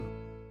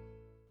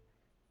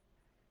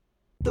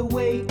The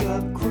Wake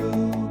Up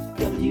Crew,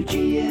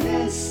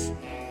 WGNS.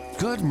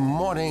 Good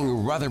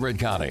morning, Rutherford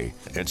County.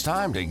 It's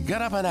time to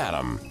get up and at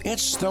 'em.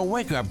 It's the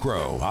Wake Up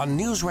Crew on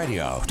News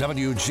Radio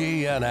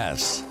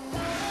WGNS.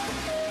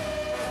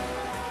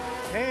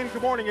 And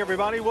good morning,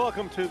 everybody.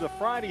 Welcome to the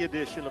Friday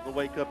edition of the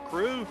Wake Up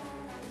Crew.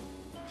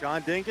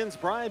 John Dinkins,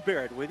 Brian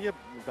Barrett with you.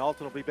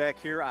 Dalton will be back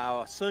here,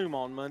 I assume,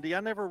 on Monday. I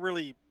never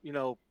really,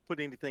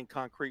 put anything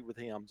concrete with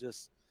him.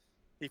 Just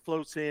he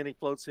floats in.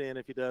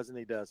 If he doesn't,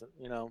 he doesn't.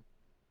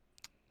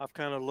 I've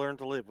kind of learned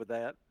to live with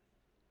that.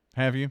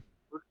 Have you?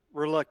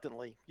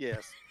 Reluctantly,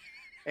 yes.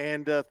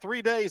 And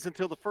 3 days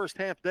until the first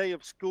half day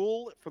of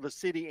school for the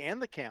city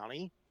and the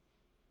county,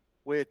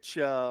 which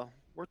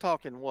we're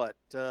talking what?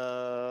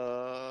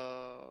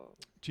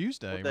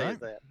 Tuesday, what day right? Is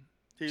that?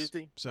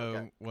 Tuesday? So,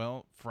 okay.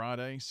 Well,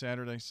 Friday,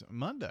 Saturday,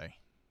 Monday,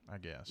 I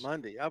guess.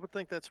 Monday. I would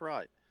think that's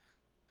right.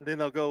 And then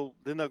they'll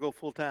go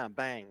full time.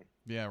 Bang.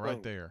 Yeah, right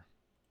Boom. there.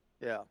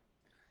 Yeah.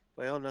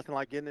 Well, nothing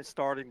like getting it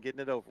started and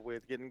getting it over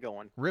with, getting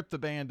going. Rip the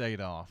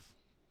Band-Aid off.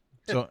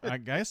 So I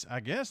guess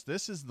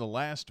this is the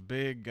last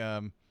big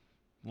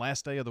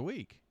last day of the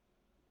week.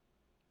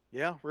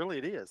 Yeah, really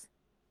it is.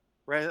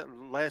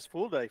 Last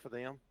full day for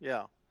them.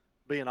 Yeah.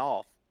 Being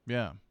off.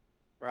 Yeah.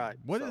 Right.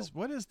 What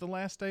is the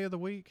last day of the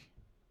week?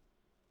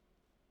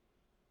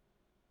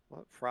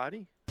 What,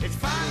 Friday? It's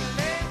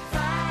finally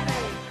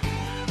Friday.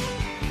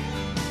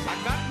 I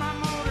got my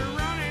motor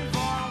running for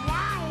a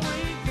wild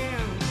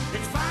weekend.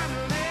 It's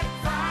finally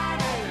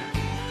Friday.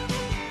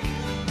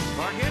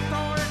 Forget the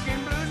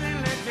working blues and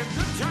let your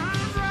good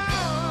times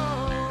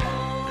roll.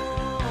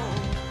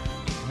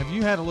 Have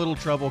you had a little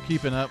trouble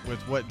keeping up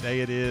with what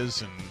day it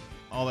is and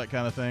all that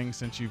kind of thing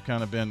since you've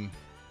kind of been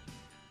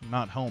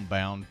not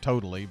homebound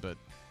totally, but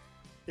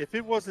If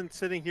it wasn't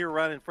sitting here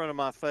right in front of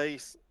my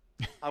face,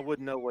 I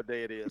wouldn't know what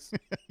day it is.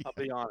 I'll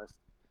be honest.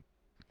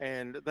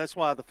 And that's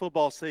why the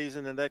football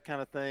season and that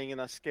kind of thing,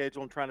 and I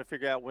schedule and trying to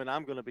figure out when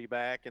I'm going to be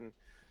back. And,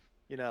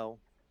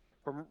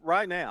 from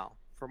right now,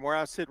 from where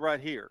I sit right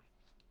here,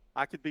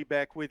 I could be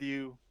back with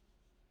you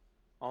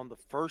on the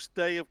first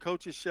day of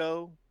Coach's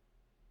show,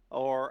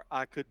 or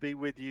I could be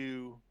with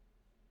you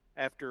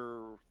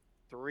after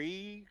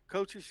 3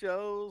 Coach's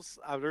shows.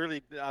 I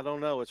don't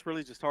know. It's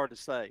really just hard to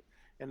say.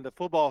 And the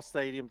football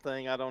stadium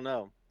thing, I don't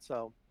know.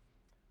 So,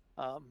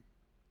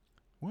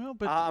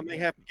 but I may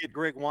have to get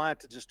Greg Wyatt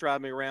to just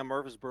drive me around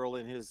Murfreesboro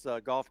in his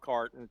golf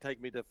cart and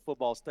take me to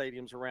football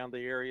stadiums around the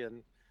area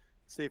and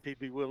see if he'd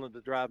be willing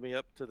to drive me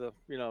up to the,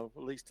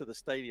 at least to the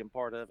stadium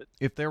part of it.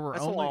 if there were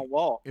That's only a long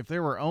walk. if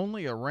there were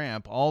only a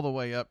ramp all the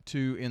way up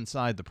to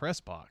inside the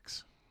press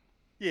box.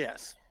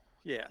 Yes.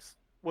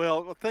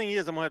 Well, the thing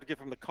is, I'm gonna have to get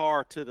from the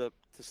car to the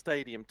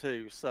stadium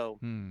too. So,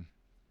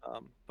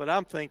 but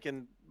I'm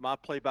thinking my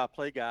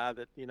play-by-play guy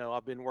that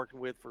I've been working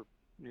with for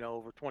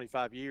over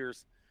 25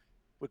 years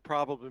would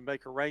probably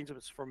make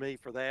arrangements for me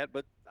for that.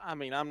 But I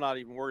mean, I'm not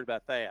even worried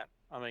about that.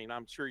 I mean,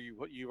 I'm sure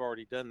you've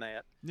already done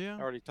that. Yeah,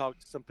 I already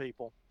talked to some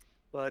people.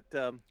 But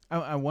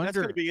I wonder. That's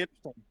going to be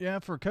interesting. Yeah,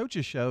 for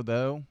Coach's show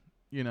though,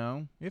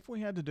 if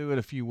we had to do it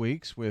a few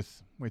weeks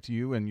with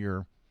you and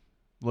your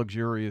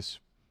luxurious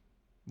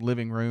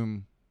living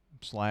room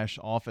 /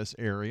 office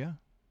area,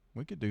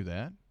 we could do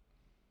that.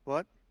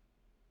 What?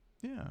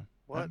 Yeah.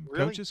 What?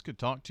 Really? Coaches could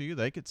talk to you.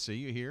 They could see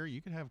you here.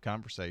 You could have a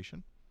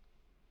conversation.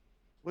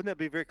 Wouldn't that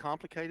be very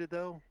complicated,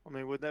 though? I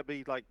mean, wouldn't that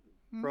be,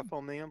 rough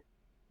on them?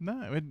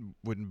 No, it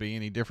wouldn't be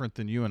any different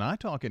than you and I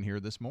talking here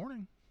this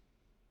morning.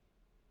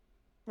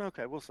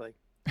 Okay, we'll see.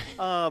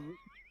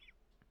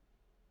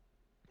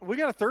 We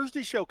got a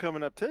Thursday show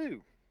coming up,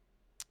 too.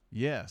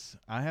 Yes.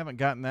 I haven't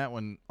gotten that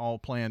one all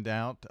planned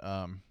out.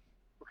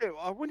 Okay,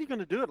 well, when are you going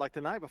to do it? Like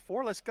the night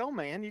before? Let's go,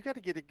 man. You got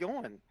to get it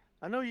going.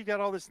 I know you got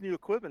all this new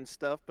equipment and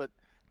stuff, but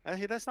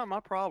hey, that's not my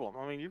problem.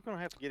 I mean, you're going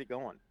to have to get it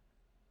going.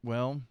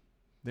 Well,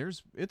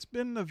 it's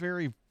been a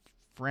very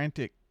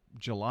frantic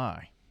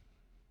July.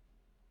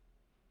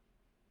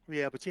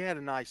 Yeah, but you had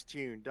a nice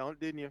June,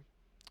 didn't you?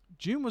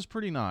 June was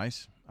pretty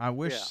nice. I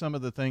wish some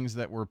of the things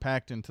that were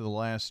packed into the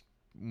last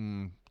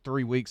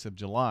 3 weeks of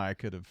July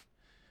could have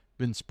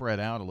been spread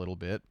out a little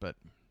bit, but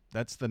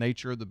that's the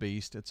nature of the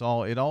beast. It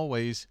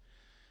always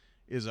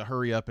is a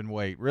hurry up and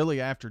wait. Really,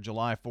 after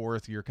July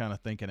 4th, you're kind of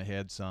thinking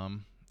ahead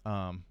some.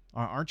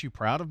 Aren't you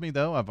proud of me,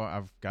 though?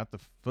 I've got the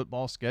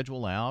football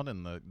schedule out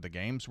and the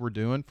games we're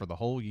doing for the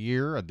whole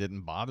year. I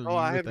didn't bother you with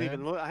that.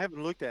 I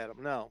haven't looked at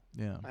them. No.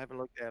 Yeah. I haven't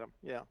looked at them.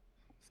 Yeah.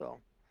 So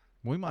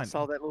we might. I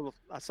saw that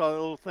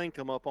little thing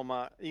come up on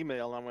my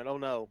email, and I went, "Oh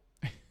no."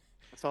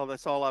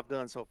 That's all I've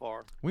done so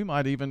far. We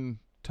might even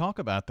talk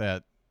about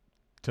that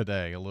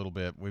today a little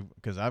bit.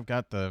 Because I've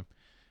got the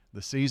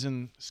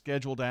season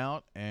scheduled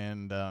out,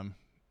 and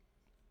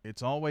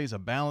it's always a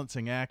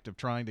balancing act of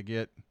trying to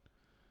get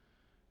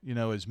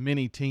as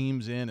many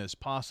teams in as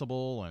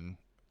possible. And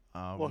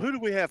well, who do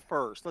we have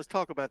first? Let's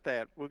talk about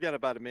that. We've got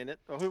about a minute.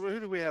 Who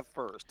do we have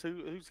first?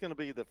 Who's going to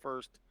be the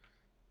first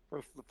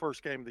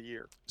game of the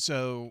year?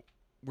 So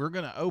we're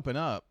going to open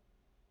up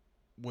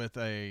with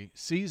a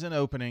season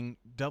opening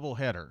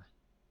doubleheader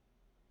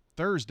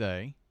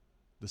Thursday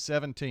the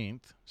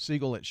 17th,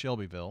 Siegel at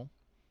Shelbyville.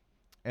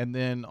 And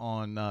then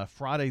on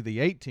Friday the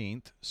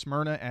 18th,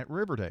 Smyrna at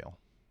Riverdale.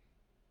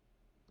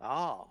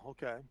 Oh,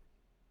 okay.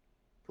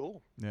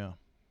 Cool. Yeah.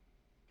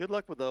 Good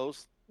luck with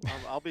those.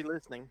 I'll be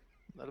listening.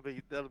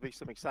 That'll be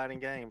some exciting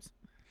games.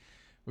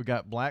 We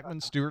got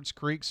Blackman, Stewart's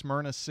Creek,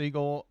 Smyrna,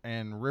 Siegel,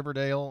 and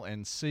Riverdale,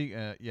 and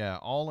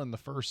all in the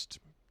first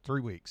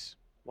 3 weeks.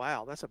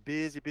 Wow, that's a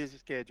busy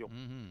schedule.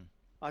 Mm-hmm.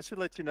 I should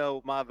let you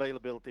know my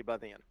availability by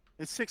then.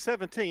 It's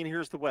 6:17.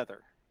 Here's the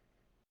weather.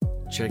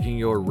 Checking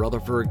your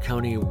Rutherford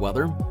County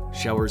weather.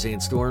 Showers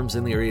and storms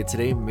in the area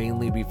today,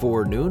 mainly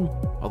before noon.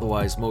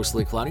 Otherwise,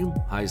 mostly cloudy.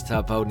 Highs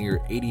top out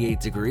near 88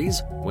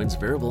 degrees. Winds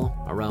variable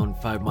around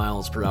 5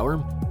 miles per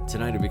hour.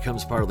 Tonight it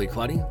becomes partly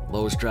cloudy.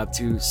 Lows drop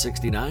to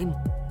 69.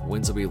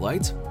 Winds will be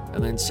light.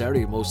 And then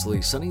Saturday,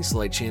 mostly sunny.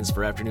 Slight chance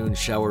for afternoon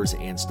showers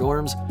and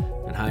storms.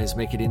 And highs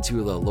make it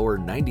into the lower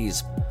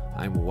 90s.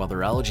 I'm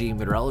weatherology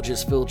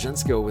meteorologist Phil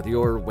Jensko with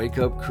your Wake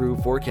Up Crew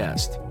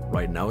forecast.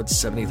 Right now it's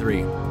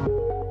 73.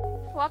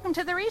 Welcome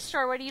to the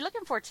Restore. What are you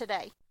looking for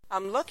today?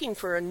 I'm looking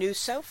for a new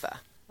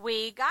sofa.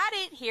 We got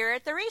it here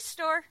at the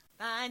Restore.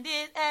 Find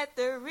it at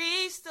the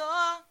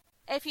Restore.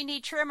 If you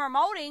need trim or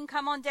molding,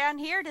 come on down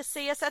here to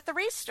see us at the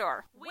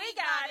Restore. We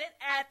got it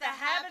at the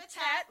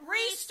Habitat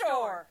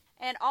Restore.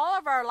 And all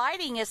of our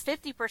lighting is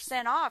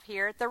 50% off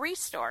here at the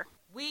Restore.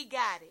 We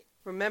got it.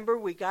 Remember,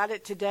 we got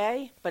it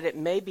today, but it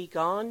may be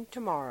gone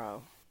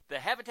tomorrow. The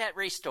Habitat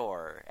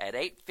Restore at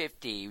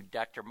 850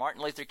 Dr.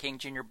 Martin Luther King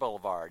Jr.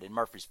 Boulevard in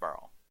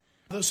Murfreesboro.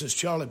 This is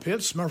Charlie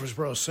Pitts,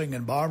 Murfreesboro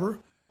Singing Barber.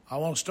 I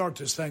want to start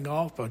this thing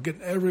off by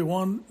getting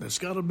everyone that's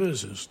got a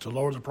business to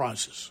lower the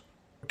prices.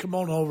 Come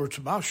on over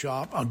to my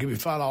shop. I'll give you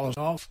 $5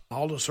 off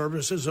all the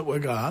services that we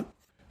got.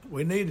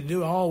 We need to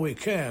do all we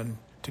can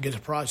to get the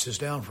prices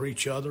down for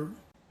each other.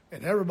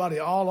 And everybody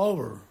all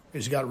over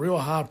has got real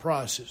high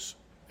prices,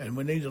 and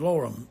we need to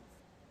lower them.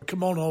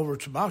 Come on over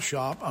to my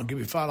shop. I'll give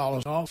you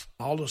 $5 off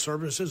all the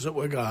services that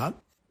we got.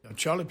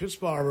 Charlie Pitts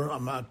Barber.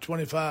 I'm at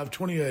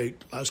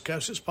 2528 Las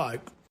Casas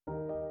Pike.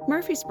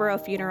 Murfreesboro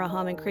Funeral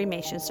Home and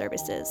Cremation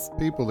Services.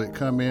 People that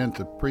come in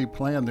to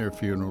pre-plan their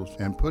funerals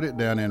and put it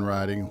down in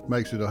writing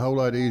makes it a whole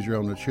lot easier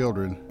on the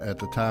children at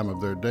the time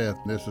of their death.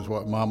 This is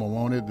what Mama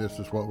wanted. This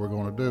is what we're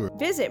going to do.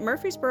 Visit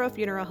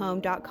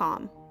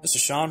MurfreesboroFuneralHome.com. This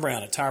is Sean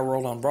Brown at Tire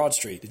World on Broad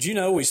Street. Did you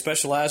know we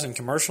specialize in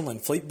commercial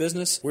and fleet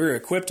business? We're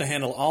equipped to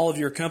handle all of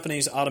your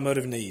company's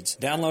automotive needs.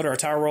 Download our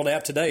Tire World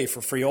app today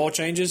for free oil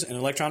changes and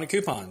electronic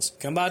coupons.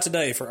 Come by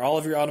today for all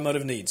of your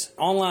automotive needs.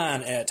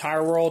 Online at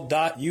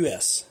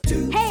tireworld.us.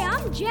 Hey,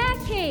 I'm Jack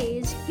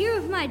Hayes,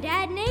 here with my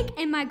dad Nick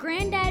and my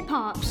granddad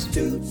Pops.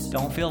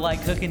 Don't feel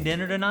like cooking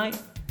dinner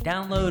tonight?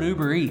 Download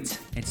Uber Eats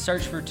and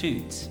search for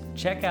Toots.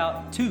 Check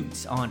out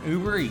Toots on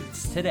Uber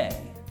Eats today.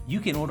 You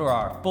can order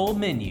our full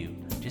menu.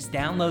 Just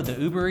download the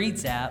Uber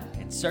Eats app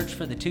and search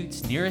for the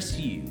Toots nearest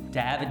you to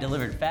have it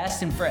delivered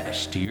fast and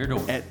fresh to your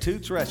door. At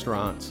Toots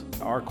Restaurants,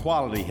 our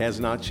quality has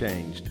not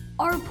changed.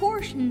 Our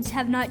portions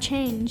have not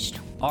changed.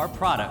 Our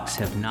products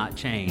have not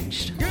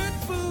changed. Good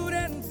food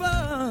and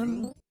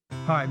fun.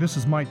 Hi, this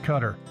is Mike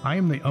Cutter. I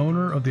am the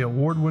owner of the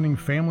award-winning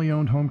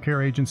family-owned home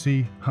care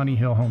agency, Honey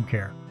Hill Home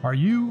Care. Are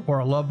you or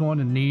a loved one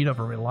in need of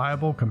a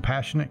reliable,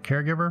 compassionate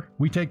caregiver?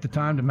 We take the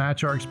time to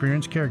match our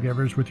experienced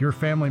caregivers with your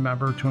family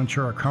member to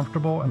ensure a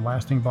comfortable and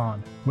lasting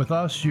bond. With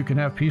us, you can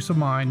have peace of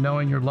mind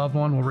knowing your loved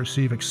one will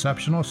receive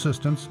exceptional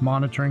assistance,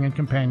 monitoring, and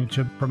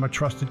companionship from a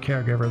trusted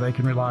caregiver they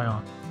can rely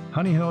on.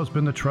 Honey Hill has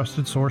been the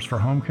trusted source for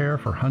home care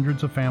for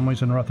hundreds of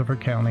families in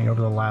Rutherford County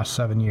over the last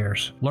 7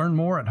 years. Learn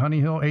more at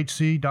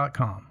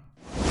honeyhillhc.com.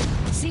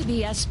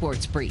 CBS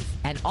Sports Brief.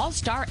 An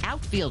all-star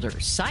outfielder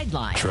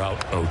sideline. Trout,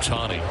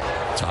 Ohtani,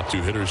 top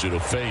two hitters it'll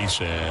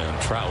face,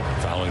 and Trout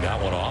fouling that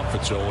one off.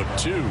 It's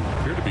 0-2.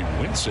 Appear to be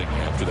wincing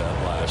after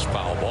that last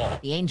foul ball.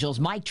 The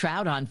Angels' Mike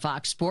Trout on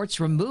Fox Sports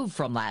removed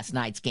from last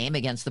night's game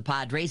against the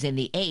Padres in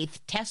the 8th.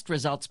 Test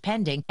results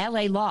pending.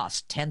 LA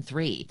lost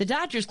 10-3. The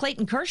Dodgers'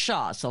 Clayton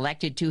Kershaw,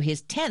 selected to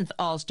his 10th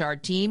all-star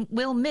team,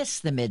 will miss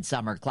the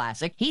Midsummer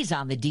Classic. He's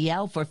on the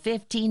DL for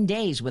 15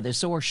 days with a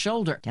sore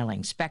shoulder,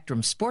 telling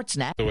Spectrum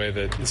Sportsnet. The way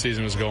that the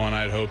season was going,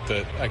 I'd hoped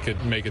that I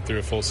could make it through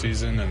a full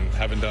season, and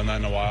haven't done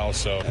that in a while.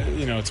 So,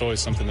 it's always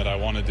something that I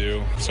want to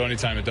do. So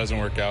anytime it doesn't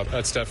work out,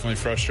 that's definitely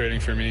frustrating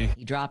for me.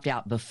 He dropped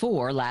out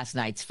before last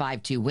night's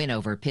 5-2 win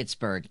over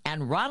Pittsburgh.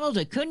 And Ronald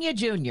Acuna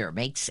Jr.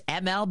 makes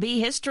MLB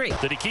history.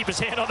 Did he keep his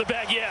hand on the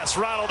bag? Yes,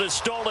 Ronald has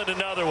stolen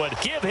another one.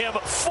 Give him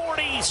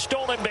 40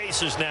 stolen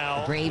bases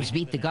now. The Braves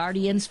beat the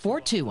Guardians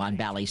 4-2 on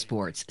Bally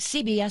Sports.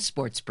 CBS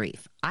Sports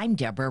Brief. I'm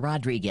Deborah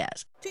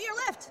Rodriguez. To your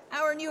left,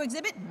 our new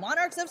exhibit,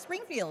 Monarchs of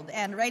Springfield.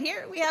 And right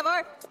here, we have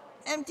our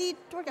empty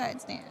tour guide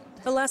stand.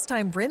 The last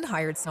time Bryn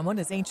hired someone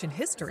is ancient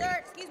history. Sir,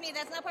 excuse me,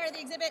 that's not part of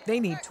the exhibit. They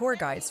need tour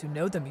guides who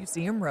know the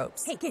museum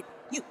ropes. Hey, kid,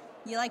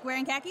 you like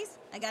wearing khakis?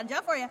 I got a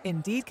job for you.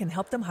 Indeed can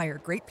help them hire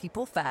great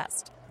people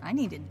fast. I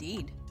need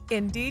Indeed.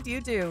 Indeed,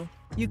 you do.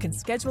 You can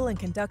schedule and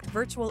conduct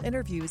virtual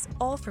interviews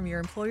all from your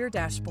employer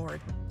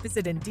dashboard.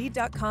 Visit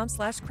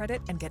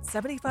Indeed.com/credit and get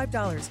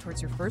 $75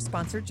 towards your first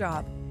sponsored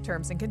job.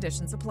 Terms and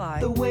conditions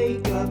apply. The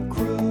Wake Up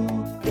Crew,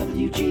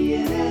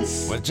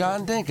 WGNS. With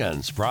John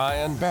Dinkins,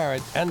 Brian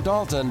Barrett, and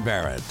Dalton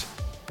Barrett.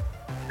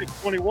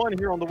 621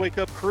 here on the Wake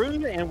Up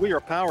Crew, and we are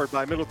powered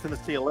by Middle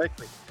Tennessee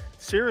Electric.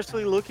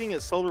 Seriously looking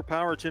at solar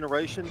power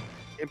generation?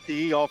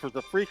 MTE offers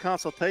a free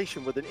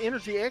consultation with an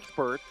energy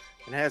expert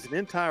and has an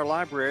entire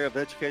library of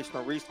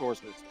educational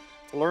resources.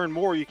 To learn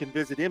more, you can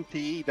visit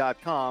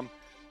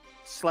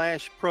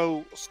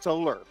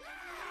mte.com/pro-solar.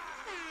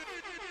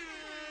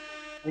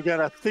 We got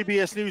a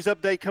CBS News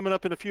update coming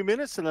up in a few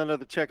minutes and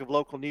another check of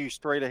local news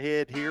straight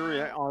ahead here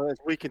as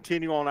we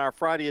continue on our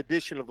Friday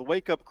edition of the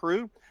Wake Up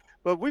Crew.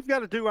 But we've got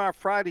to do our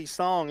Friday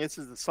song. This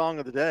is the song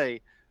of the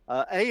day.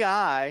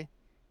 AI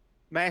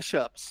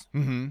mashups.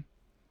 Mm-hmm.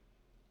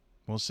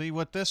 We'll see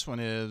what this one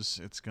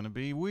is. It's going to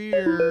be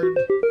weird.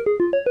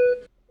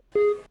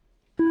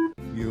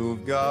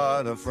 You've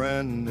got a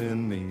friend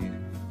in me.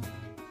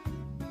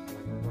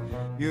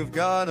 You've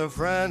got a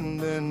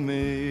friend in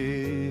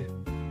me.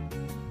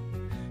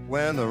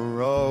 When the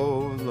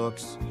road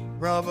looks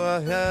rough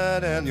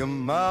ahead and you're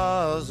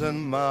miles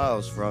and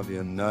miles from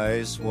your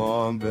nice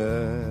warm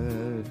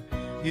bed,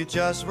 you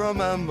just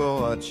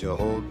remember what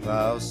your old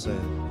pal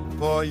said.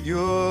 For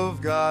you've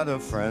got a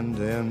friend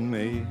in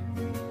me.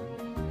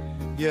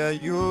 Yeah,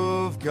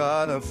 you've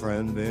got a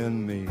friend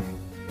in me.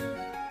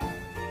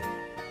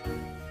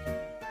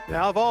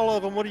 Now, of all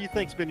of them, what do you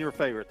think's been your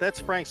favorite? That's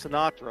Frank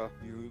Sinatra.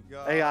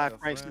 AI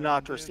Frank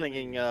Sinatra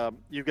singing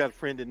 "You've Got a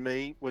Friend in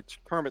Me," which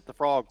Kermit the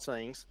Frog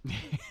sings.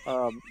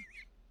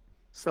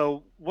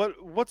 So,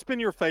 what's been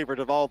your favorite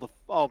of all the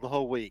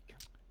whole week?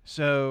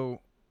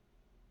 So,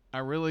 I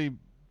really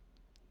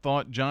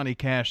thought Johnny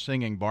Cash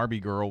singing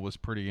 "Barbie Girl" was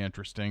pretty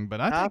interesting, but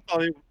I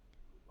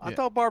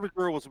thought Barbie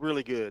Girl was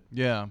really good.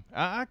 Yeah,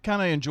 I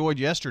kind of enjoyed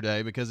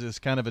yesterday because it's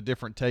kind of a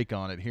different take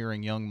on it,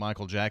 hearing young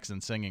Michael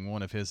Jackson singing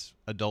one of his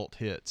adult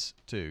hits,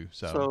 too.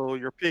 So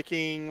you're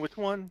picking which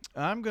one?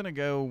 I'm going to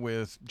go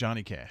with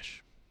Johnny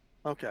Cash.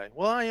 Okay.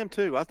 Well, I am,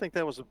 too. I think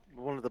that was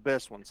one of the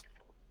best ones.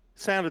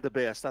 Sounded the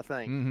best, I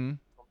think, from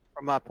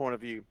my point of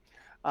view.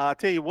 I'll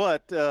tell you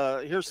what,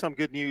 here's some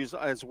good news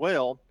as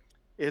well.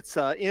 It's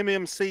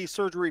MMC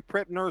surgery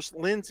prep nurse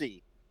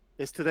Lindsay.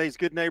 It's today's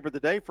Good Neighbor of the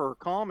Day for her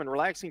calm and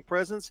relaxing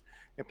presence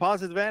and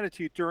positive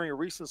attitude during a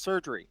recent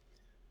surgery.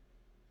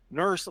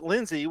 Nurse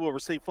Lindsay will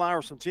receive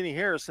flowers from Jenny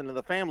Harrison and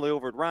the family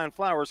over at Ryan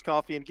Flowers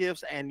Coffee and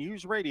Gifts and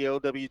News Radio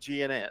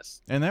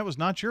WGNS. And that was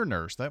not your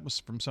nurse. That was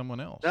from someone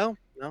else. No.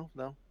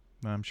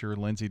 I'm sure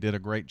Lindsay did a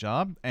great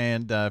job.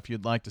 And if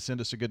you'd like to send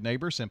us a good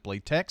neighbor, simply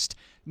text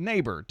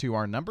neighbor to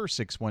our number,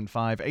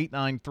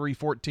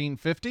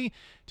 615-893-1450,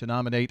 to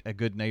nominate a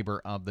good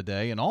neighbor of the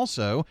day. And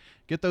also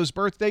get those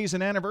birthdays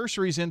and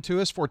anniversaries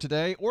into us for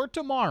today or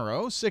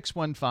tomorrow,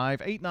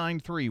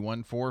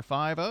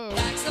 615-893-1450.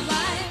 Facts of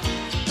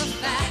life, the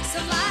facts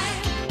of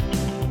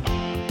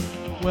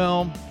life.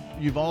 Well,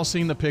 you've all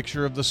seen the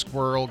picture of the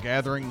squirrel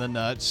gathering the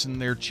nuts and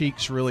their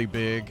cheeks really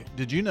big.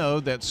 Did you know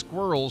that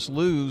squirrels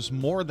lose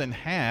more than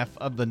half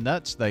of the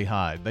nuts they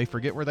hide? They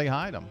forget where they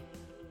hide them.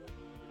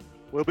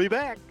 We'll be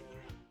back.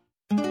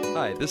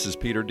 Hi, this is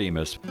Peter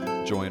Demas.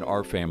 Join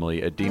our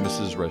family at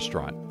Demas's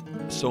Restaurant.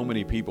 So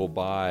many people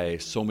buy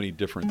so many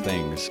different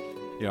things.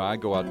 You know, I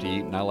go out to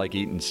eat and I like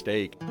eating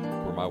steak,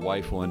 where my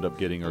wife will end up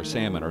getting our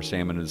salmon. Our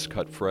salmon is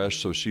cut fresh,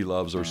 so she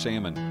loves our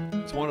salmon.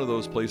 It's one of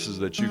those places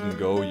that you can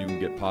go, you can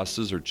get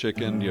pastas or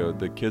chicken, you know,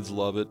 the kids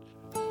love it.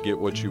 Get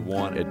what you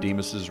want at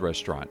Demas's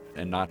Restaurant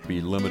and not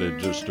be limited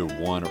just to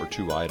one or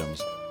two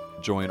items.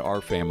 Join our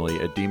family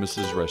at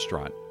Demas's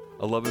Restaurant,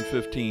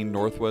 1115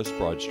 Northwest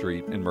Broad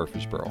Street in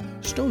Murfreesboro.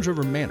 Stones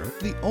River Manor,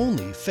 the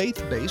only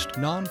faith-based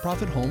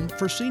nonprofit home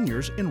for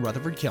seniors in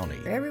Rutherford County.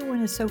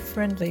 Everyone is so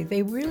friendly.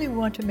 They really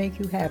want to make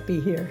you happy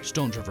here.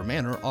 Stones River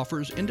Manor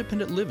offers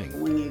independent living.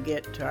 When you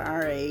get to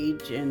our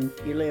age and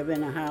you live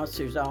in a house,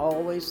 there's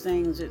always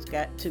things that's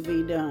got to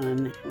be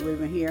done.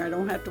 Living here, I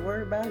don't have to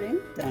worry about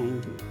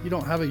anything. You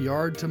don't have a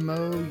yard to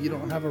mow. You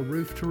don't have a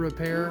roof to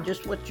repair.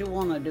 Just what you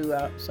want to do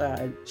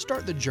outside.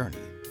 Start the journey.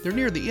 They're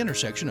near the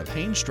intersection of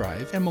Haynes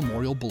Drive and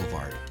Memorial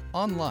Boulevard.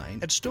 Online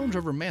at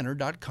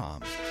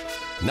stonesrivermanor.com.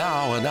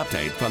 Now an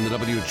update from the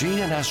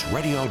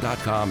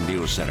WGNSradio.com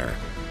News Center.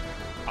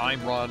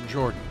 I'm Ron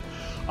Jordan.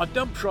 A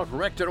dump truck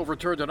wrecked and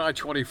overturned on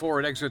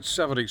I-24 at exit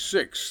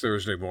 76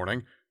 Thursday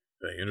morning.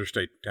 The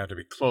interstate had to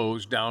be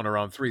closed down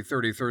around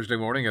 3:30 Thursday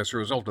morning as a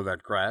result of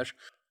that crash.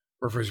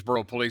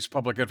 Murfreesboro Police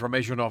Public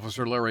Information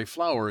Officer Larry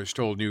Flowers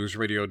told News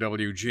Radio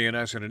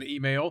WGNS in an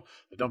email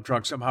the dump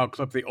truck somehow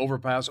clipped the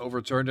overpass,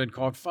 overturned, and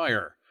caught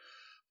fire.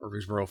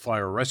 Murfreesboro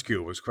Fire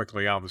Rescue was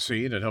quickly on the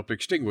scene and helped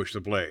extinguish the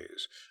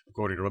blaze.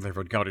 According to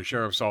Rutherford County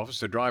Sheriff's Office,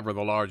 the driver of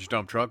the large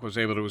dump truck was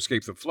able to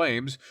escape the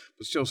flames,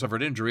 but still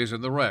suffered injuries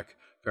in the wreck.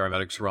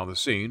 Paramedics were on the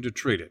scene to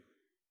treat it.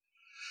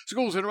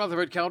 Schools in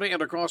Rutherford County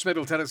and across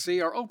Middle Tennessee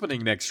are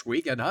opening next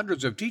week, and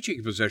hundreds of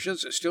teaching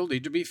positions still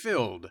need to be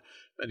filled.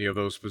 Many of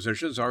those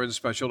positions are in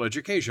special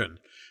education.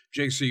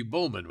 J.C.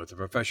 Bowman with the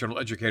Professional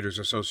Educators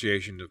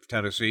Association of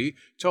Tennessee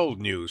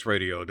told News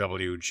Radio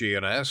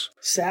WGNS.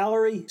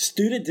 Salary,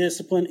 student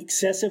discipline,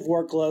 excessive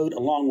workload,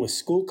 along with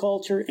school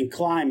culture and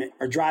climate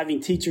are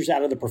driving teachers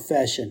out of the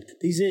profession.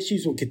 These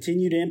issues will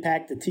continue to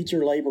impact the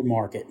teacher labor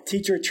market.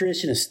 Teacher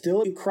attrition is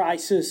still in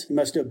crisis. We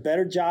must do a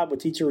better job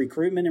with teacher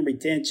recruitment and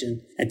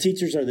retention, and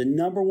teachers are the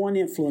number one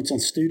influence on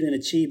student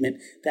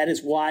achievement. That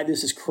is why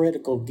this is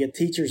critical to get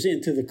teachers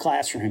into the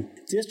classroom.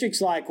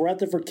 Districts like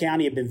Rutherford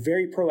County have been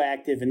very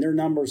proactive, and their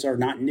numbers are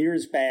not near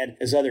as bad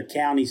as other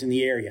counties in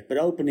the area, but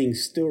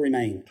openings still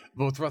remain.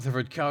 Both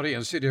Rutherford County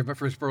and City of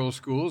Murfreesboro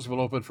schools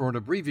will open for an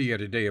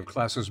abbreviated day of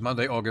classes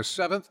Monday, August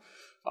 7th,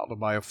 followed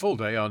by a full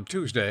day on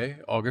Tuesday,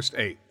 August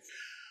 8th.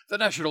 The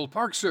National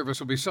Park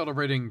Service will be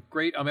celebrating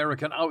Great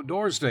American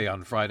Outdoors Day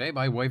on Friday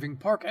by waiving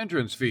park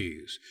entrance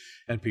fees.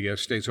 NPS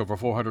states over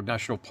 400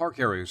 national park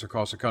areas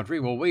across the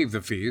country will waive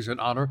the fees in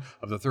honor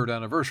of the third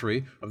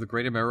anniversary of the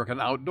Great American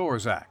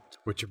Outdoors Act,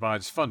 which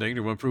provides funding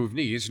to improve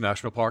needs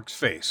national parks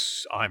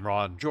face. I'm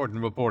Ron Jordan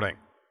reporting.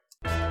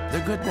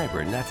 The Good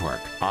Neighbor Network,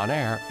 on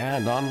air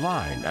and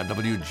online at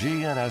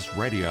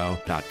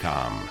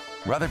WGNSradio.com.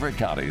 Rutherford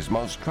County's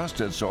most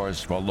trusted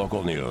source for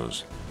local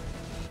news.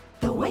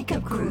 The Wake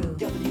Up Crew,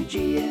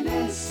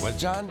 WGNS. With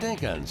John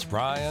Dinkins,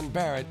 Brian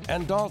Barrett,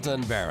 and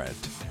Dalton Barrett.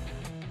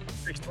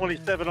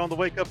 627 on the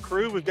Wake Up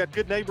Crew. We've got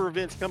Good Neighbor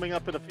events coming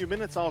up in a few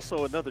minutes.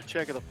 Also, another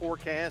check of the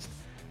forecast,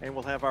 and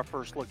we'll have our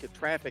first look at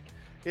traffic.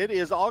 It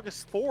is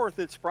August 4th.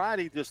 It's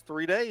Friday, just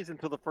 3 days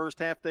until the first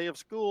half day of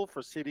school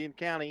for city and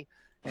county.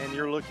 And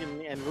you're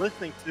looking and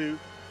listening to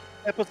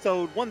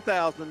episode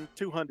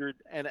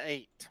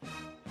 1208.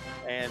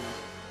 And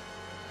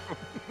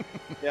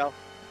yeah,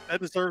 that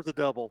deserves a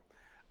double.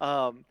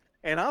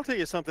 And I'll tell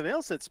you something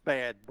else that's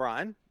bad,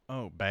 Brian.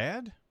 Oh,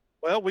 bad?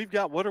 Well, we've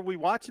got, what are we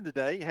watching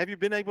today? Have you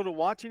been able to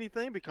watch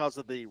anything because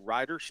of the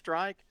writer's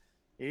strike?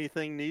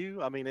 Anything new?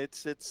 I mean,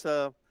 it's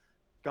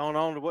gone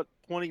on to what,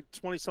 20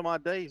 some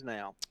odd days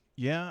now.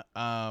 Yeah.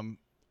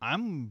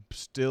 I'm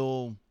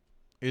still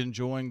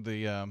enjoying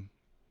the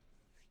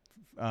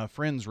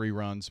Friends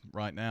reruns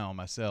right now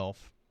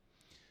myself.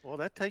 Well,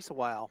 that takes a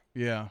while.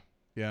 Yeah.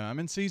 I'm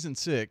in season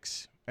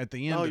 6. At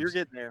the end. Oh, you're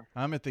getting there.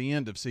 I'm at the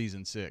end of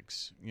season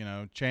 6. You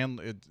know,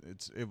 Chandler.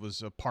 It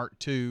was a part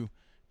 2,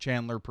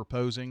 Chandler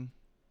proposing.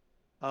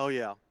 Oh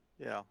yeah.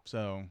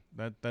 So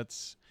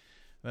that's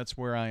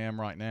where I am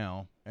right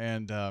now.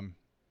 And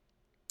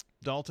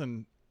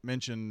Dalton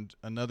mentioned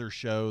another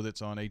show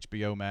that's on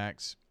HBO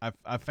Max.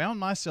 I found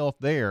myself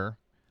there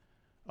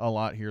a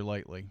lot here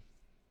lately.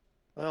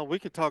 Well, we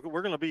could talk.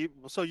 We're going to be.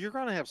 So you're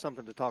going to have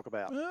something to talk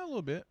about. A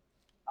little bit.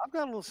 I've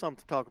got a little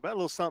something to talk about. A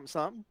little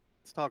something.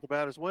 Let's talk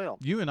about as well.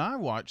 You and I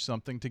watched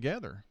something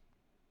together.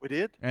 We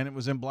did? And it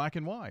was in black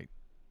and white.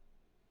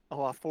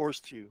 Oh, I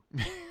forced you.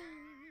 I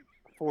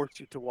forced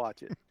you to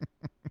watch it.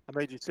 I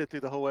made you sit through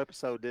the whole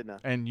episode, didn't I?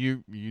 And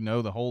you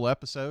know the whole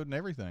episode and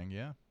everything,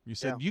 yeah. You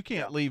said, you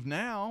can't leave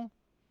now.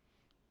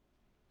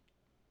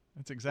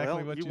 That's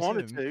exactly what you said. You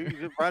wanted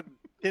to. Right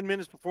 10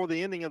 minutes before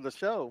the ending of the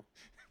show.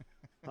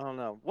 I don't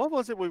know. What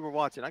was it we were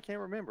watching? I can't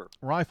remember.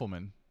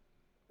 Rifleman,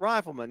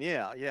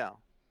 yeah.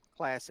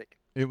 Classic.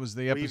 It was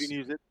the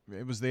episode.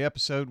 It was the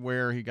episode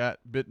where he got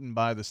bitten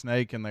by the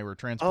snake and they were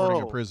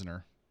transporting a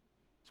prisoner.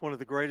 It's one of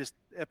the greatest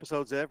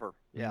episodes ever.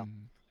 Yeah.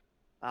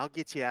 I'll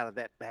get you out of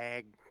that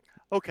bag.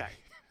 Okay.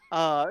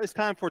 It's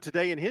time for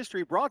Today in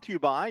History, brought to you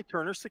by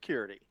Turner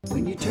Security.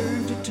 When you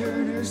turn to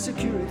Turner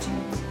Security,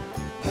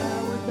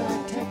 powered by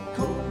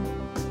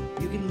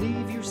TechCore, you can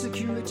leave your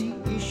security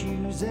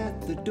issues at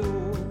the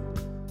door.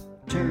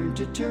 Turn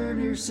to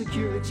Turner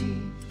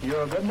Security.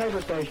 Your Good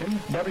Neighbor station,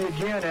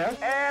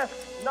 WGNS. Ask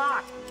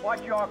not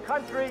what your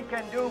country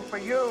can do for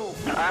you.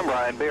 I'm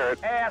Brian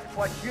Barrett. Ask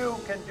what you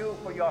can do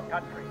for your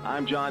country.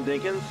 I'm John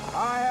Dinkins.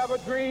 I have a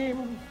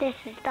dream. This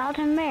is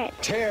Dalton Merritt.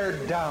 Tear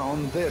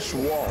down this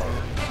wall.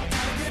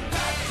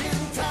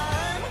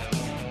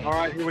 All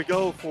right, here we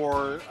go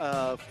for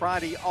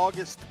Friday,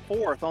 August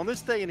 4th. On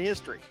this day in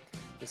history,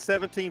 in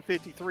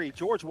 1753,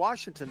 George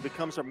Washington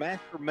becomes a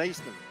master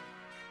mason.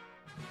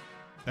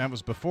 That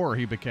was before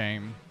he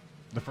became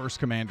the first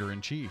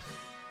commander-in-chief.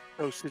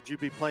 So should you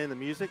be playing the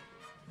music?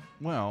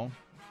 Well,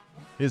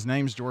 his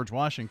name's George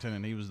Washington,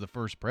 and he was the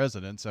first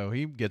president, so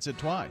he gets it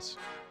twice.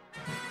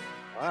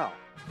 Wow.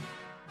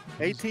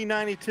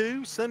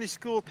 1892, Sunday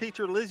school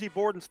teacher Lizzie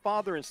Borden's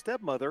father and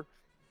stepmother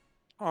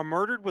are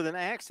murdered with an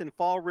axe in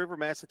Fall River,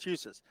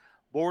 Massachusetts.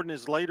 Borden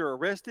is later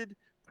arrested,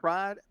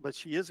 tried, but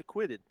she is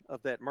acquitted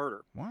of that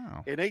murder.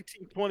 Wow. In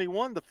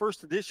 1821, the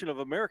first edition of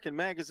American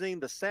magazine,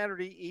 the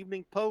Saturday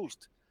Evening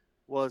Post,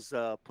 was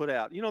put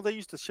out. You know, they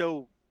used to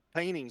show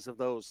paintings of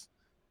those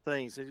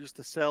things. They used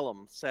to sell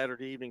them,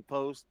 Saturday Evening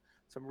Post.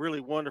 Some really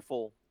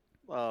wonderful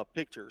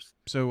pictures.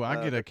 So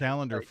I get a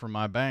calendar from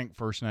my bank,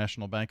 First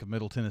National Bank of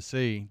Middle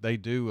Tennessee. They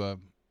do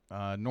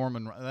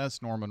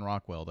that's Norman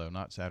Rockwell, though,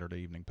 not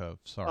Saturday Evening Post.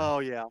 Sorry. Oh,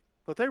 yeah.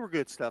 But they were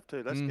good stuff,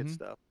 too. That's good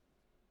stuff.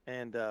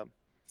 And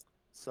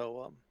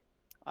so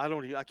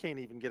I can't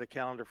even get a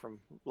calendar from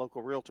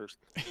local realtors.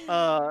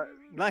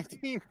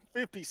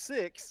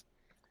 1956,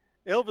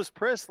 Elvis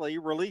Presley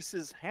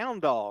releases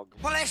Hound Dog.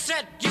 Well, they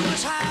said you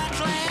was high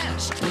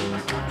class.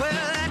 Well,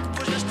 that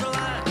was just a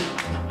lie.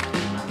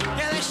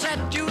 Yeah, they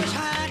said you was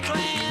high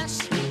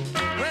class.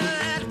 Well,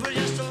 that was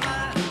just a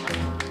lie.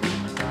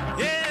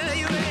 Yeah,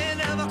 you ain't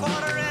never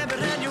caught a rabbit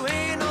and you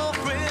ain't no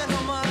friend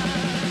of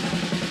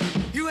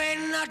mine. You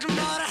ain't nothing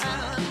but a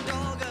hound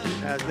dog.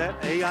 Now, is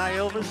that AI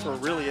Elvis or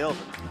really Elvis?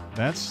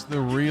 That's the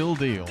real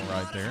deal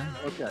right there.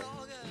 Okay.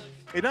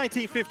 In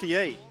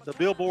 1958, the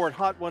Billboard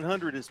Hot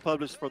 100 is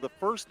published for the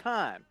first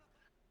time.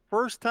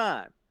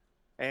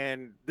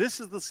 And this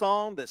is the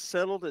song that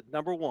settled at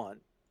number 1.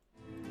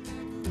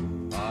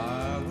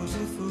 I was a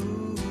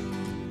fool.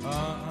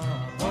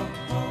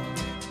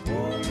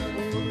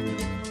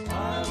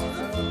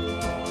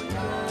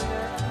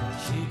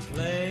 She'd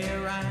play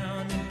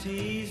around and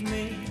tease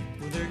me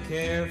with her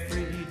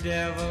carefree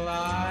devil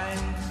eyes.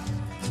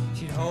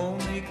 She'd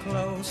hold me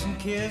close and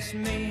kiss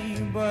me,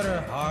 but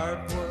her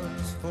heart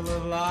was full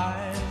of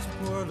lies.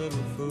 Poor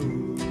little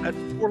fool. That's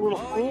Poor Little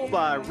Fool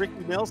by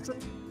Ricky Nelson.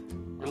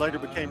 Who later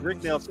became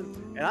Rick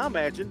Nelson. And I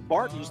imagine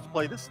Bart used to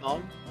play this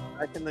song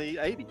back in the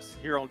 80s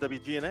here on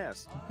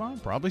WGNS. Well,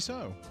 probably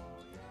so.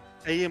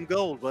 AM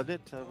Gold, wasn't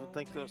it? I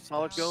think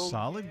Solid Gold.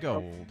 Solid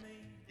Gold.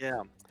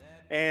 Yeah.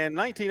 And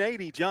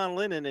 1980, John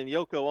Lennon and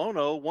Yoko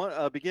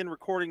Ono began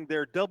recording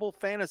their Double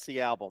Fantasy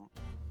album.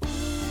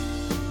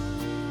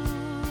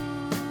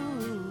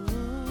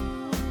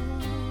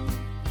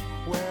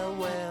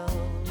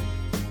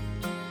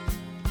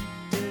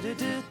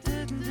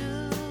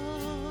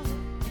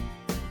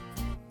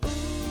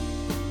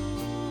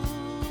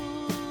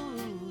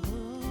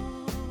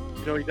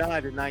 You know, he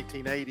died in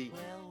 1980,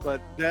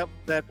 but that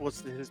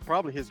was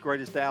probably his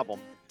greatest album.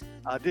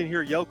 I didn't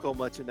hear Yoko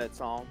much in that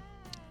song.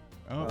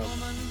 Oh,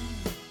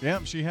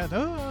 yeah, she had.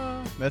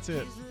 That's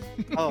it.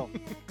 Oh,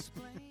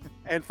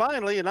 and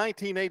finally, in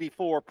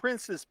 1984,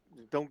 Prince's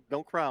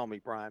don't cry on me,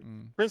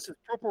 Brian. Prince's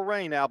Purple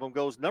Rain album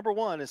goes number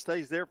 1 and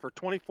stays there for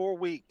 24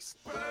 weeks.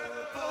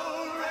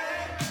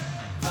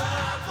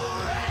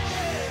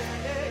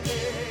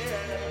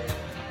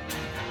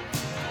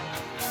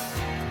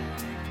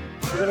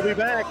 We're going to be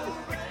back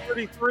at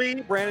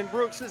 6:33. Brandon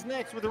Brooks is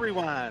next with the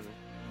Rewind.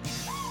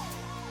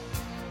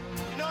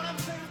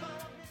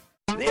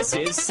 This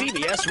is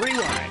CBS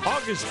Rewind.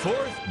 August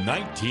 4th,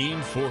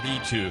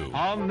 1942.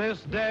 On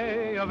this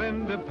day of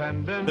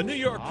independence. The New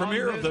York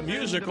premiere of the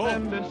musical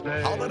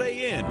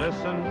Holiday Inn.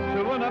 Listen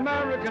to an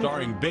American.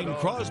 Starring Bing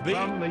Crosby.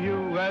 From the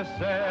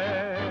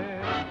USA.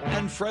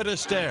 And Fred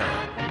Astaire.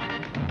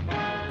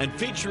 And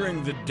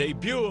featuring the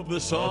debut of the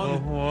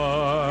song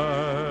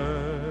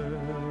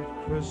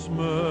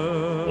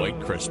White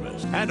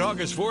Christmas. And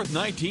August 4th,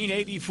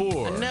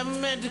 1984. I never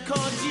meant to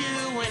cause you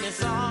when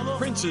it's all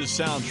Prince's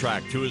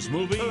soundtrack to his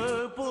movie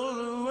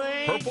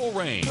Purple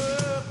Rain.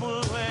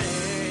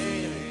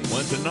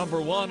 Went to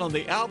number 1 on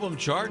the album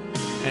chart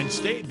and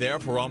stayed there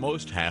for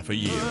almost half a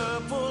year.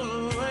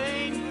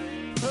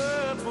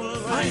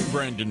 I'm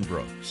Brandon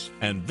Brooks,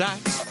 and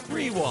that's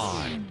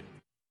Rewind.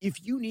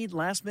 If you need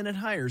last-minute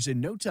hires in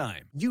no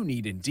time, you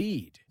need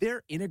Indeed.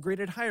 Their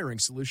integrated hiring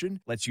solution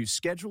lets you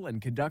schedule and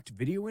conduct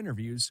video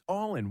interviews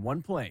all in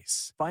one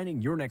place.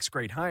 Finding your next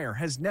great hire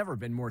has never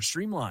been more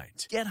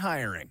streamlined. Get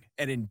hiring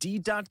at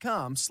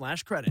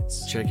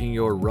Indeed.com/credits. Checking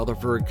your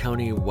Rutherford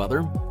County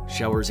weather.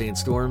 Showers and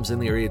storms in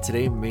the area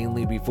today,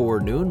 mainly before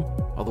noon.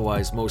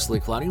 Otherwise, mostly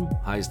cloudy.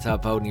 Highs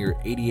top out near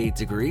 88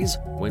 degrees.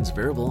 Winds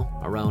variable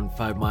around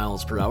 5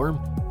 miles per hour.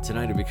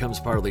 Tonight it becomes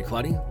partly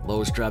cloudy.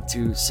 Lows drop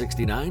to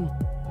 69.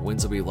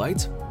 Winds will be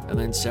light, and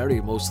then Saturday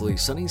mostly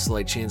sunny,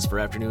 slight chance for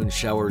afternoon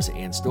showers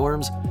and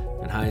storms,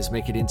 and highs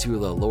make it into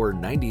the lower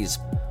 90s.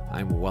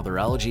 I'm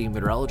weatherology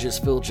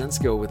meteorologist Phil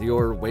Jensko with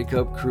your Wake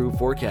Up Crew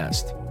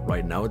forecast.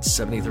 Right now it's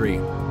 73.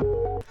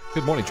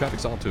 Good morning.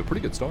 Traffic's off to a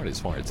pretty good start as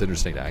far as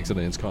interstate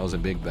accidents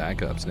causing big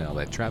backups. Now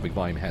that traffic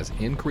volume has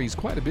increased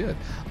quite a bit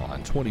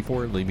on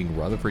 24 leaving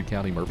Rutherford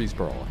County,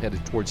 Murfreesboro,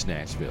 headed towards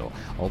Nashville,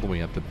 all the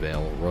way up to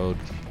Bell Road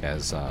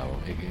as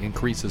it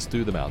increases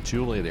through the Mount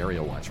Juliet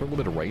area. Watch for a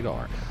little bit of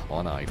radar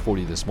on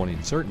I-40 this morning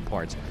in certain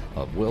parts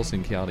of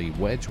Wilson County,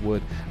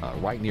 Wedgwood,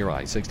 right near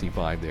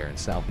I-65 there in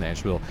South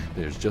Nashville.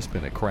 There's just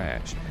been a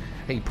crash.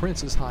 Hey,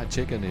 Prince's Hot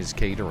Chicken is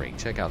catering.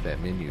 Check out that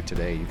menu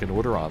today. You can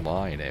order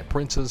online at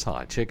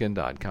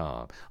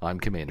princeshotchicken.com. I'm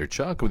Commander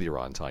Chuck with your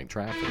on-time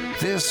traffic.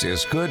 This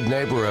is Good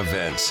Neighbor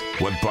Events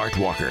with Bart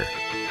Walker.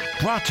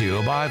 Brought to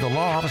you by the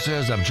law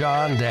offices of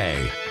John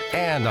Day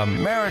and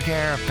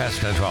AmeriCare Pest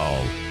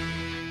Control.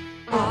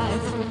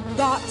 I've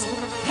got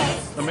pets.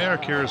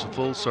 AmeriCare is a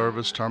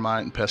full-service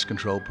termite and pest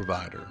control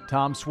provider.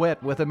 Tom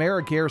Sweat with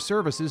AmeriCare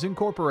Services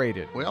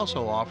Incorporated. We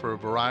also offer a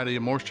variety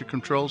of moisture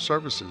control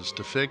services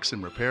to fix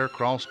and repair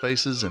crawl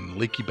spaces and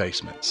leaky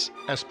basements.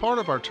 As part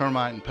of our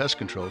termite and pest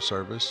control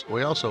service,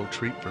 we also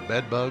treat for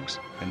bed bugs,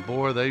 and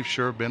boy, they've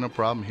sure been a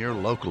problem here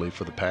locally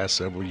for the past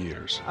several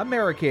years.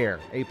 AmeriCare,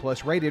 A+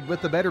 rated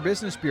with the Better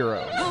Business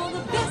Bureau. Call the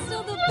best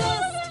of the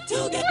best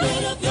to get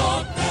rid of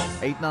your pest.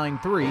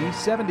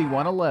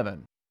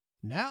 893-7111.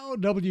 Now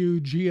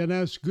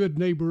WGNS Good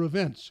Neighbor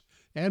Events.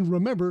 And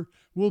remember,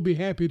 we'll be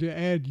happy to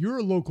add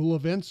your local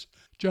events.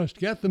 Just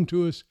get them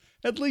to us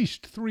at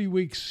least 3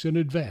 weeks in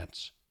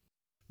advance.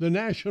 The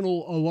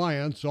National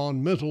Alliance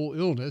on Mental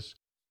Illness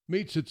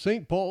meets at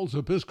St. Paul's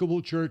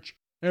Episcopal Church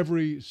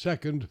every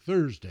second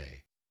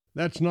Thursday.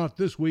 That's not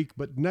this week,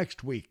 but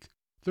next week,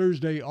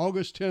 Thursday,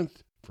 August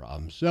 10th,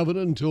 from 7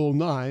 until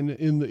 9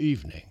 in the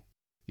evening.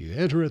 You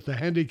enter at the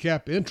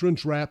handicap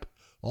entrance ramp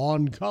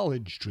on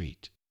College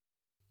Street.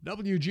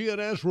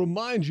 WGNS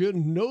reminds you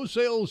no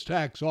sales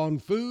tax on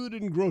food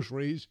and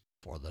groceries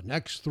for the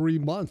next 3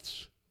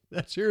 months.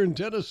 That's here in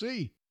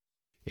Tennessee.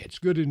 It's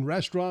good in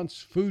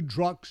restaurants, food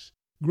trucks,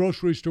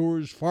 grocery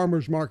stores,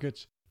 farmers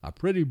markets, a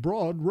pretty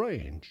broad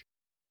range.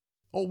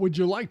 Oh, would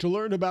you like to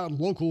learn about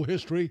local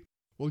history?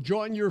 Well,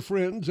 join your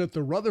friends at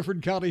the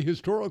Rutherford County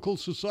Historical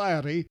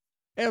Society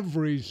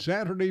every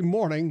Saturday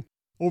morning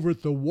over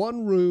at the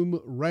one-room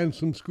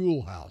Ransom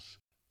Schoolhouse.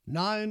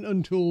 9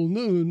 until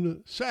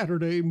noon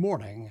Saturday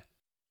morning.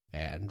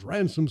 And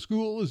Ransom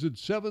School is at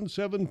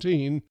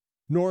 717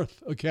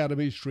 North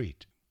Academy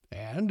Street.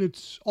 And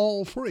it's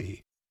all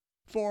free.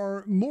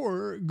 For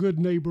more Good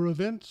Neighbor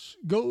events,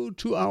 go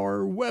to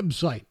our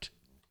website,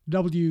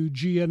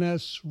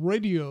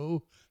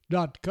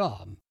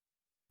 WGNSradio.com.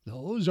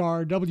 Those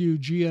are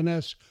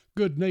WGNS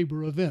Good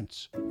Neighbor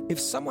events. If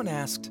someone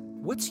asked,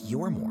 "What's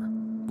your more?"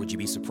 would you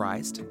be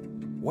surprised?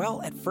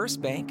 Well, at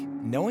First Bank,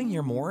 knowing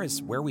your more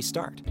is where we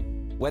start.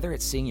 Whether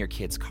it's seeing your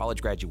kid's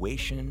college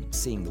graduation,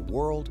 seeing the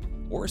world,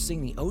 or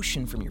seeing the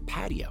ocean from your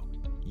patio,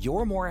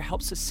 your more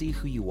helps us see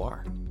who you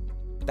are.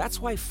 That's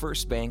why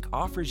First Bank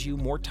offers you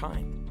more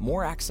time,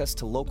 more access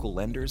to local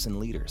lenders and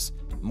leaders,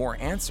 more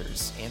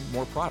answers, and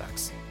more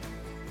products.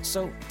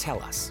 So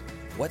tell us,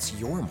 what's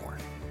your more?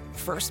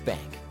 First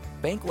Bank.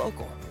 Bank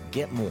local.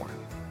 Get more.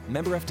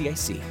 Member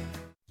FDIC.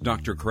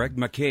 Dr. Craig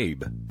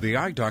McCabe, the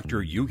eye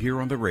doctor you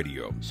hear on the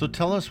radio. So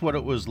tell us what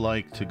it was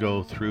like to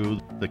go through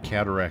the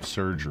cataract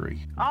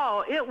surgery.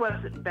 Oh, it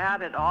wasn't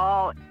bad at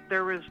all.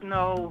 There was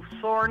no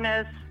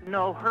soreness,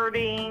 no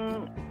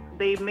hurting.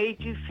 They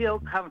made you feel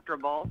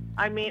comfortable.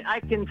 I mean, I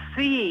can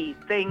see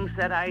things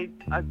that I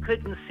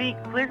couldn't see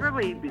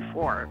clearly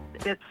before.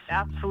 It's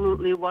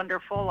absolutely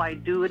wonderful. I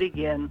do it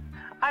again.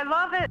 I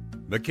love it.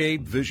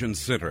 McCabe Vision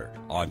Center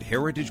on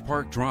Heritage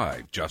Park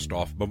Drive, just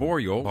off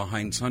Memorial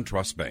behind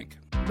SunTrust Bank.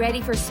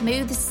 Ready for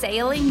smooth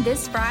sailing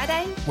this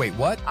Friday? Wait,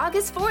 what?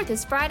 August 4th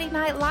is Friday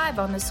Night Live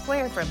on the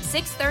Square from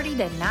 6:30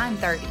 to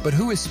 9:30. But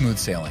who is smooth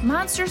sailing?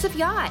 Monsters of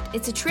Yacht.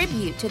 It's a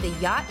tribute to the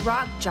yacht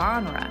rock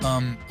genre.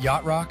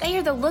 Yacht rock? They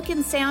are the look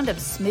and sound of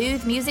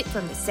smooth music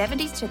from the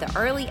 70s to the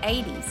early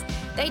 80s.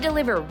 They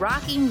deliver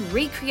rocking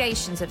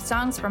recreations of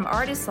songs from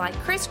artists like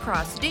Criss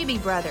Cross,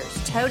 Doobie Brothers,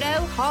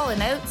 Toto, Hall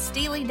 & Oates,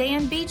 Steely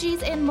Dan, Bee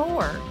Gees, and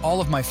more. All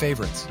of my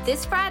favorites.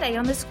 This Friday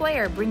on the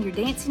Square, bring your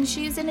dancing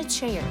shoes and a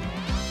chair.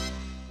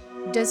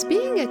 Does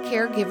being a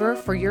caregiver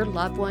for your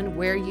loved one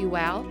wear you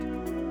out?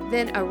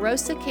 Then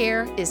Arosa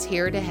Care is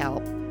here to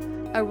help.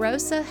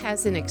 Arosa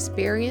has an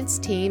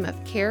experienced team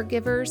of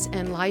caregivers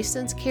and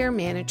licensed care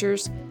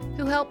managers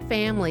who help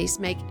families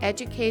make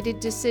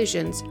educated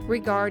decisions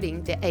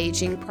regarding the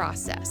aging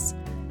process.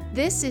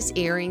 This is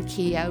Erin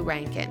Keogh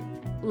Rankin.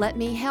 Let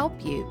me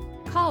help you.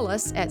 Call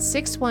us at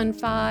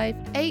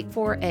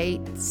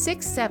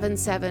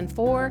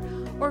 615-848-6774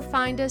 or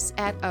find us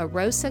at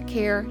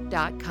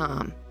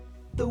arosacare.com.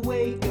 The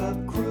Wake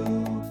Up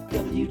Crew,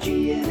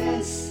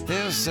 WGNS.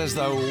 This is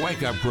the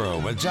Wake Up Crew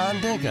with John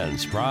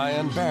Dinkins,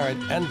 Brian Barrett,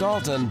 and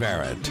Dalton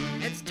Barrett.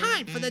 It's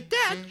time for the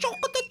dad joke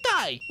of the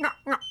day.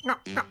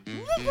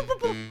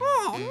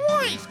 Oh,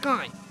 nice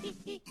guy.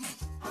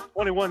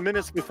 21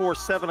 minutes before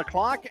 7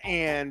 o'clock,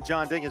 and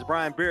John Dinkins,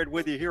 Brian Barrett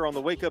with you here on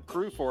the Wake Up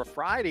Crew for a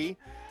Friday.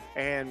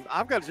 And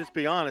I've got to just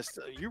be honest,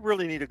 you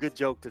really need a good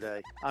joke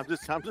today. I'm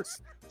just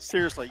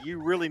seriously,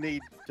 you really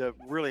need to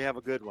really have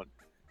a good one,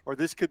 or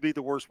this could be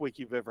the worst week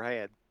you've ever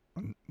had.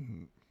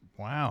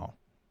 Wow,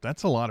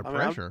 that's a lot of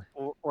pressure.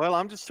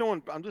 I'm just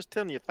telling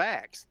you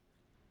facts.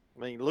 I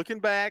mean, looking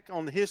back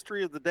on the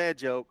history of the dad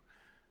joke,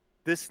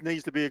 this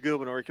needs to be a good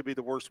one, or it could be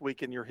the worst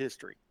week in your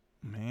history.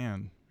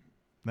 Man,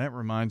 that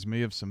reminds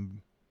me of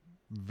some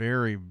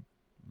very,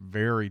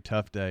 very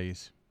tough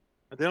days.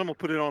 And then I'm going to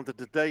put it on the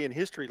Today in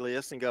History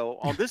list and go,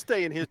 on this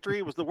day in history,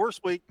 it was the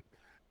worst week.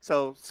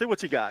 So see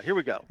what you got. Here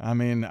we go. I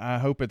mean, I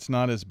hope it's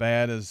not as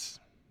bad as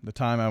the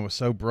time I was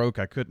so broke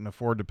I couldn't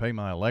afford to pay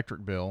my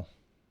electric bill.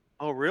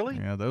 Oh, really?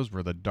 Yeah, those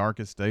were the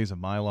darkest days of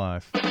my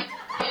life.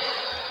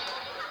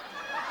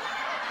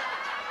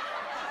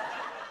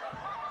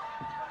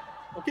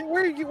 Okay,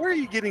 where are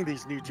you getting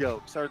these new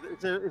jokes?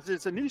 Is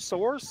this a new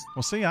source?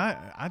 Well, see,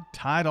 I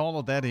tied all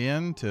of that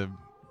in to,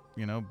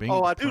 being.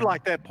 Oh, I do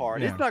like that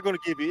part. Yeah. It's not going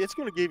to give you. It's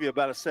going to give you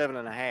about a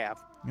 7.5.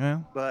 Yeah,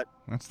 but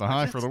that's the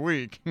high for the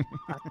week. I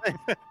think,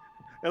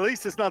 at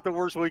least it's not the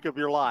worst week of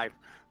your life.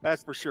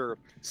 That's for sure.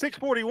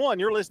 641,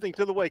 you're listening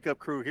to the Wake Up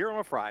Crew here on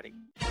a Friday.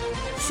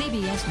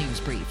 CBS News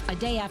Brief. A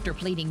day after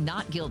pleading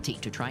not guilty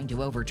to trying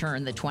to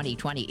overturn the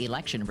 2020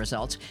 election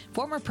results,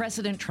 former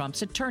President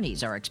Trump's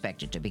attorneys are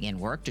expected to begin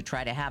work to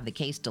try to have the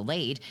case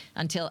delayed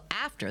until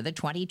after the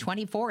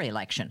 2024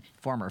 election.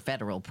 Former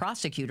federal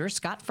prosecutor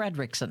Scott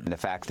Frederickson. The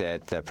fact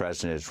that the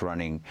president is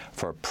running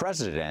for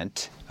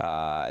president,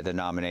 the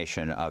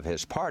nomination of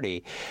his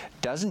party,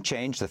 doesn't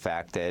change the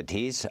fact that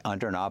he's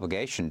under an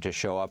obligation to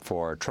show up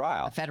for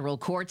trial. A federal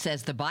court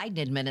says the Biden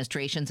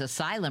administration's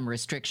asylum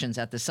restrictions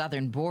at the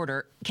southern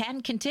border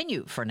can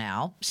continue for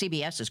now.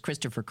 CBS's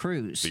Christopher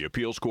Cruz. The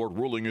appeals court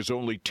ruling is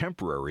only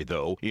temporary,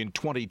 though. In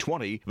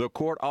 2020, the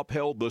court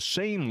upheld the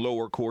same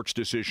lower court's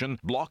decision,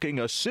 blocking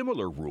a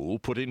similar rule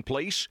put in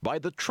place by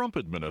the Trump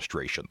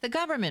administration. The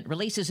government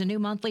releases a new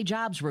monthly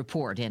jobs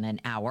report in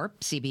an hour.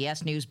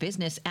 CBS News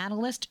business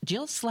analyst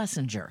Jill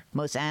Schlesinger.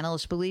 Most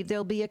analysts believe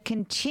there'll be a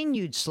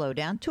continued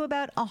slowdown to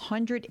about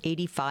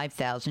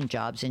 185,000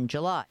 jobs in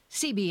July.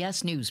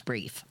 CBS News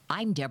Brief.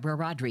 I'm Deborah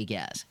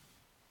Rodriguez.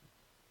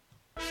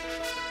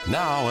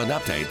 Now an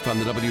update from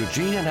the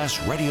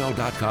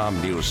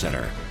WGNSradio.com News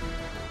Center.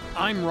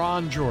 I'm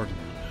Ron Jordan.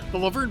 The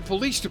Laverne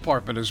Police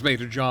Department has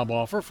made a job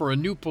offer for a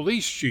new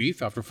police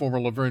chief after former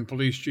Laverne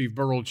Police Chief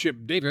Burl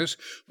Chip Davis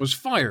was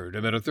fired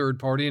amid a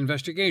third-party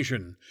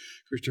investigation.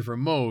 Christopher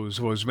Mose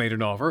was made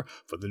an offer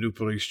for the new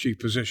police chief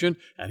position,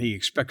 and he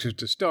expects it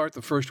to start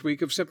the first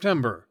week of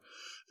September.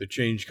 The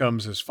change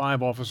comes as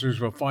 5 officers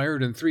were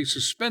fired and 3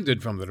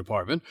 suspended from the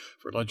department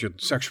for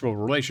alleged sexual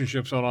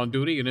relationships on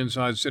duty and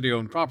inside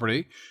city-owned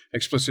property,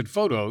 explicit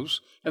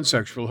photos, and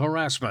sexual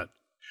harassment.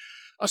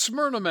 A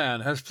Smyrna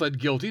man has pled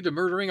guilty to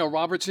murdering a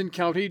Robertson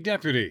County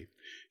deputy.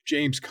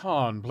 James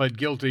Kahn pled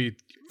guilty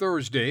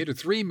Thursday to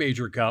 3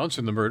 major counts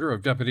in the murder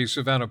of Deputy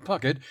Savannah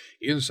Puckett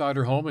inside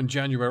her home in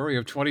January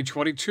of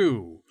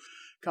 2022.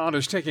 Kahn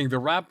is taking the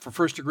rap for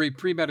first-degree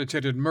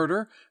premeditated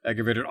murder,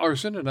 aggravated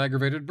arson, and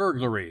aggravated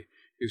burglary.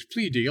 His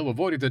plea deal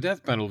avoided the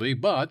death penalty,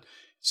 but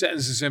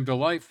sentences him to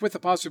life with the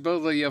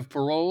possibility of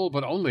parole,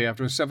 but only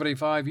after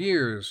 75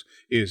 years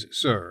is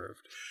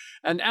served.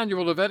 An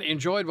annual event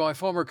enjoyed by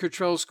former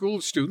Cottrell School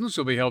students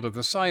will be held at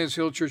the Science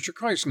Hill Church of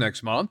Christ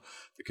next month.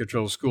 The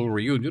Cottrell School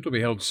reunion will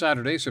be held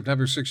Saturday,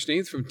 September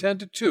 16th from 10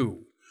 to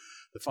 2.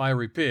 The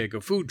Fiery Pig,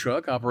 a food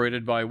truck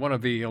operated by one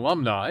of the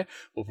alumni,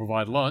 will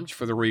provide lunch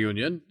for the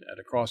reunion at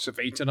a cost of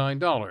 $8 to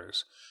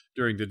 $9.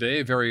 During the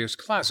day, various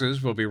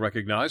classes will be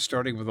recognized,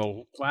 starting with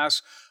a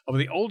class of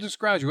the oldest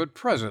graduate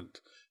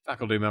present.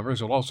 Faculty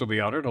members will also be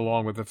honored,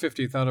 along with the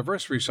 50th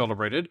anniversary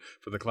celebrated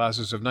for the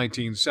classes of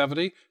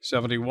 1970,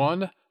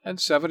 71, and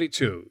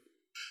 72.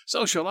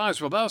 Socialize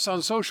with us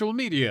on social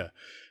media,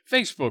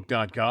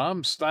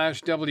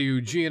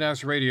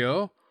 Facebook.com/WGNS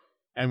Radio.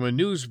 And when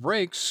news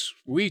breaks,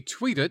 we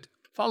tweet it.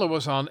 Follow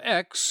us on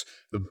X,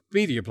 the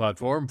media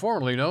platform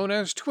formerly known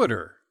as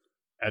Twitter,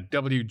 at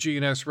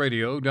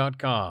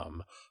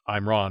WGNSradio.com.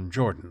 I'm Ron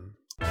Jordan.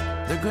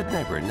 The Good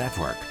Neighbor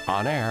Network,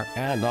 on air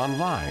and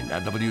online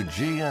at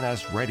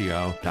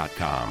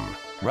WGNSradio.com.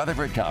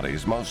 Rutherford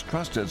County's most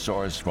trusted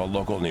source for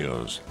local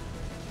news.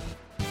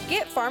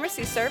 Get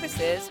pharmacy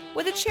services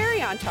with a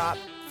cherry on top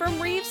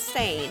from Reeves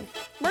Sane,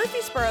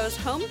 Murfreesboro's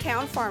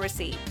hometown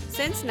pharmacy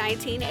since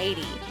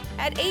 1980,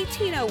 at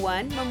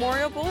 1801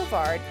 Memorial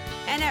Boulevard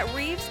and at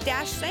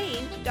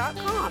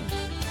reeves-sane.com.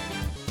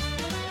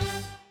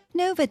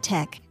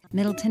 Novatech,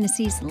 Middle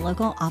Tennessee's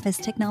local office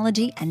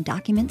technology and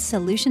document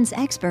solutions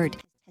expert.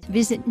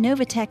 Visit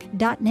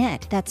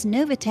Novatech.net. That's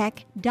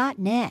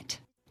Novatech.net.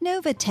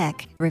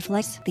 Novatech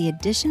reflects the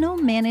additional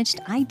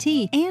managed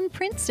IT and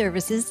print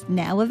services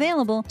now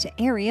available to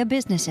area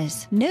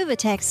businesses.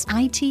 Novatech's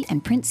IT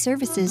and print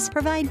services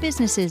provide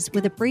businesses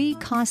with a free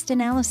cost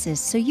analysis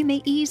so you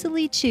may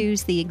easily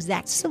choose the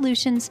exact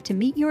solutions to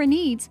meet your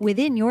needs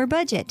within your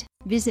budget.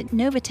 Visit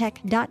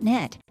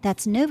Novatech.net.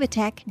 That's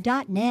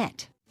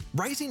Novatech.net.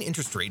 Rising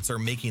interest rates are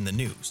making the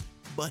news,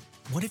 but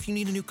what if you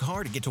need a new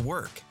car to get to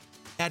work?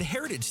 At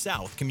Heritage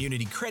South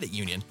Community Credit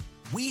Union,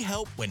 we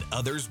help when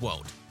others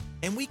won't.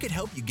 And we could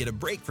help you get a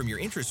break from your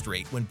interest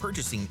rate when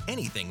purchasing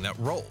anything that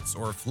rolls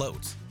or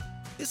floats.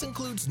 This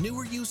includes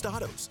newer used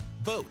autos,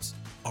 boats,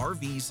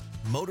 RVs,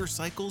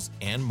 motorcycles,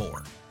 and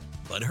more.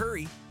 But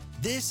hurry,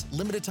 this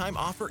limited time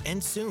offer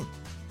ends soon.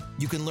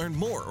 You can learn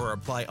more or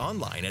apply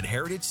online at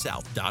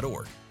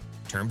heritagesouth.org.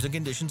 Terms and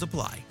conditions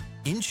apply.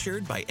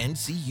 Insured by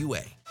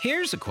NCUA.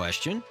 Here's a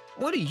question.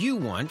 What do you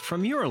want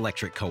from your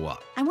electric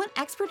co-op? I want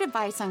expert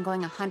advice on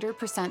going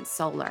 100%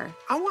 solar.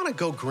 I want to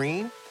go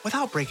green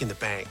without breaking the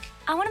bank.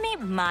 I want to meet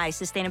my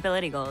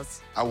sustainability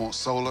goals. I want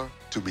solar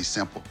to be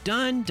simple.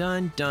 Done,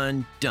 done,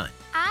 done, done.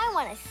 I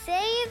want to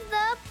save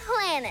the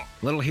planet.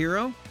 Little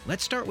hero,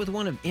 let's start with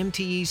one of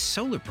MTE's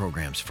solar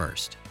programs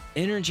first.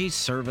 Energy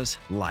Service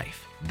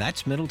Life.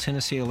 That's Middle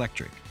Tennessee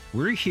Electric.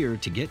 We're here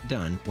to get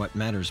done what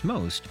matters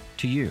most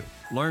to you.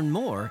 Learn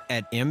more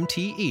at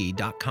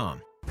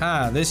MTE.com.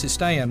 Hi, this is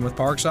Stan with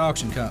Parks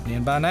Auction Company,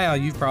 and by now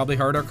you've probably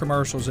heard our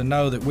commercials and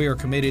know that we are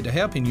committed to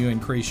helping you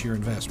increase your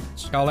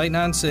investments. Call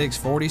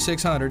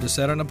 896-4600 to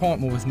set an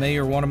appointment with me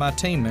or one of my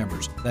team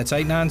members. That's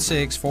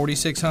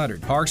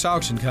 896-4600. Parks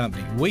Auction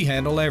Company. We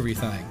handle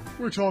everything.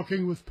 We're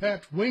talking with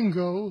Pat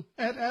Wingo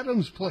at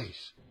Adams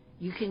Place.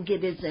 You can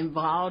get as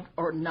involved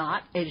or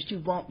not as you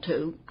want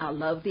to. I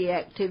love the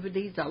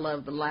activities. I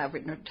love the live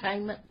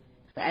entertainment.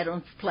 The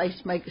Adams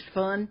Place makes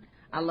fun.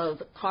 I love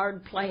the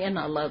card playing.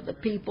 I love the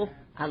people.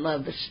 I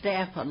love the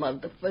staff. I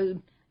love the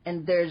food.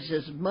 And there's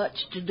as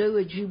much to do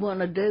as you want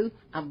to do.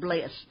 I'm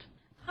blessed.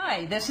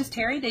 Hi, this is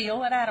Terry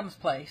Deal at Adams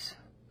Place.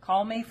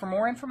 Call me for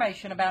more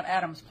information about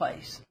Adams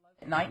Place.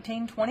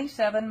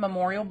 1927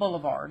 Memorial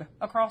Boulevard,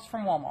 across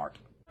from Walmart.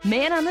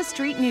 Man on the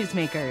Street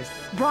Newsmakers,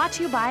 brought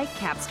to you by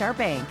Capstar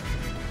Bank.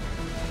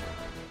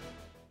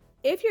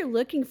 If you're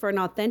looking for an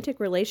authentic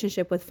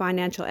relationship with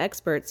financial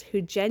experts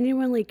who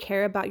genuinely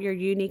care about your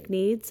unique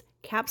needs,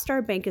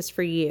 Capstar Bank is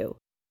for you.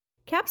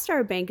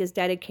 Capstar Bank is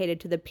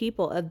dedicated to the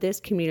people of this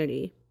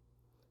community.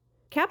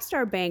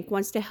 Capstar Bank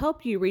wants to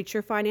help you reach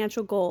your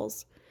financial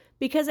goals,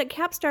 because at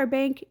Capstar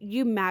Bank,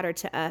 you matter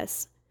to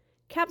us.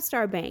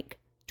 Capstar Bank,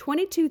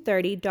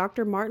 2230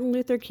 Dr. Martin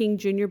Luther King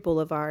Jr.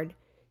 Boulevard,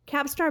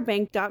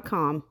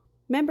 capstarbank.com.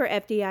 Member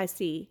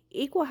FDIC,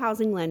 Equal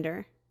Housing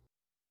Lender.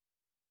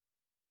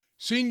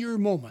 Senior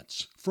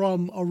Moments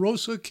from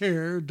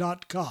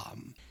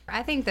arosacare.com.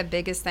 I think the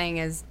biggest thing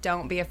is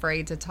don't be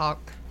afraid to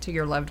talk to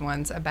your loved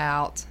ones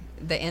about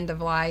the end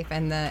of life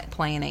and the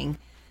planning.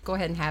 Go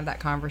ahead and have that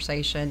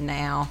conversation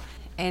now,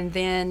 and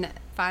then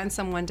find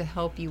someone to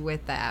help you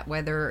with that,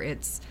 whether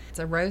it's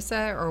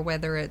AROSA or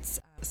whether it's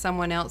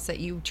someone else that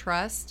you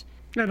trust.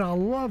 And I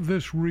love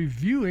this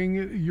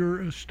reviewing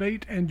your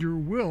estate and your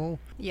will.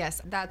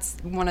 Yes, that's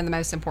one of the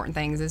most important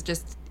things, is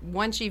just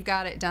once you've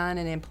got it done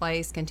and in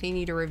place,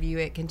 continue to review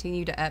it,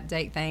 continue to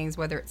update things,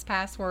 whether it's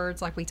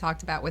passwords like we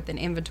talked about with an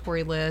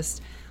inventory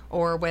list,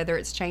 or whether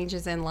it's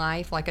changes in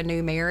life like a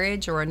new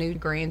marriage or a new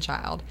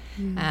grandchild.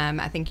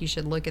 I think you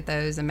should look at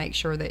those and make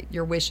sure that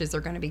your wishes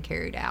are going to be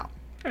carried out.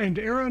 And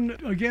Erin,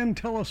 again,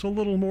 tell us a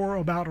little more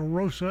about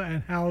AROSA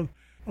and how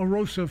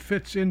AROSA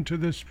fits into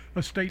this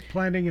estate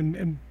planning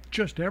and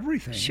just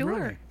everything. Sure.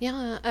 Really.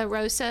 Yeah,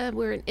 AROSA,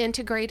 we're an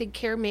integrated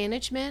care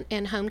management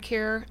and home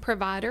care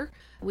provider.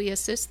 We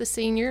assist the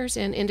seniors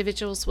and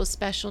individuals with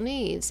special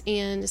needs,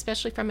 and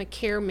especially from a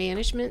care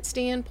management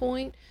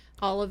standpoint,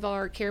 all of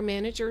our care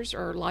managers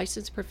are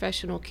licensed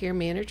professional care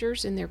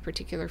managers in their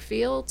particular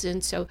fields,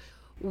 and so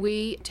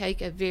we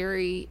take a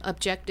very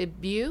objective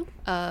view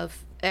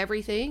of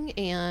everything,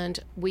 and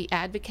we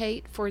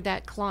advocate for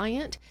that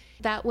client.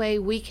 That way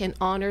we can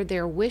honor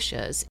their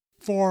wishes.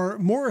 For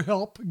more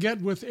help,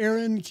 get with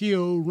Erin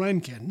Keogh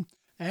Rankin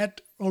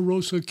at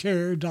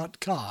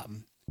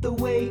arosacare.com. The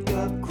Wake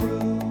Up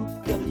Crew,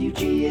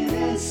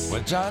 WGNS.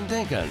 With John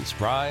Dinkins,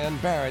 Brian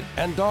Barrett,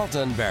 and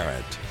Dalton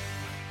Barrett.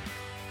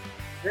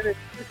 And it's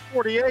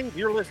 6:48.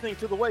 You're listening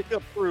to the Wake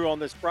Up Crew on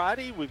this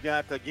Friday. We've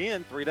got,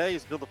 again, 3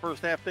 days until the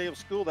first half day of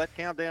school. That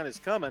countdown is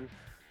coming,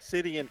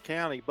 city and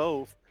county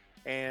both,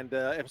 and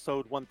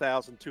episode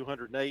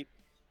 1208.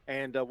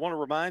 And I want to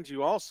remind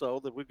you also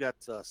that we've got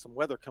some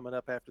weather coming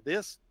up after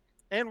this.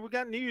 And we've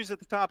got news at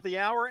the top of the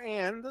hour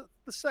and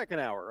the second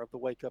hour of the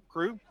Wake Up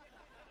Crew.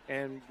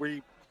 And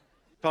we're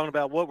talking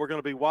about what we're going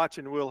to be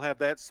watching. We'll have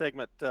that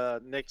segment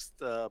next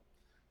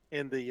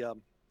in the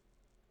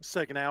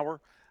second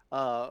hour.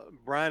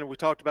 Brian, we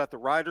talked about the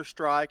writer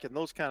strike and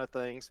those kind of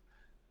things.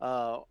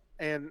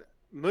 And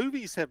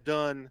movies have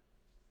done,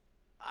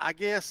 I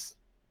guess,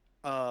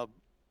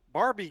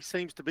 Barbie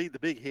seems to be the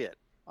big hit.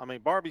 I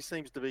mean, Barbie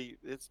seems to be,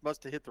 it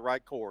must have hit the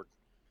right chord,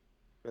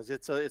 because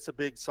it's a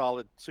big,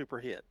 solid, super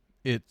hit.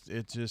 It's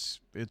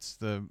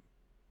the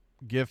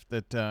gift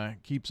that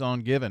keeps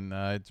on giving.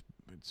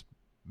 It's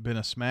been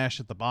a smash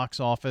at the box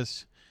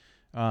office.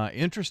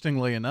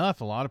 Interestingly enough,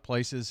 a lot of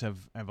places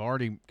have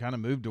already kind of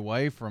moved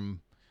away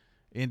from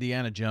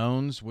Indiana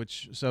Jones,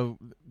 so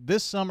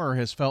this summer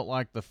has felt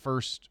like the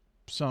first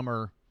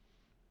summer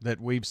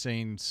that we've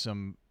seen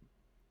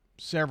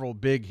several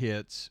big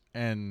hits,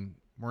 and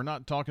we're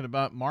not talking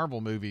about Marvel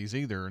movies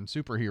either and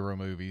superhero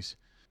movies.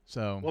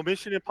 Well,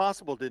 Mission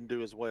Impossible didn't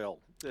do as well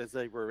as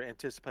they were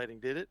anticipating,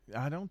 did it?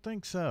 I don't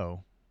think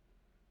so.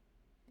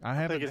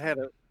 I think it had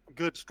a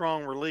good,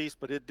 strong release,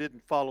 but it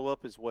didn't follow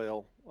up as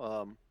well.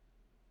 Of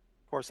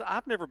course,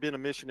 I've never been a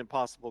Mission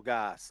Impossible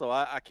guy, so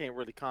I can't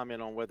really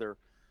comment on whether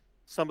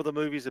some of the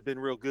movies have been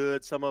real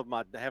good. Some of them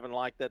I haven't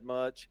liked that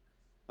much,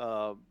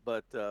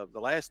 but the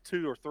last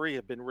 2 or 3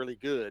 have been really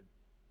good.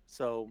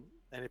 So,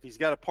 and if he's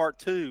got a part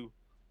 2,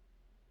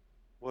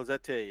 what does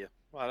that tell you?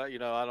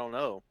 I don't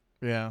know.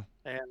 Yeah.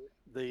 And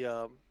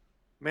the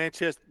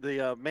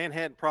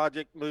Manhattan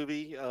Project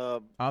movie,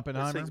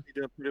 Oppenheimer, seems to be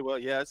doing pretty well.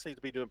 Yeah, it seems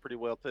to be doing pretty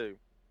well too.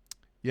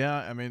 Yeah,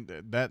 I mean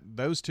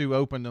those two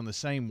opened on the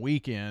same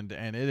weekend,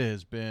 and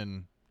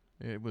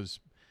it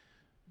was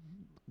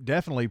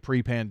definitely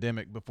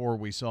pre-pandemic before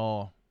we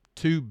saw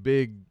 2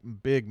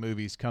 big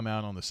movies come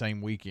out on the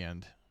same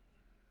weekend.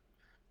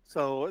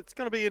 So it's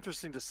going to be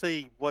interesting to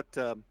see what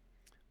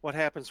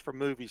happens for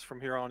movies from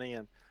here on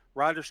in.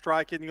 Writer's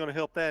strike isn't going to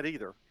help that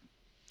either.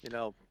 You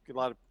know, a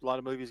lot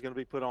of movies going to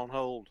be put on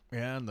hold.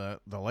 Yeah, and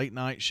the late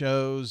night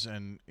shows,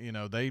 and you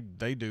know they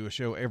do a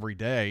show every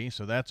day,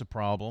 so that's a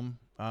problem.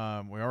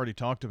 We already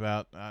talked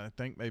about. I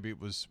think maybe it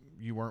was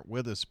you weren't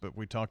with us, but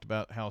we talked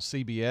about how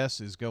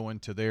CBS is going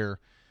to their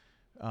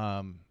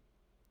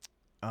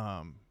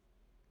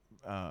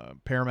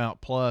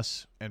Paramount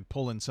Plus and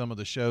pulling some of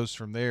the shows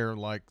from there,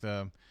 like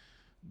the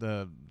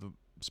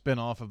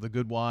spinoff of The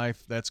Good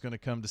Wife. That's going to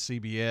come to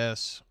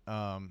CBS.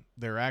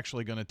 They're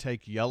actually going to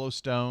take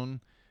Yellowstone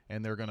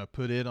and they're going to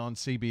put it on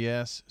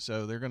CBS.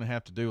 So they're going to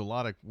have to do a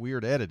lot of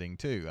weird editing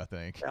too, I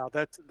think. Yeah,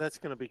 that's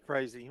going to be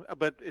crazy.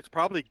 But it's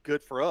probably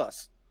good for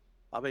us.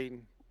 I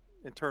mean,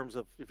 in terms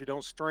of if you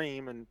don't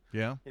stream and,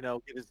 you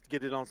know,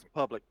 get it on some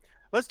public.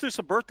 Let's do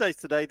some birthdays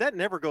today. That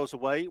never goes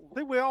away.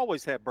 We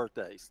always have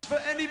birthdays. For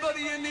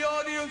anybody in the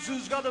audience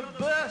who's got a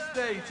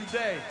birthday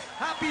today,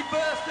 happy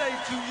birthday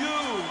to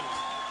you.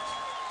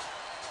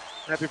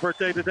 Happy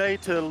birthday today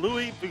to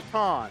Louis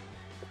Vuitton,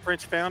 the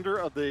French founder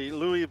of the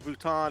Louis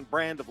Vuitton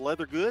brand of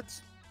leather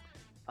goods.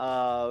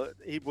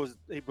 He was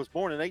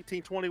born in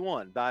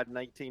 1821, died in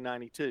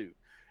 1892.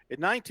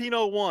 In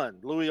 1901,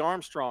 Louis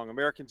Armstrong,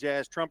 American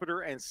jazz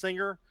trumpeter and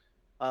singer,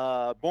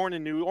 born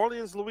in New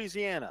Orleans,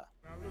 Louisiana.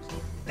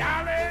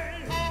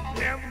 Darling,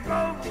 never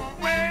go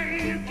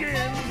away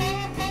again.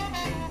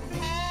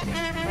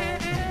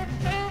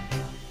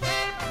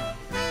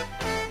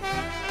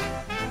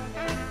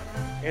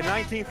 In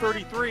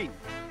 1933,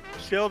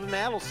 Sheldon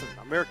Adelson,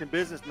 American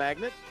business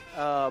magnate,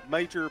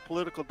 major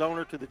political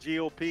donor to the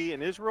GOP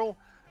in Israel,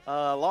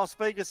 Las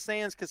Vegas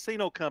Sands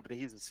Casino Company.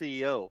 He's the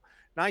CEO.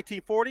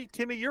 1940,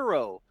 Timmy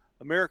Euro,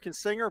 American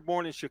singer,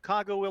 born in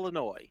Chicago,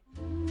 Illinois.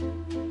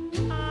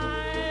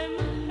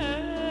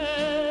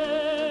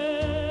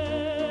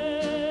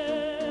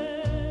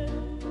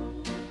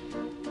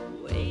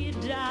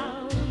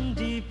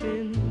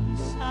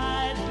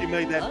 He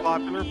made that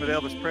popular, but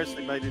Elvis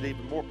Presley made it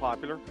even more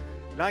popular.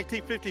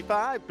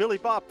 1955, Billy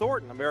Bob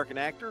Thornton, American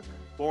actor,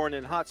 born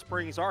in Hot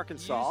Springs,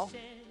 Arkansas.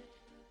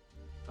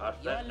 I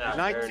sat down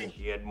there in the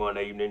shed one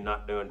evening,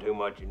 not doing too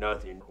much of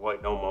nothing,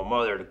 waiting on my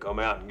mother to come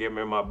out and give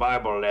me my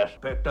Bible lesson.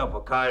 Picked up a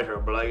Kaiser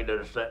blade that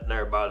was sitting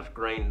there by the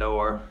screen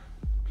door.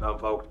 Some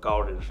folks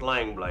called it a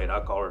sling blade.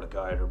 I call it a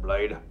Kaiser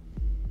blade.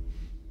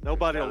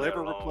 Nobody will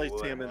ever replace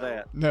him in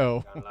that.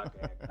 No.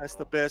 That's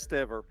the best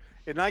ever.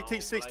 In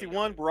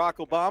 1961, Barack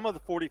Obama, the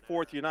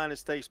 44th United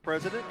States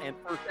president and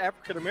first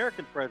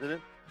African-American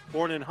president,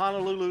 born in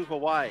Honolulu,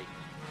 Hawaii.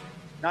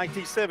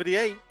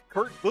 1978,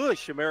 Kurt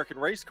Busch, American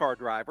race car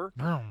driver.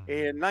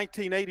 In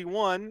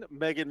 1981,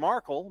 Meghan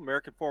Markle,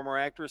 American former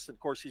actress, and of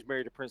course she's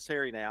married to Prince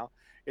Harry now.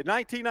 In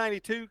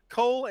 1992,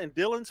 Cole and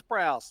Dylan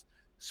Sprouse,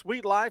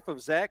 Sweet Life of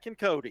Zach and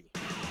Cody.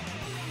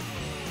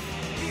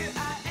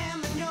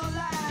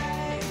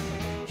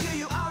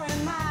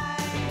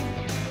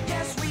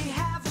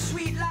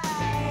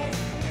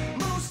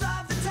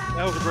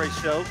 That was a great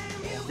show.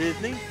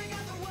 Disney.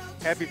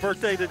 Happy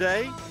birthday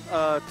today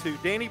to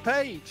Danny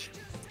Page.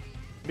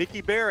 Mickey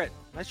Barrett.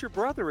 That's your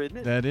brother, isn't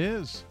it? That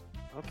is.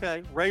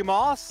 Okay. Ray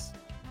Moss.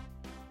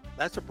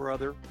 That's a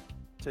brother,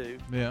 too.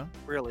 Yeah.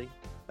 Really.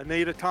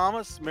 Anita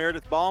Thomas,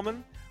 Meredith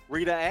Ballman,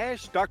 Rita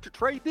Ash, Dr.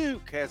 Trey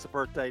Duke has a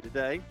birthday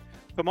today.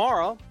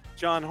 Tomorrow,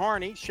 John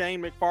Harney,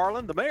 Shane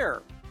McFarland, the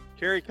mayor,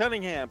 Kerry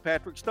Cunningham,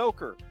 Patrick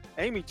Stoker,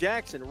 Amy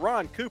Jackson,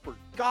 Ron Cooper.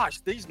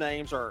 Gosh, these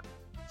names are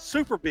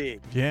super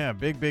big. Yeah,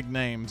 big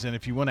names. And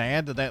if you want to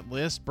add to that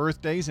list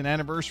birthdays and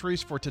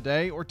anniversaries for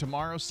today or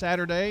tomorrow,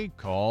 Saturday,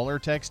 call or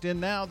text in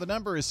now. The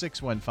number is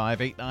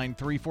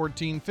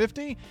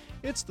 615-893-1450.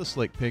 It's the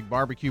Slick Pig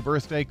Barbecue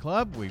Birthday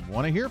Club. We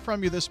want to hear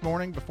from you this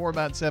morning before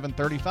about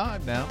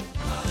 7:35 now.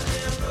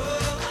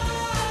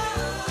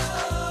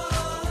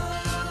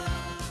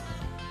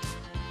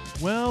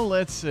 Well,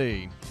 let's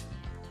see.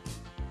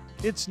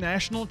 It's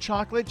National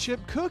Chocolate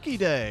Chip Cookie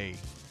Day.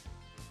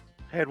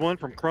 Had one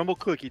from Crumble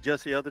Cookie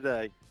just the other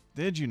day.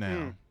 Did you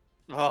now?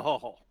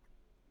 Oh,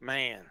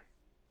 man.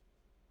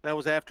 That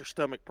was after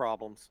stomach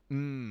problems.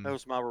 That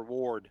was my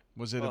reward.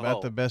 Was it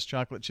about the best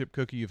chocolate chip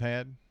cookie you've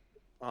had?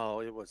 Oh,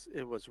 it was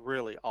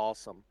really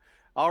awesome.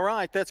 All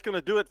right, that's going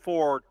to do it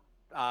for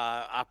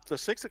the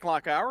 6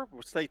 o'clock hour.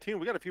 Stay tuned.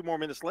 We got a few more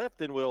minutes left,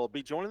 then we'll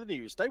be joining the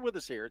news. Stay with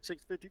us here at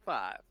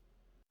 6:55.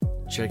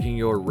 Checking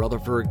your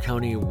Rutherford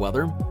County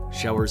weather.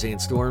 Showers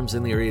and storms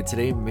in the area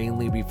today,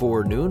 mainly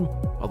before noon.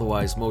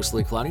 Otherwise,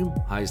 mostly cloudy.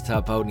 Highs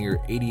top out near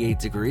 88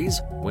 degrees.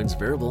 Winds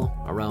variable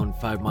around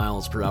 5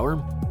 miles per hour.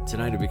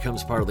 Tonight it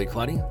becomes partly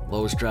cloudy.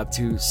 Lows drop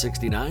to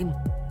 69.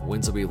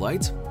 Winds will be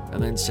light.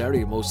 And then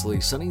Saturday, mostly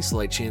sunny.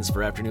 Slight chance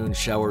for afternoon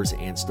showers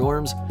and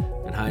storms.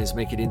 And highs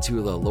make it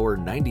into the lower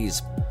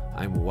 90s.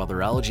 I'm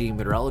weatherology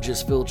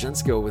meteorologist Phil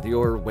Jensko with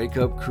your Wake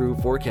Up Crew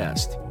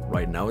forecast.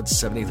 Right now it's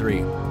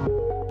 73.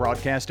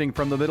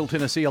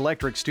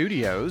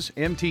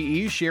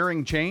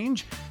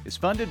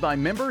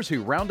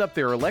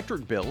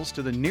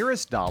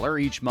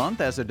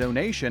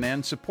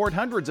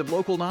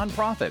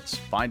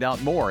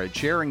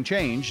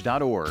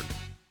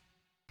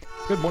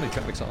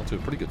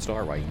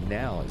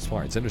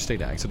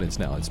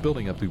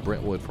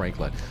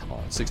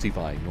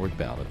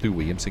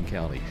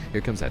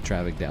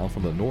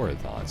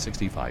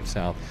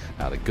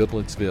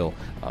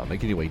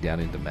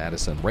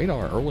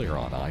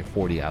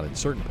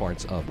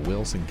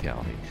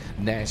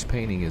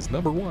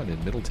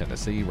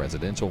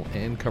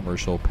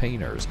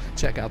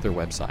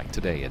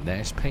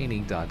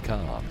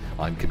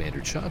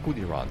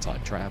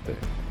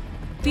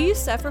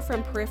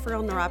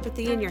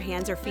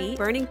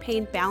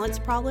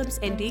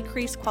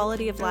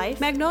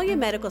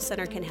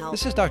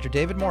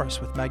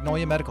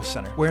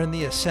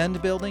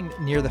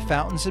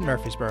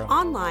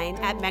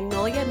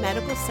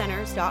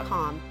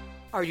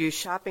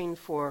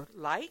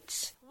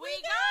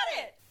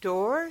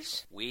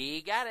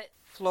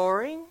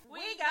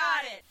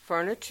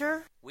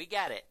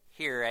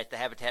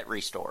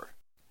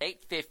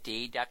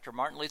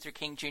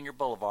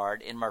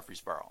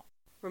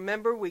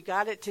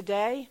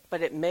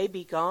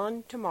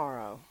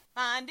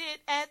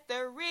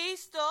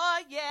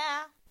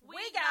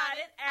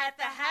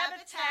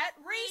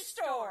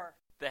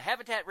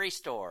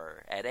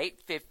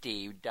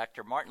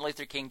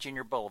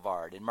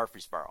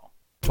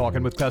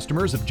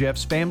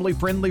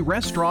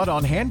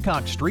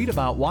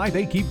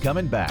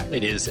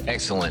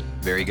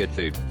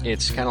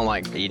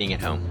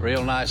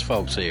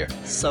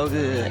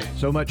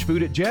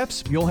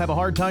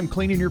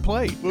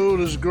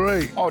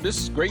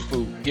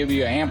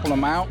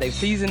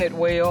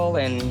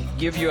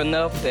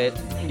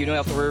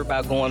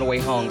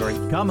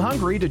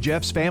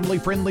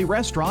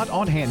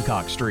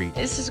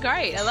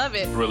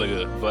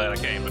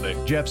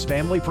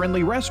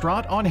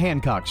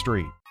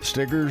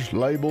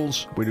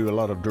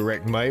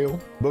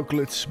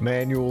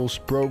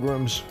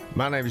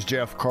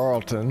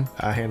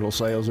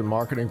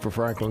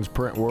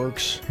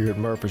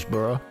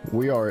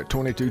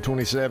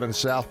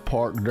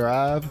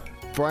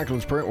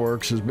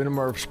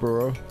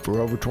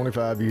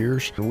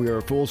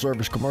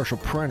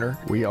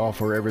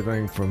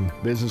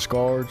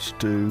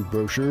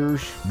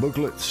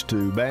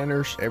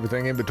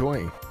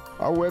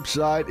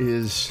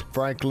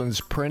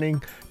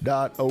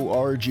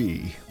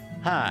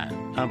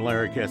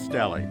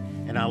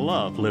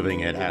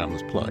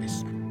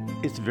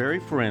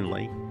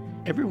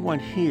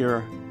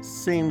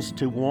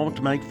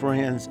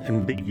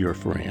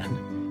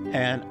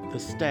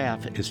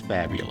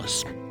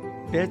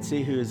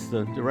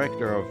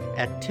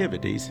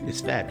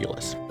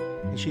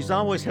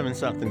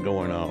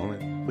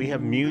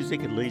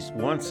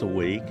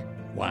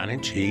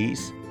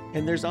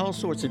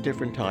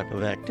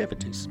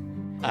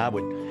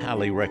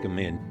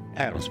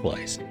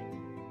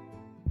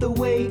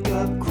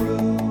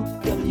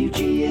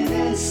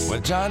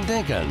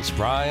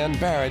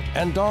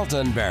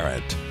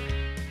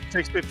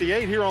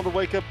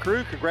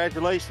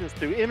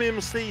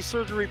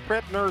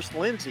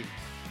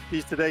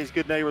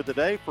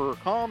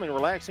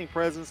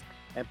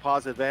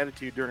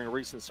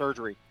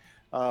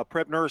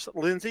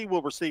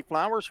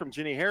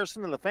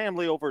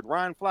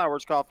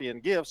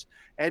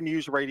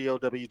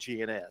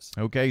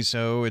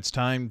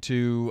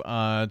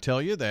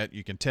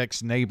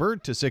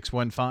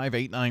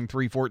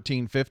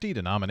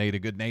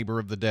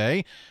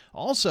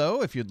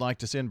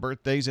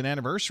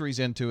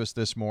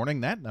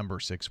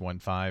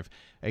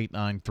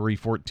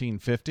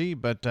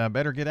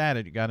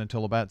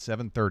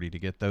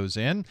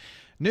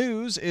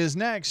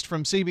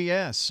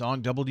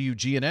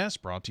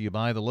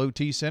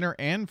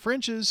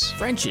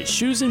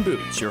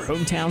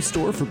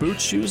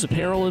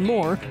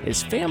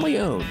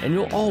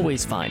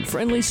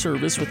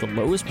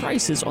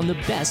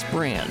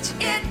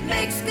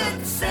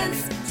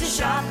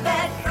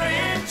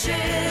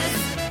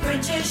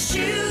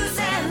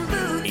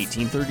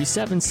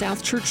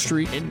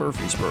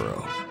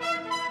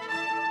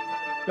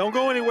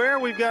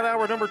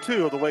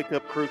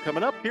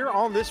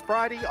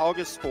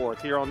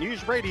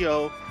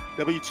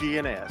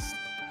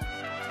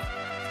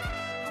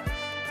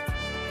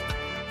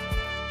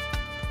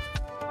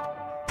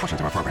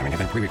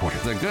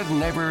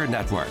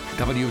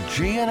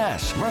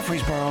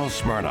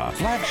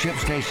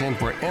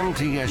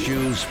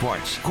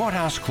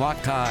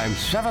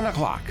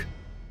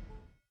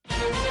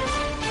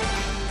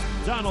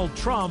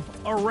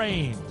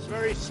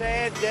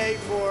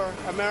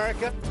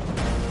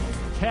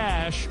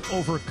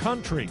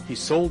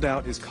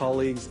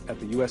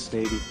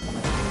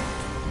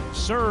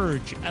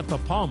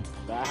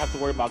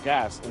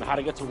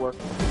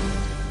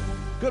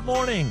 Good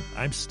morning.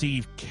 I'm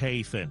Steve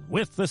Kathan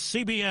with the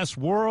CBS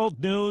World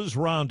News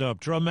Roundup.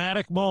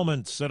 Dramatic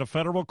moments at a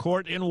federal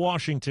court in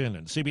Washington.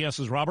 And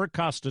CBS's Robert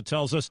Costa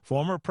tells us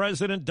former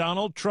President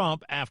Donald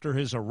Trump, after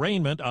his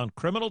arraignment on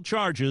criminal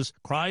charges,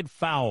 cried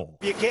foul.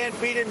 You can't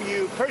beat him,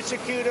 you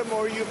persecute him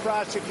or you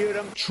prosecute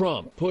him.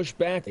 Trump pushed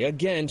back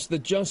against the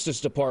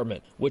Justice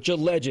Department, which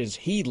alleges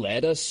he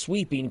led a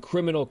sweeping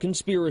criminal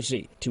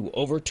conspiracy to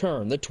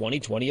overturn the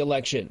 2020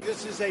 election.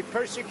 This is a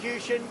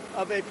persecution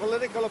of a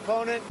political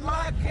opponent.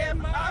 Lock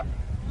him up!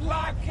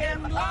 Lock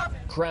him up!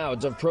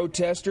 Crowds of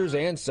protesters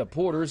and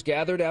supporters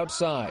gathered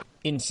outside.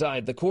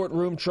 Inside the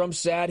courtroom, Trump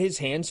sat, his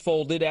hands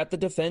folded, at the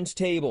defense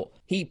table.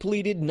 He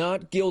pleaded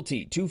not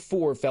guilty to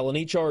 4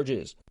 felony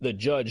charges. The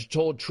judge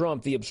told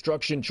Trump the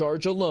obstruction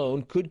charge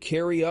alone could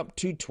carry up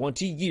to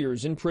 20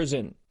 years in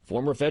prison.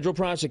 Former federal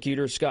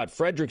prosecutor Scott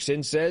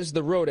Frederickson says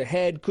the road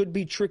ahead could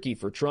be tricky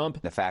for Trump.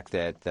 The fact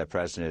that the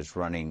president is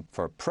running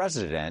for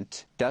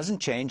president doesn't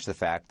change the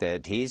fact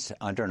that he's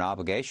under an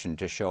obligation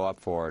to show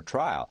up for a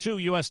trial. 2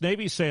 U.S.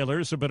 Navy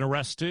sailors have been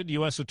arrested.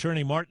 U.S.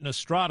 Attorney Martin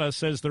Estrada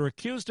says they're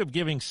accused of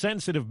giving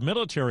sensitive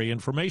military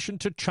information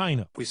to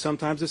China. We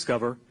sometimes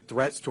discover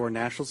threats to our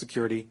national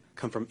security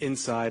come from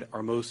inside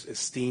our most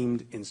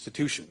esteemed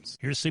institutions.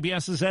 Here's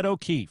CBS's Ed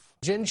O'Keefe.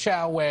 Jin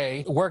Chao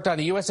Wei worked on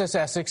the USS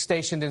Essex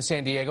stationed in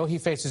San Diego. He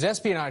faces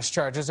espionage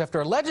charges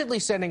after allegedly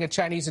sending a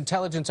Chinese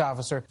intelligence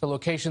officer to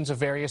locations of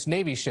various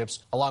Navy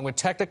ships, along with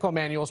technical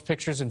manuals,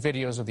 pictures, and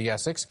videos of the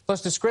Essex,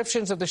 plus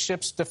descriptions of the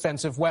ship's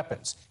defensive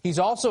weapons. He's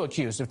also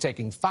accused of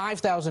taking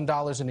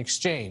 $5,000 in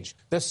exchange.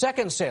 The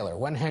second sailor,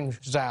 Wenheng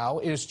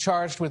Zhao, is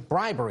charged with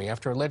bribery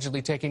after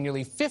allegedly taking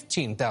nearly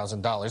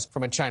 $15,000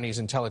 from a Chinese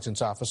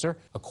intelligence officer.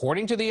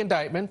 According to the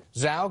indictment,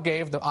 Zhao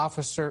gave the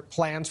officer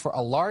plans for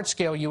a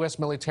large-scale U.S.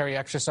 military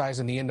exercise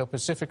in the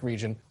Indo-Pacific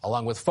region,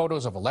 along with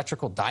photos of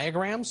electrical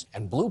diagrams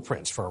and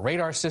blueprints for a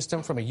radar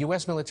system from a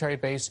U.S. military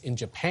base in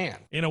Japan.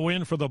 In a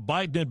win for the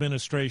Biden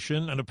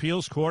administration, an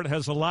appeals court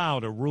has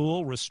allowed a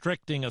rule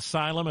restricting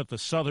asylum at the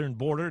southern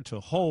border to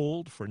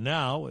hold for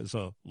now as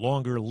a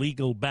longer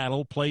legal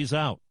battle plays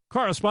out.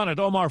 Correspondent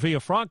Omar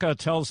Villafranca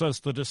tells us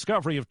the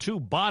discovery of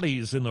 2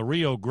 bodies in the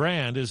Rio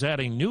Grande is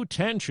adding new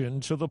tension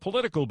to the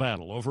political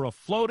battle over a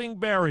floating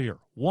barrier.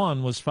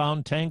 One was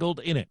found tangled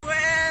in it.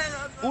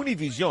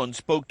 Univision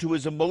spoke to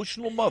his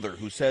emotional mother,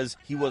 who says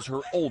he was her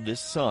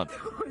oldest son.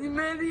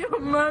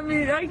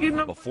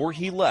 Before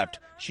he left,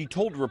 she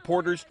told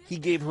reporters he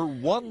gave her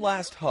one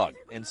last hug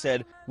and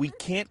said, "We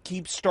can't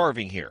keep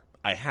starving here.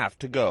 I have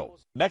to go."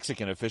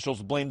 Mexican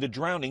officials blame the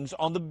drownings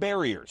on the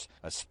barriers.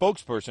 A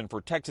spokesperson for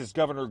Texas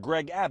Governor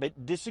Greg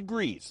Abbott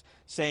disagrees,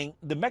 saying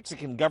the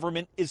Mexican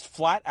government is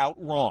flat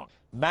out wrong.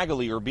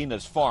 Magali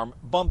Urbina's farm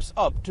bumps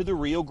up to the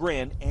Rio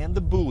Grande and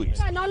the buoys,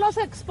 No los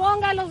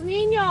exponga los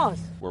niños.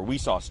 where we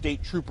saw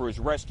state troopers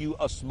rescue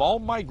a small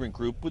migrant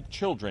group with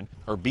children.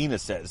 Urbina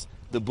says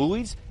the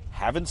buoys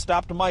haven't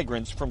stopped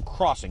migrants from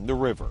crossing the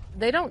river.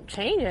 They don't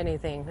change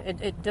anything.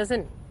 It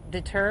doesn't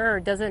deter,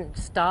 it doesn't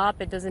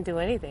stop, it doesn't do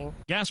anything.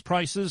 Gas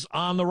prices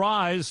on the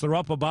rise. They're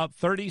up about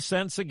 30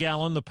 cents a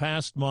gallon the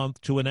past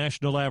month to a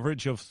national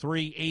average of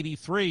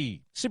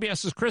 $3.83.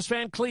 CBS's Chris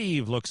Van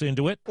Cleve looks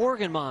into it.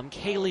 Oregon mom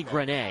Kaylee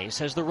Grenay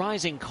says the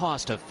rising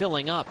cost of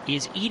filling up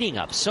is eating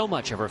up so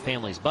much of her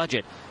family's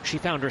budget, she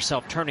found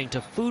herself turning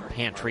to food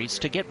pantries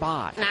to get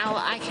by. Now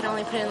I can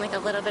only put in like a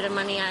little bit of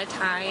money at a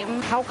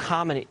time. How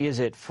common is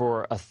it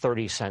for a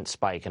 30-cent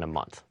spike in a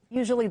month?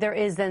 Usually there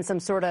is then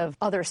some sort of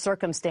other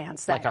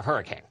circumstance. Like a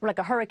hurricane. Like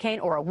a hurricane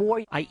or a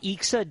war.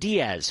 Aixa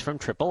Diaz from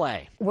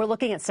AAA. We're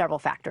looking at several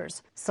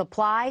factors.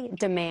 Supply,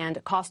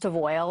 demand, cost of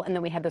oil, and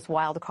then we have this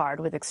wild card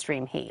with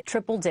extreme heat.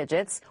 Triple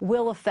digits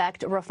will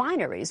affect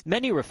refineries.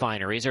 Many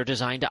refineries are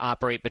designed to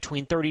operate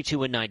between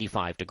 32 and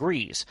 95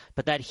 degrees,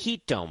 but that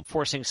heat dome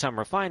forcing some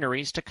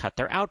refineries to cut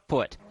their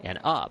output. And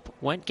up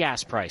went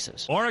gas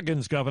prices.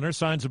 Oregon's governor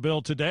signs a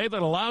bill today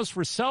that allows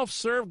for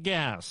self-serve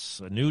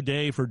gas. A new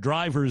day for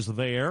drivers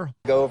there.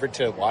 Go over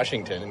to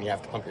Washington and you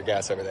have to pump your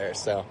gas over there,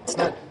 so it's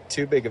not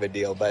too big of a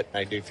deal, but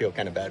I do feel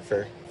kind of bad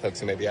for folks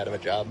who may be out of a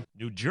job.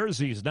 New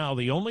Jersey is now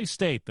the only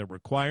state that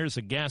requires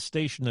a gas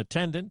station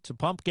attendant to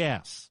pump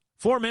gas.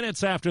 4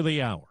 minutes after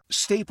the hour.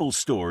 Staples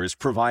stores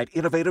provide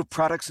innovative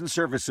products and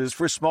services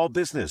for small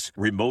business,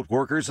 remote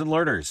workers and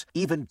learners,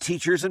 even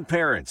teachers and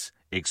parents.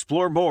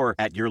 Explore more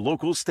at your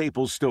local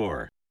Staples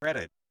store.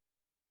 Credit.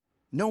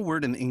 No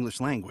word in the English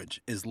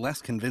language is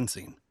less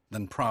convincing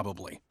than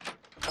probably.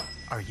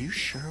 Are you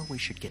sure we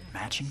should get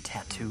matching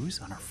tattoos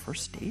on our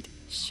first date?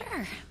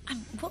 Sure.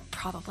 We'll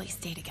probably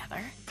stay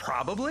together.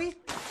 Probably?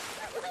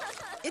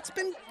 It's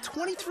been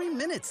 23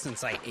 minutes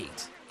since I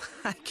ate.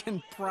 I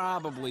can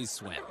probably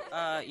swim.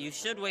 You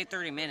should wait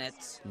 30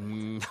 minutes.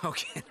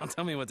 Okay, now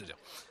tell me what to do.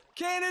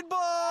 Cannonball!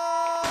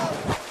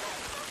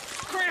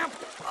 Cramp!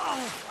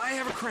 Oh, I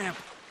have a cramp.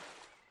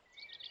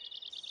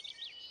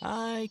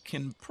 I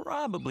can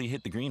probably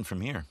hit the green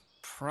from here.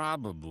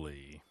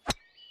 Probably.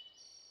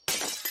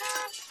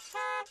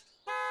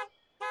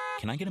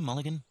 Can I get a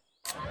mulligan?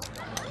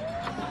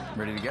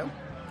 Ready to go?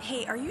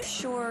 Hey, are you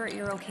sure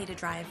you're okay to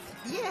drive?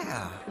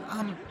 Yeah,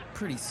 I'm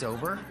pretty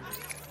sober.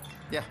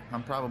 Yeah,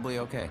 I'm probably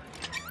okay.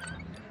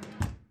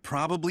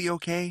 Probably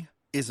okay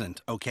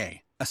isn't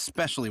okay,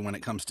 especially when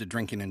it comes to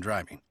drinking and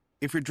driving.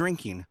 If you're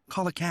drinking,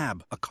 call a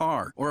cab, a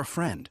car, or a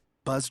friend.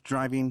 Buzzed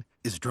driving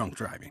is drunk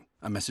driving.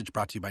 A message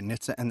brought to you by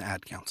NHTSA and the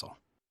Ad Council.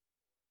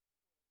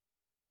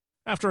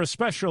 After a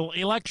special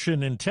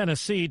election in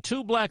Tennessee,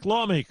 2 black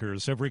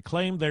lawmakers have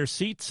reclaimed their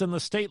seats in the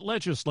state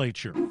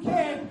legislature. You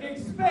can't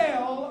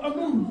expel a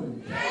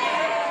movement.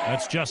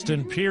 That's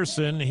Justin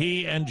Pearson.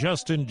 He and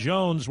Justin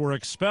Jones were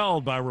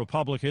expelled by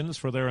Republicans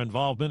for their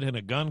involvement in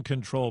a gun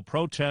control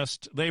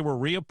protest. They were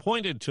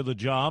reappointed to the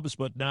jobs,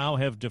 but now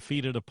have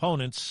defeated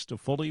opponents to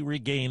fully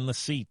regain the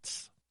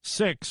seats.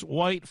 6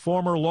 white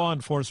former law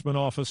enforcement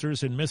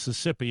officers in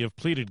Mississippi have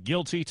pleaded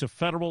guilty to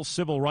federal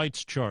civil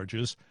rights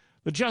charges.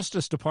 The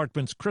Justice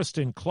Department's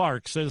Kristen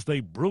Clark says they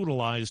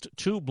brutalized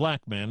 2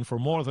 black men for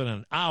more than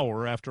an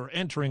hour after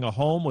entering a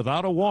home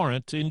without a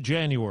warrant in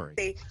January.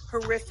 A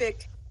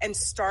horrific and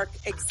stark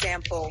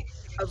example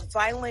of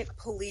violent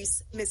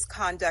police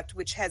misconduct,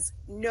 which has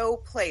no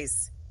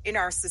place in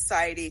our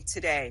society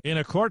today. In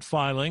a court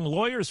filing,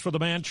 lawyers for the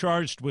man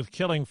charged with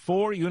killing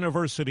 4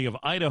 University of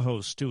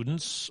Idaho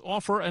students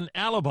offer an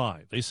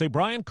alibi. They say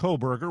Brian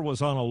Kohberger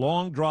was on a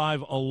long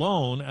drive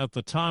alone at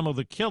the time of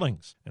the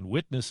killings, and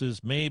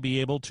witnesses may be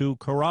able to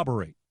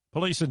corroborate.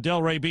 Police in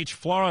Delray Beach,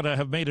 Florida,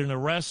 have made an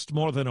arrest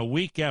more than a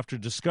week after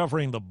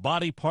discovering the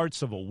body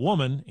parts of a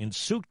woman in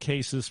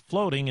suitcases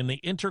floating in the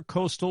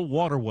Intercoastal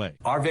Waterway.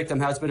 Our victim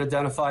has been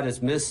identified as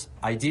Miss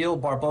Ideal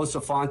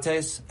Barbosa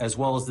Fontes, as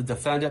well as the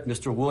defendant,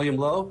 Mr. William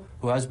Lowe,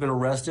 who has been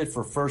arrested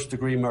for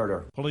first-degree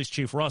murder. Police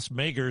Chief Russ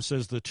Mager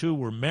says the 2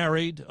 were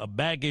married. A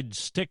baggage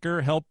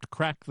sticker helped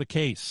crack the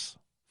case.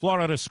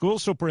 Florida school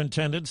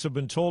superintendents have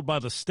been told by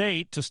the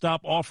state to stop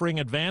offering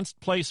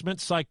advanced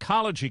placement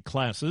psychology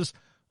classes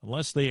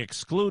unless they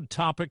exclude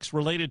topics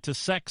related to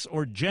sex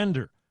or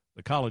gender.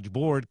 The College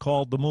Board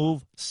called the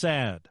move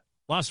sad.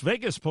 Las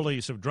Vegas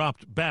police have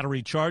dropped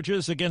battery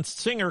charges against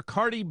singer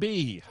Cardi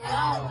B.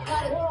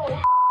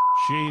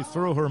 She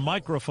threw her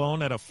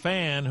microphone at a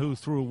fan who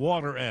threw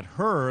water at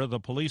her. The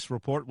police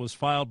report was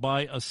filed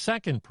by a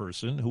second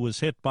person who was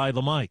hit by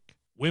the mic.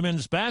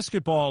 Women's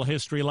basketball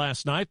history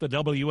last night, the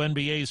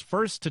WNBA's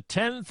first to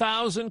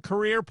 10,000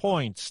 career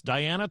points,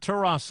 Diana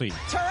Taurasi.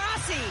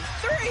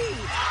 Taurasi, 3!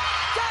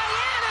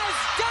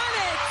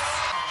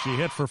 She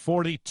hit for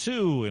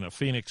 42 in a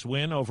Phoenix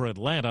win over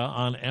Atlanta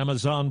on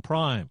Amazon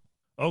Prime.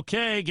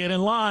 Okay, get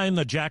in line.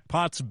 The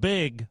jackpot's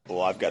big.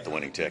 Well, I've got the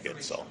winning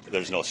ticket, so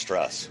there's no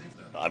stress.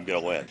 I'm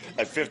going to win.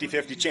 A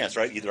 50-50 chance,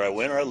 right? Either I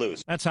win or I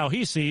lose. That's how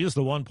he sees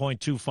the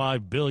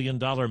 $1.25 billion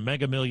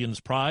Mega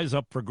Millions prize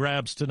up for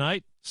grabs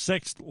tonight,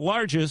 6th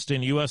largest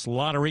in U.S.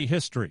 lottery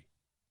history.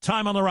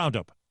 Time on the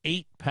roundup,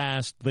 8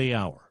 past the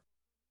hour.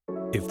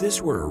 If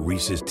this were a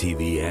Reese's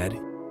TV ad,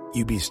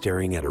 you'd be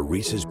staring at a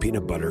Reese's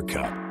peanut butter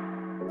cup.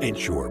 And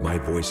sure, my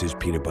voice is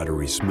peanut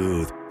buttery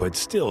smooth, but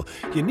still,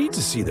 you need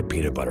to see the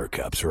peanut butter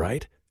cups,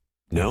 right?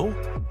 No?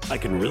 I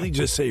can really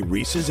just say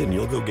Reese's and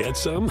you'll go get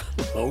some?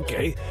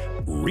 Okay,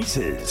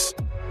 Reese's.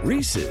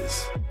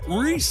 Reese's.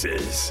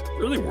 Reese's.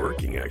 Really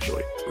working,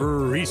 actually.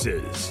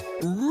 Reese's.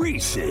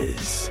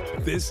 Reese's.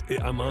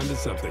 I'm on to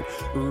something.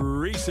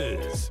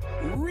 Reese's.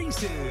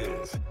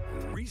 Reese's.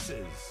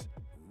 Reese's.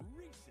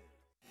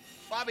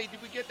 Bobby,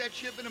 did we get that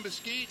shipment of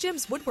mesquite?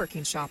 Jim's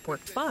woodworking shop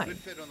worked fine. Good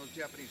fit on those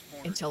Japanese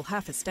corners. Until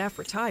half his staff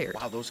retired.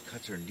 Wow, those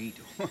cuts are neat.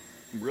 I'm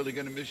really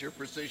going to miss your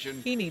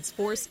precision. He needs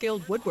 4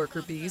 skilled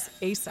woodworker bees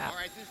ASAP. All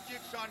right, this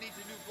jigsaw needs a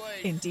new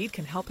blade. Indeed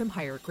can help him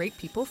hire great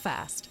people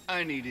fast.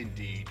 I need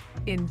Indeed.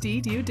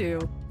 Indeed you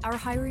do. Our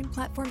hiring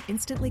platform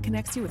instantly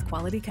connects you with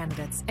quality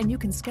candidates, and you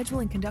can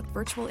schedule and conduct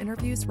virtual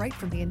interviews right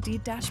from the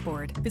Indeed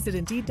dashboard. Visit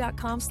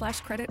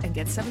Indeed.com/credit and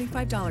get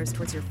 $75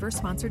 towards your first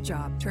sponsored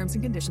job. Terms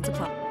and conditions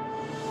apply.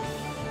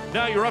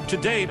 Now you're up to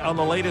date on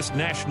the latest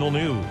national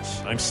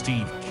news. I'm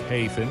Steve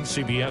Kathan,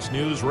 CBS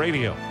News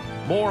Radio.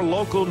 More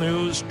local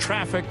news,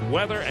 traffic,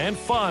 weather, and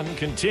fun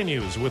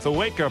continues with the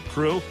Wake Up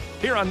Crew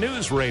here on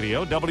News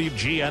Radio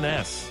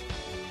WGNS.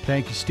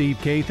 Thank you, Steve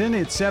Kathan.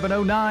 It's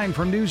 7:09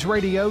 from News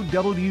Radio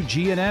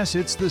WGNS.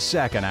 It's the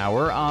second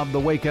hour of the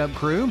Wake Up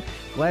Crew.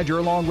 Glad you're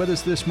along with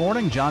us this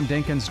morning. John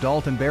Dinkins,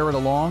 Dalton Barrett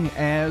along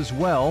as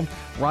well.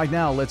 Right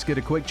now, let's get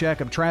a quick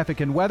check of traffic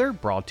and weather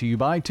brought to you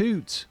by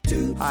Toots.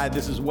 Hi,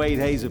 this is Wade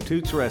Hayes of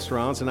Toots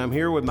Restaurants, and I'm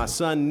here with my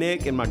son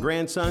Nick and my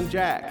grandson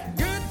Jack.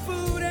 Good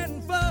food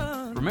and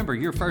fun. Remember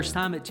your first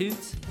time at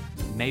Toots?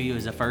 Maybe it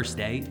was a first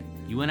date,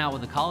 you went out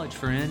with a college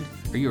friend,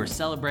 or you were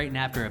celebrating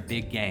after a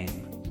big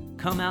game.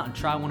 Come out and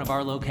try one of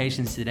our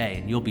locations today,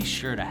 and you'll be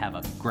sure to have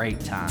a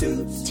great time.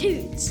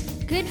 Toots.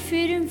 Good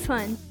food and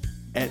fun.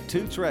 At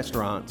Toots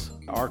Restaurants,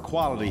 our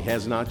quality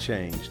has not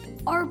changed.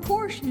 Our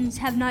portions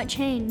have not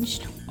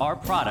changed. Our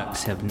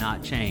products have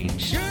not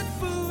changed. Good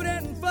food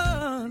and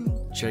fun.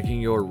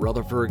 Checking your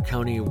Rutherford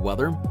County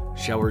weather.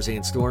 Showers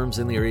and storms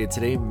in the area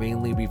today,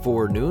 mainly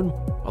before noon.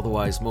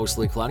 Otherwise,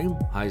 mostly cloudy.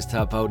 Highs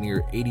top out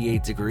near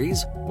 88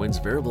 degrees. Winds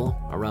variable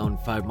around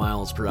 5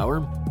 miles per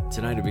hour.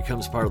 Tonight it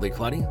becomes partly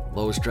cloudy.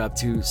 Lows drop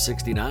to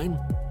 69.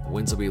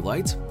 Winds will be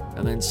light.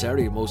 And then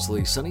Saturday,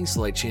 mostly sunny.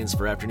 Slight chance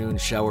for afternoon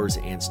showers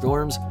and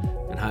storms.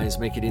 And highs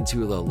make it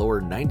into the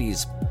lower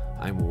 90s.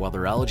 I'm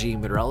weatherology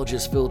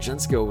meteorologist Phil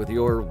Jensko with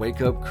your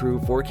Wake Up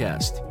Crew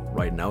forecast.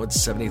 Right now it's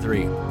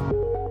 73.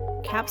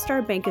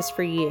 Capstar Bank is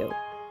for you.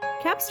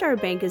 Capstar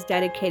Bank is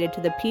dedicated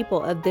to the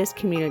people of this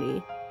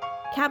community.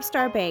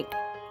 Capstar Bank,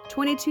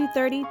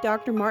 2230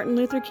 Dr. Martin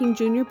Luther King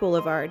Jr.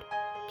 Boulevard,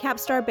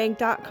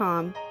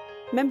 capstarbank.com.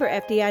 Member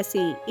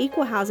FDIC,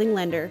 Equal Housing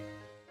Lender.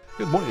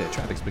 Good morning. That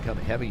traffic's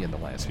becoming heavy in the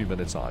last few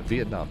minutes on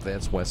Vietnam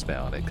Vets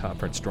westbound at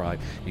Conference Drive.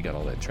 You got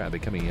all that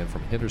traffic coming in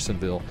from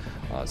Hendersonville,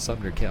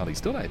 Sumner County.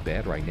 Still not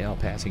bad right now,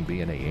 passing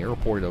B&A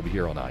Airport over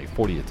here on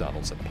I-40 at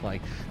Donaldson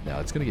Pike. Now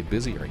it's going to get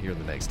busier here in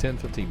the next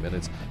 10-15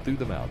 minutes through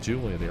the Mount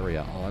Juliet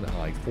area on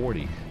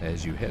I-40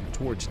 as you head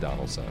towards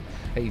Donaldson.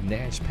 Hey,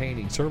 Nash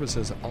Painting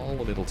Services,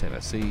 all of Middle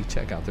Tennessee.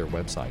 Check out their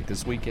website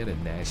this weekend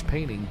at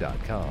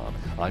nashpainting.com.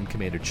 I'm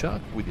Commander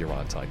Chuck with your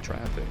on-time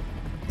traffic.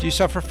 Do you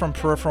suffer from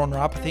peripheral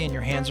neuropathy in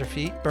your hands or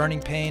feet,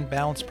 burning pain,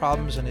 balance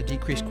problems, and a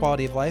decreased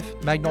quality of life?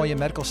 Magnolia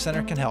Medical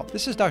Center can help.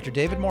 This is Dr.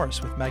 David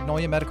Morris with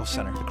Magnolia Medical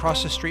Center,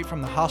 across the street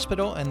from the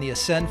hospital and the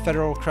Ascend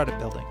Federal Credit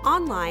Building.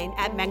 Online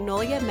at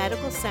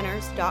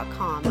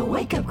magnoliamedicalcenters.com. The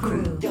Wake Up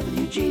Crew,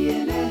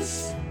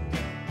 WGNS.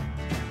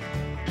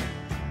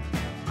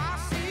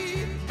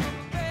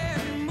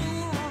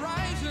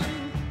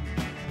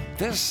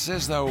 This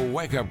is the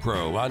Wake Up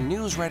Crew on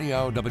News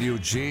Radio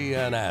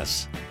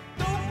WGNS.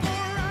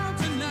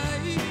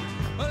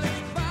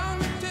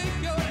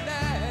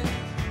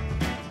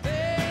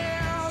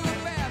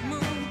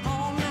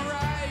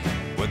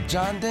 With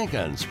John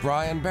Dinkins,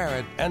 Brian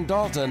Barrett, and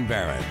Dalton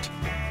Barrett.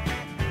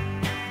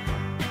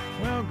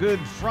 Well, good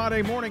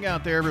Friday morning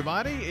out there,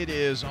 everybody. It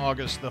is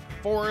August the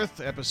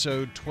 4th,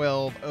 episode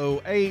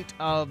 1208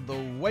 of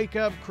the Wake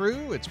Up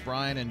Crew. It's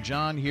Brian and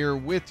John here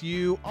with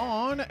you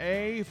on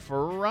a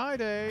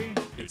Friday.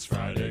 It's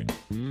Friday.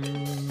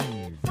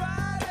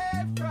 Friday.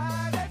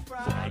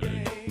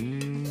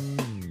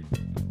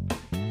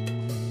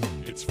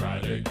 It's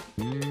Friday.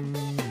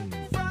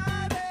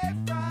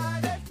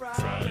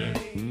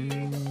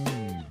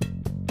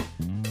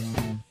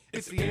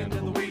 It's the end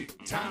of the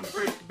week, time to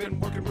break, been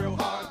working real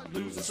hard,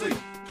 losing sleep,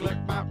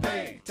 collect my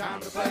pay, time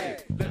to play,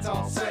 let's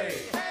all say,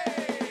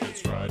 hey!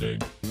 It's Friday.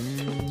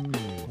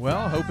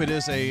 Well, hope it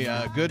is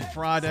a good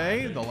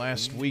Friday, the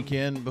last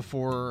weekend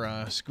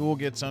before school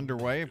gets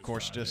underway. Of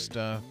course, just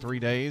 3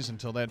 days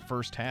until that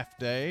first half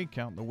day,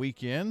 counting the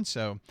weekend,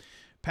 so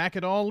pack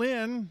it all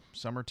in.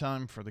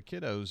 Summertime for the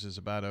kiddos is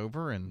about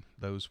over and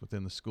those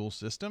within the school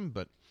system,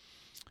 but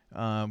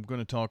I'm going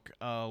to talk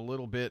a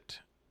little bit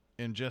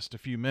in just a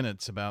few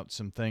minutes about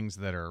some things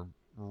that are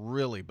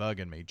really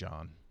bugging me,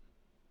 John.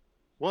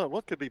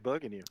 What could be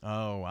bugging you?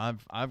 Oh,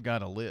 I've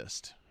got a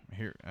list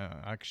here.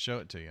 I can show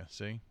it to you.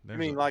 See? You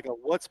mean like a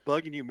what's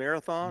bugging you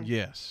marathon?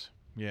 Yes.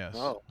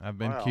 Oh, I've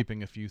been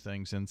keeping a few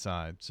things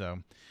inside. So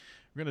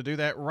we're going to do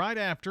that right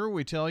after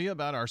we tell you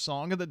about our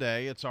song of the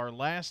day. It's our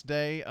last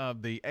day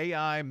of the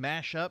AI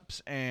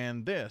mashups,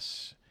 and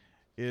this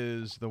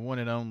is the one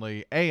and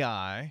only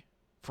AI,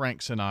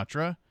 Frank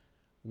Sinatra,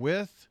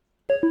 with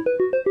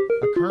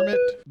a Kermit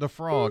the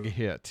Frog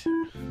hit.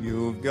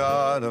 You've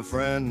got a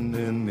friend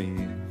in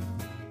me.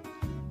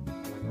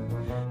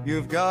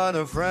 You've got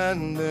a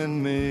friend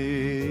in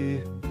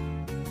me.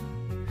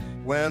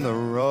 When the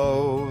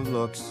road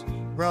looks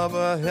rough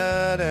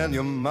ahead and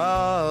you're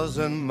miles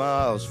and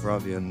miles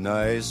from your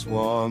nice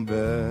warm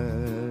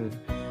bed,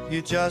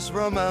 you just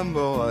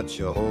remember what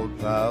your old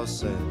pal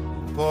said,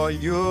 boy,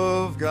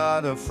 you've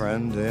got a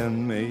friend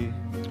in me.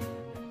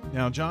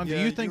 Now, John, do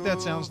you think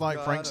that sounds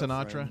like Frank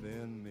Sinatra?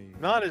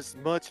 Not as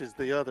much as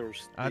the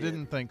others did. I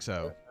didn't think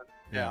so.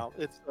 Yeah,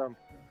 it's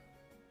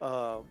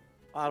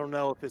I don't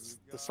know if it's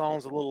the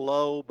song's a little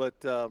low, but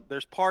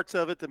there's parts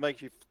of it that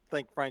make you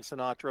think Frank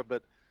Sinatra.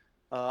 But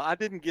I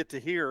didn't get to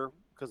hear,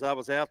 because I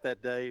was out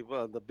that day,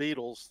 the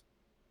Beatles,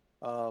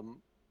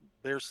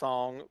 their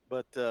song.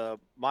 But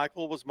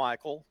Michael was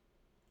Michael.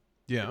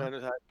 Yeah.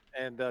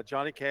 And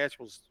Johnny Cash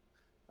was,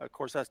 of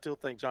course, I still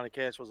think Johnny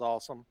Cash was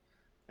awesome.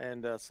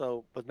 And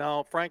but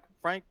no, Frank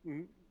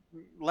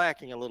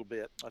lacking a little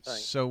bit, I think.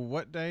 So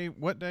what day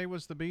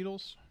was the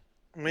Beatles?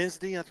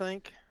 Wednesday, I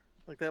think.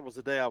 Like that was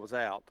the day I was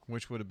out.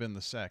 Which would have been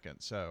the second.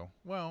 So,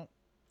 well,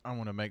 I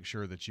want to make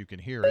sure that you can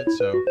hear it.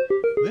 So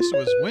this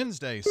was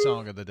Wednesday's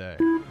song of the day.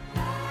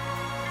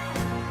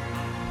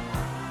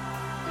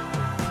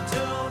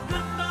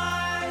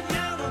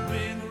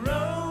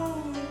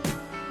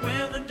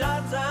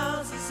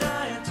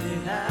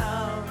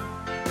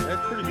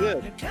 That's pretty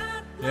good.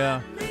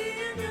 Yeah.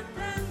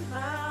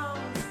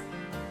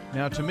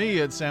 Now, to me,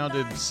 it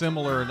sounded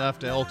similar enough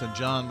to Elton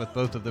John, with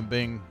both of them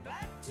being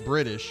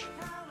British.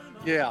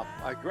 Yeah,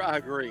 I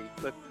agree.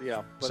 But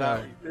yeah,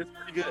 but it's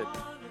pretty good.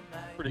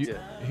 Pretty good.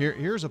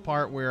 Here's a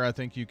part where I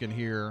think you can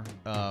hear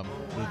the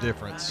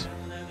difference.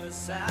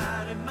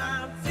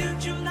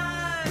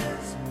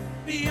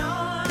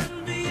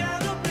 beyond the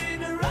yellow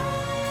brick road.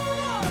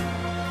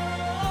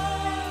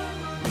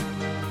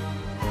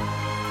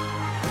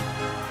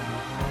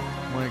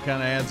 When it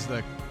kind of adds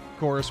the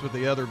chorus with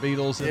the other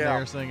Beatles in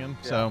there singing.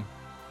 Yeah. So,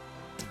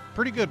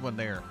 pretty good one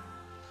there.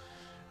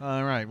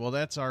 All right, well,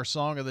 that's our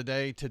song of the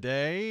day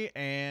today,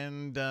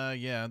 and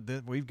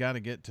we've got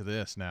to get to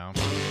this now.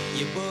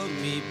 You bug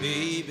me,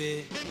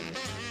 baby.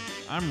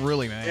 I'm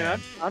really mad. Yeah,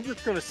 I'm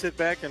just going to sit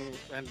back and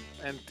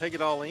take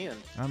it all in.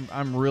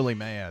 I'm really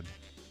mad.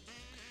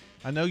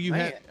 I know you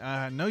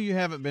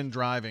haven't been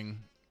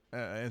driving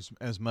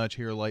as much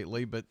here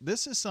lately, but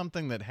this is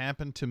something that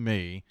happened to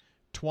me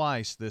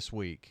twice this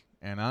week,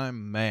 and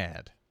I'm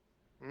mad.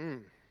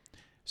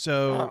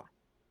 So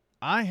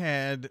I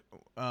had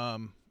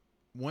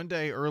one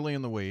day early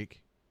in the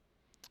week,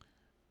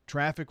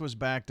 traffic was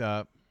backed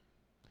up,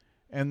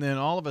 and then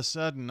all of a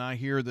sudden I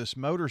hear this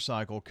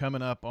motorcycle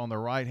coming up on the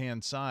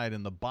right-hand side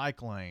in the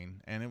bike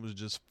lane, and it was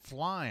just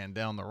flying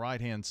down the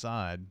right-hand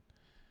side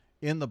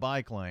in the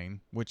bike lane,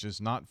 which is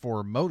not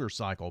for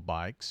motorcycle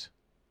bikes.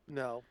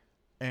 No.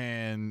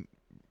 And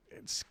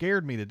it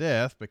scared me to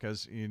death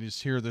because you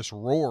just hear this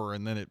roar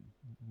and then it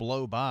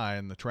blow by,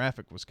 and the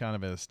traffic was kind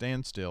of at a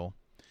standstill.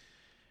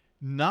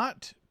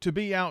 Not to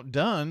be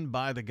outdone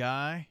by the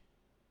guy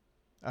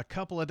a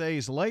couple of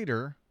days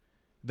later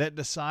that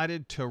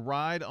decided to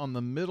ride on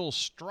the middle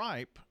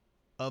stripe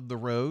of the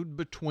road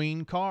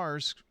between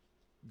cars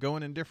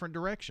going in different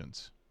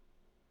directions.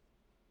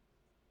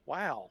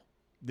 Wow.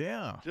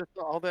 Yeah. Just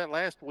all that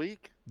last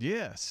week?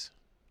 Yes.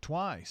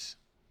 Twice.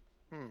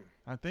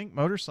 I think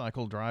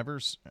motorcycle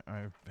drivers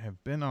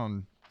have been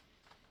on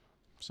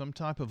some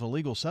type of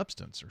illegal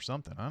substance or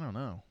something. I don't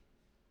know.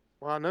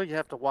 Well, I know you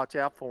have to watch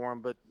out for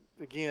them, but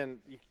again,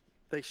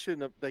 they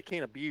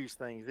can't abuse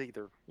things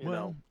either. You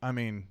know? I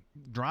mean,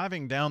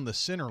 driving down the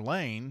center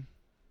lane,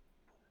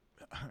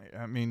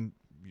 I mean,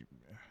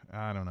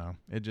 I don't know.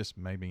 It just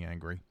made me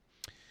angry.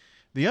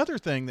 The other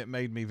thing that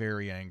made me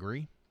very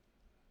angry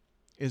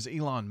is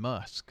Elon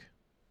Musk.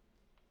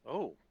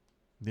 Oh.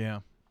 Yeah.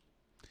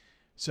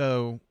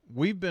 So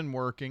we've been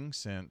working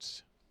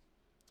since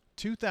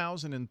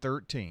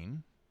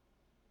 2013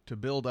 to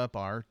build up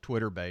our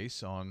Twitter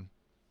base on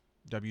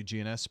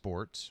WGNS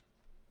Sports.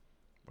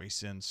 We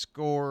send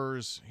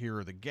scores. Here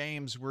are the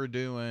games we're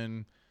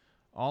doing.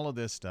 All of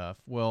this stuff.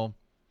 Well,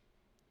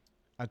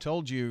 I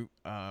told you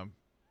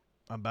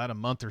about a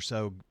month or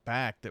so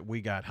back that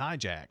we got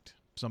hijacked.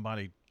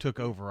 Somebody took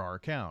over our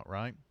account,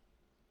 right?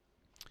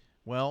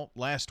 Well,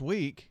 last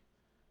week,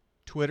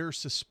 Twitter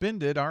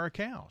suspended our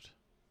account.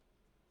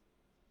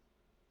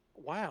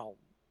 Wow.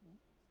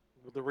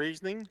 The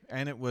reasoning?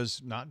 And it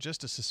was not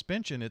just a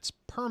suspension, it's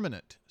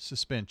permanent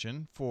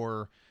suspension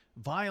for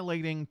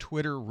violating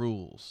Twitter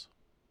rules.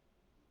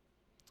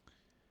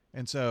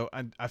 And so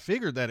I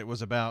figured that it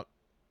was about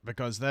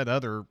because that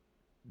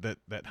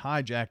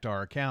hijacked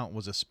our account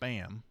was a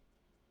spam.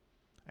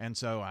 And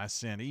so I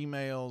sent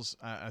emails.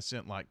 I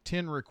sent like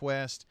 10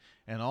 requests,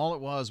 and all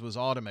it was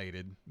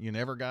automated. You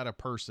never got a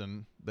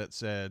person that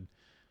said,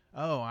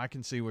 oh, I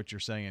can see what you're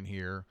saying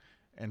here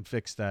and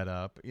fix that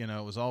up. You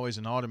know, it was always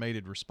an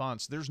automated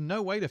response. There's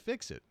no way to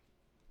fix it.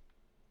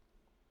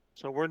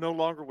 So we're no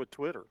longer with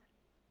Twitter.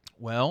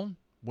 Well,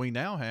 we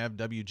now have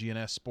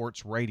WGNS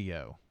Sports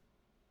Radio.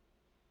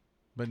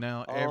 But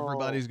now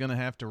everybody's going to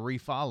have to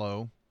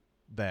refollow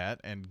that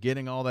and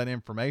getting all that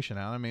information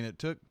out. I mean, it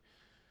took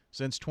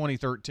since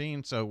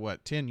 2013, so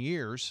what, 10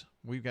 years?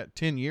 We've got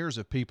 10 years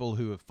of people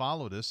who have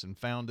followed us and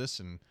found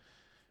us and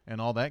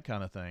all that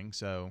kind of thing.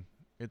 So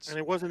it's and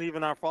it wasn't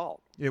even our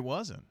fault. It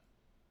wasn't.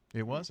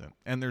 It wasn't.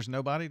 And there's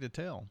nobody to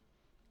tell.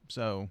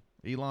 So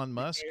Elon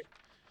Musk.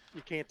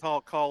 You can't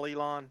call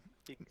Elon.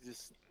 You can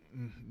just.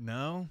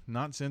 No,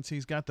 not since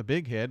he's got the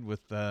big head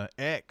with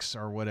X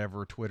or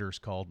whatever Twitter's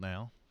called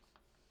now.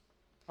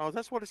 Oh,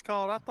 that's what it's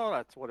called? I thought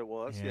that's what it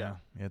was. Yeah.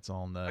 It's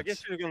all nuts. I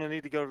guess you're going to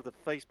need to go to the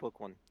Facebook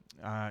one.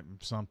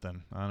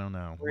 Something. I don't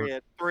know.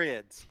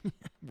 Threads.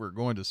 We're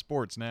going to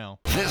sports now.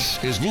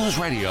 This is News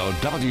Radio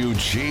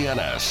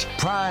WGNS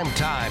Prime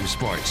Time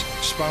Sports.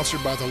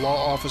 Sponsored by the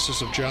law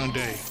offices of John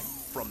Day.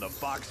 From the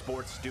Fox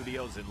Sports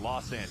Studios in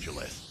Los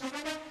Angeles,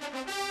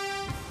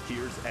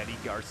 here's Eddie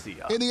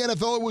Garcia. In the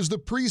NFL, it was the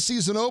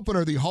preseason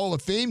opener, the Hall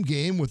of Fame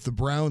game, with the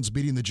Browns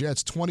beating the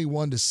Jets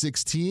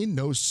 21-16.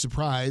 No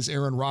surprise,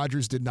 Aaron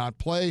Rodgers did not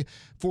play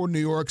for New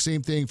York.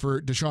 Same thing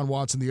for Deshaun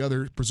Watson, the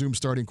other presumed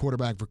starting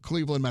quarterback for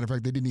Cleveland. Matter of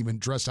fact, they didn't even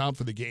dress out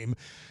for the game.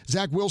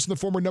 Zach Wilson, the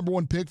former number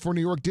one pick for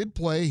New York, did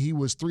play. He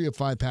was 3 of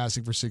 5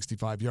 passing for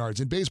 65 yards.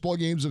 In baseball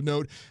games of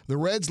note, the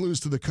Reds lose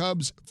to the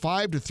Cubs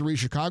 5-3.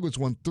 Chicago's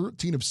won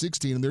 13 of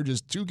 16, and they're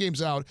just 2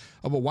 games out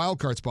of a wild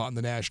card spot in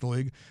the National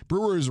League.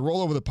 Brewers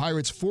roll over the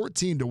Pirates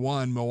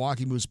 14-1.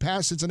 Milwaukee moves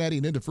past Cincinnati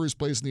and into first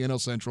place in the NL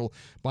Central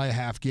by a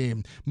half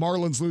game.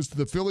 Marlins lose to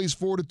the Phillies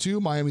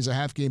 4-2. Miami's a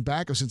half game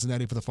back of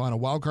Cincinnati for the final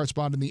wildcard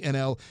spot in the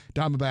NL.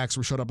 Diamondbacks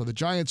were shut up by the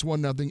Giants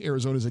 1-0.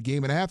 Arizona's a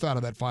game and a half out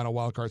of that final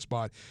wildcard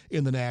spot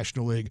in the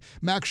National League.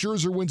 Max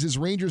Scherzer wins his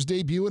Rangers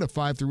debut in a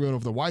 5-3 win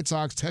over the White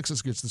Sox.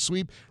 Texas gets the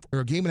sweep.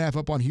 They're a game and a half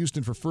up on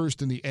Houston for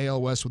first in the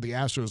AL West, with the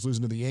Astros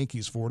losing to the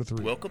Yankees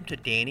 4-3. Welcome to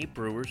Danny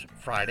Brewer's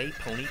Friday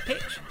Pony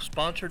Picks,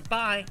 sponsored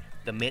by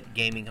the Mint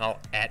Gaming Hall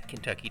at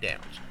Kentucky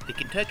Downs. The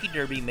Kentucky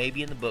Derby may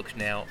be in the books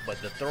now,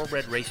 but the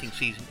thoroughbred racing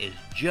season is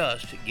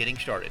just getting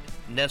started.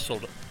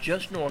 Nestled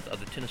just north of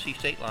the Tennessee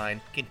state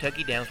line,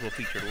 Kentucky Downs will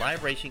feature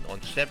live racing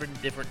on 7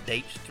 different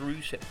dates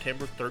through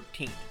September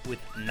 13th, with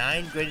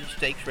 9 graded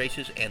stakes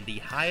races and the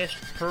highest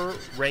per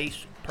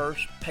race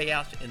purse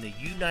payouts in the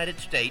United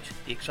States.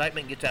 The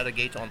excitement gets out of the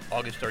gates on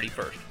August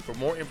 31st. For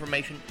more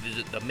information,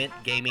 visit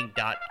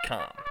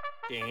themintgaming.com.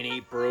 Danny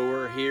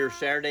Brewer here.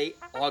 Saturday,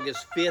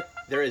 August 5th.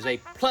 There is a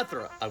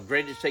plethora of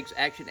graded stakes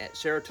action at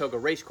Saratoga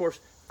Racecourse.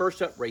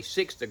 First up, race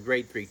 6, the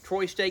Grade 3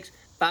 Troy Stakes.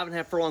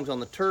 5.5 furlongs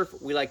on the turf.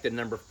 We like the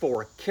number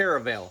 4,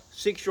 Caravel.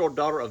 6-year-old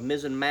daughter of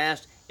Mizzen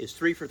Mast is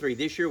 3 for 3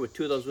 this year, with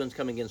 2 of those wins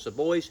coming against the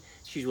boys.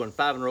 She's won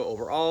 5 in a row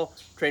overall,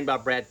 trained by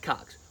Brad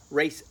Cox.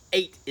 Race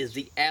 8 is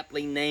the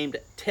aptly named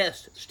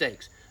Test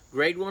Stakes.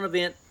 Grade 1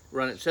 event,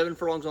 run at 7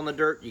 furlongs on the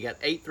dirt. You got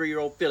 8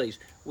 3-year-old fillies.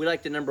 We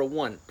like the number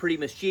 1, Pretty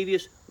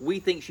Mischievous. We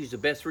think she's the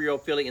best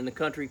 3-year-old filly in the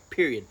country,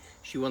 period.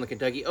 She won the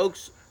Kentucky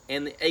Oaks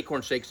and the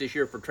Acorn Stakes this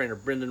year for trainer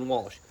Brendan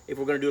Walsh. If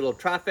we're going to do a little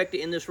trifecta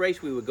in this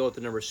race, we would go with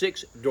the number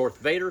 6, Darth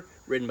Vader,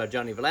 ridden by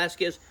Johnny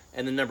Velasquez,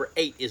 and the number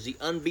 8 is the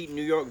unbeaten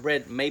New York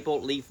bred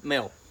Maple Leaf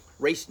Mel.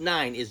 Race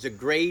 9 is the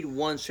Grade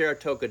 1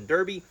 Saratoga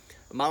Derby,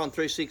 a mile and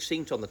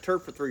 3/16 on the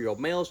turf for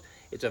 3-year-old males.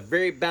 It's a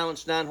very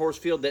balanced 9-horse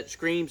field that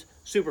screams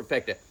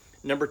superfecta.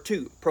 Number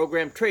 2,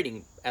 Program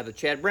Trading out of the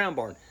Chad Brown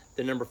barn.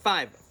 The number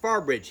 5,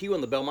 Farbridge. He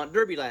won the Belmont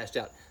Derby last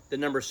out. The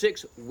number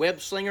 6, Web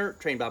Slinger,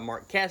 trained by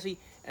Mark Cassie.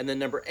 And the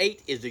number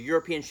 8 is the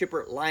European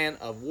Shipper Lion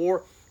of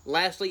War.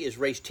 Lastly is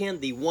race 10,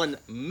 the $1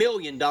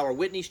 million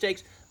Whitney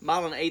Stakes,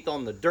 mile and 1/8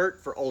 on the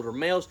dirt for older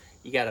males.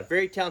 You got a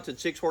very talented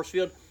 6-horse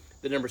field.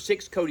 The number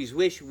 6, Cody's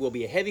Wish, will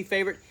be a heavy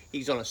favorite.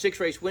 He's on a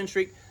 6-race win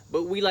streak,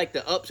 but we like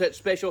the upset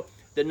special.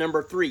 The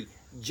number 3,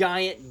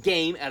 Giant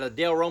Game out of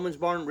Dale Roman's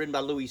barn, ridden by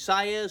Luis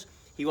Saez.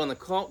 He won the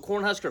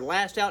Cornhusker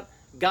last out.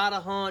 Got a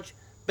hunch,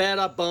 bet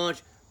a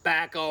bunch,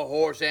 back a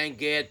horse and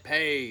get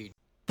paid.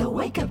 The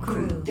Wake Up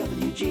Crew,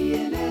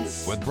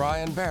 WGNS. With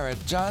Brian Barrett,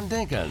 John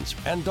Dinkins,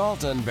 and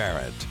Dalton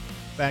Barrett.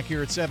 Back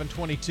here at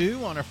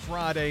 7:22 on a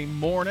Friday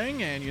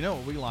morning, and you know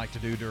what we like to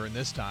do during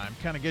this time,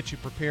 kind of get you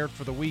prepared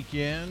for the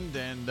weekend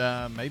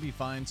and maybe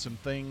find some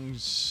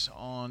things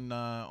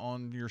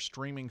on your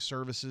streaming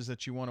services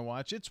that you want to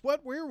watch. It's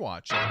what we're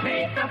watching.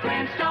 Meet the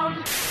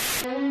Flintstones.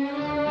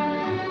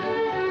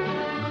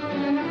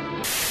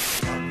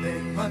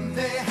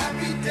 Monday,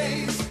 happy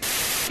days.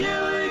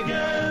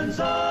 Gilligan's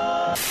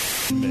All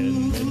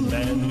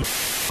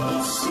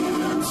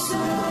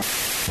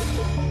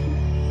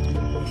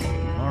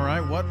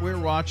right, what we're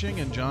watching,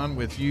 and John,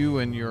 with you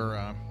and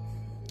your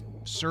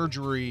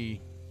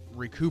surgery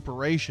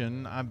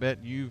recuperation, I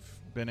bet you've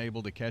been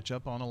able to catch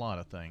up on a lot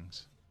of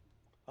things.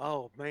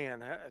 Oh,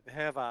 man,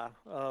 have I.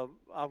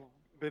 I've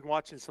been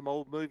watching some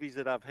old movies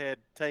that I've had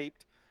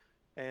taped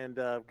and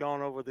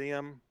gone over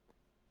them.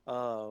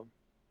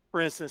 For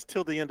instance,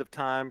 Till the End of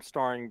Time,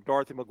 starring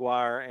Dorothy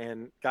McGuire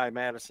and Guy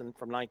Madison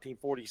from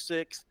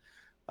 1946.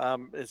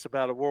 It's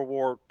about a World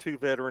War II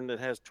veteran that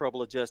has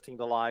trouble adjusting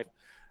to life.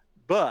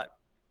 But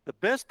the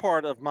best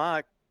part of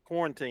my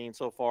quarantine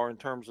so far in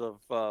terms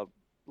of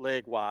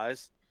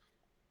leg-wise,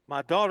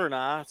 my daughter and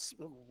I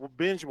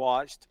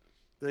binge-watched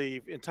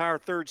the entire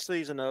 3rd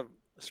season of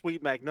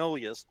Sweet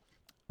Magnolias.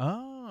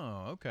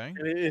 Oh, okay.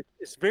 And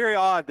it's very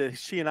odd that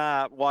she and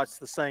I watch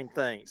the same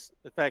things.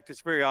 In fact, it's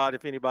very odd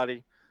if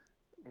anybody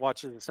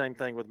watches the same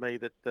thing with me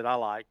that I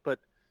like. But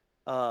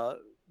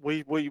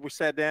we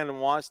sat down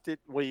and watched it.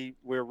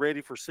 We're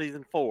ready for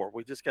season 4.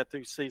 We just got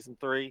through season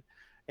 3,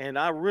 and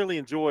I really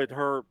enjoyed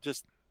her.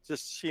 Just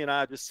she and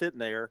I just sitting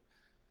there.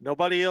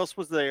 Nobody else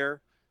was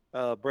there.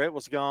 Brett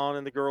was gone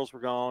and the girls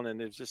were gone,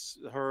 and it was just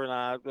her and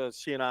I.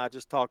 She and I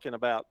just talking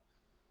about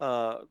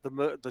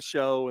the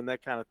show and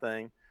that kind of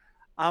thing.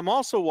 I'm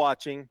also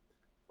watching,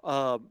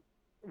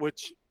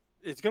 which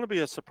is going to be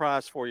a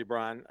surprise for you,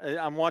 Brian.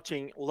 I'm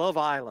watching Love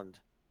Island.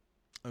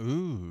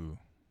 Ooh.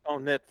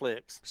 On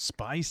Netflix.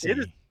 Spicy.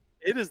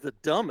 It is the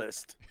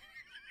dumbest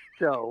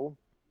show.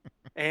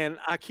 And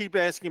I keep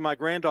asking my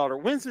granddaughter,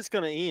 when's this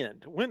going to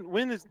end?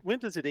 When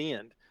does it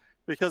end?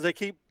 Because they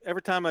keep,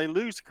 every time they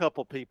lose a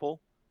couple people,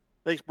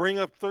 they bring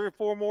up 3 or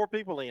 4 more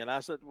people in.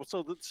 I said, well,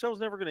 so the show's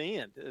never going to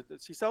end.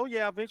 She said, oh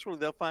yeah, eventually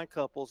they'll find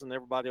couples and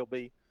everybody will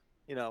be,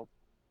 and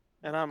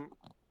I'm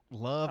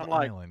Love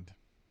like, Island.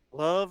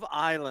 Love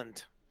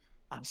Island.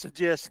 I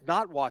suggest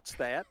not watch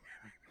that.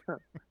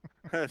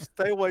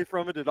 Stay away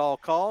from it at all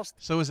costs.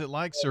 So is it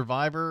like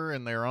Survivor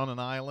and they're on an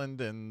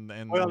island and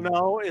Well,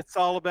 no, it's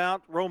all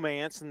about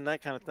romance and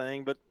that kind of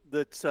thing, but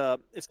it's kind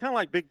of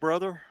like Big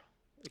Brother.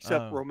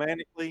 except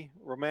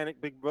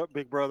romantic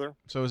Big Brother.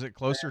 So is it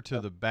closer to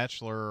The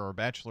Bachelor or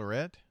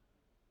Bachelorette?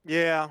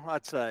 Yeah,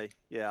 I'd say,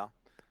 yeah.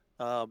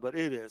 But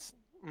it is.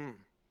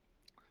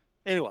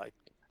 Anyway,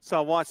 so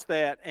I watched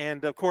that.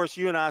 And, of course,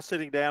 you and I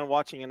sitting down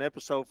watching an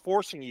episode,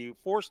 force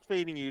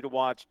feeding you to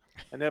watch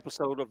an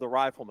episode of The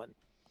Rifleman.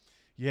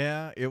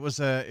 Yeah, it was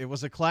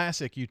a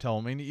classic. You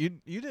told me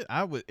you did.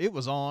 It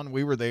was on.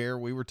 We were there.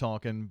 We were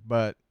talking,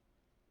 but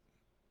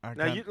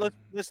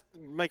let's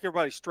make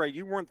everybody straight.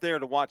 You weren't there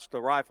to watch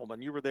The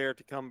Rifleman. You were there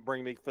to come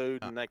bring me food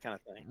and that kind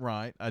of thing.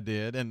 Right, I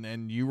did,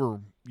 and you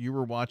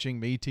were watching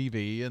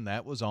MeTV, and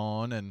that was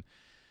on, and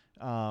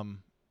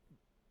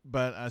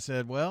but I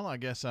said, well, I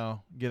guess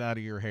I'll get out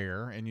of your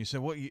hair, and you said,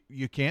 well,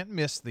 you can't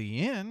miss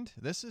the end.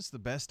 This is the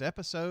best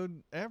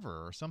episode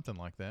ever, or something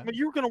like that. I mean,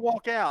 you were going to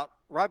walk out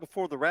right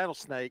before the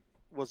rattlesnake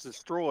was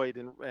destroyed,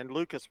 and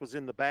Lucas was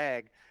in the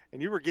bag,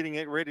 and you were getting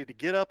it ready to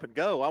get up and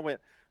go. I went,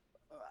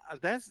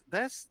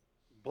 that's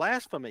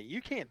blasphemy.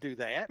 You can't do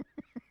that.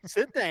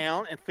 Sit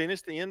down and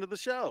finish the end of the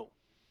show.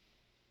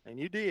 And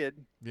you did.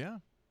 Yeah.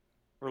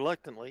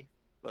 Reluctantly,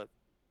 but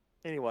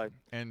anyway.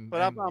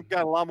 But I've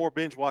got a lot more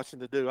binge watching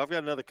to do. I've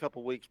got another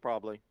couple weeks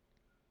probably.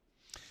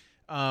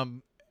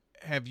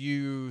 Have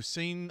you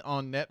seen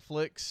on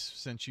Netflix,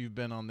 since you've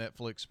been on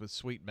Netflix with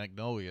Sweet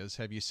Magnolias,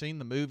 have you seen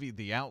the movie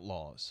The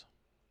Outlaws?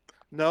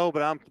 No,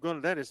 but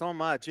that is on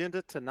my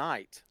agenda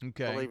tonight.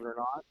 Okay. Believe it or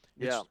not.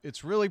 Yeah.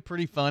 It's really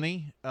pretty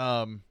funny.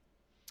 The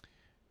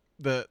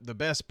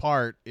best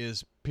part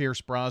is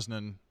Pierce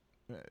Brosnan.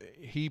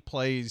 He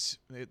plays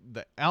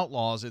the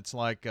Outlaws. It's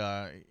like,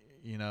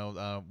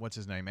 what's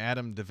his name?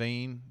 Adam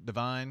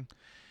Devine.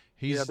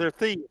 They're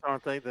thieves,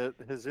 aren't they?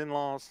 His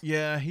in-laws.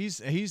 Yeah,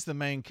 he's the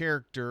main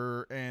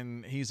character,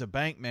 and he's a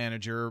bank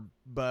manager,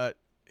 but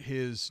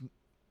his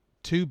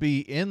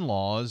to-be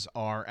in-laws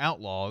are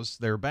outlaws.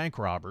 They're bank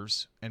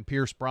robbers, and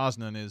Pierce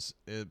Brosnan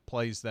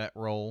plays that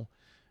role.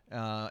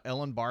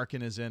 Ellen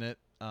Barkin is in it,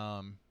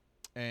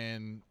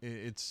 and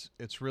it's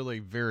really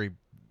very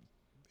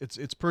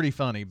it's pretty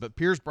funny. But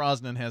Pierce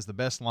Brosnan has the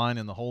best line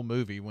in the whole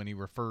movie when he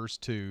refers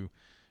to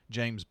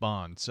James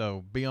Bond.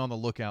 So be on the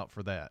lookout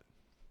for that.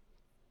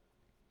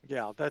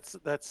 Yeah, that's.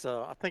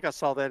 I think I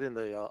saw that in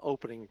the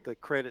opening, the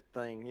credit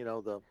thing.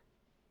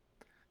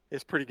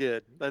 It's pretty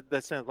good.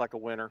 That sounds like a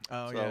winner.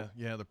 Oh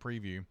yeah, the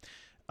preview.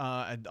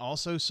 I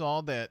also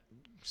saw that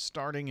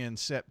starting in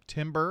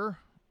September,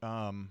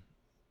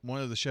 one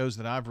of the shows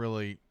that I've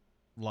really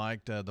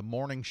liked, the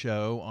Morning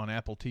Show on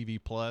Apple TV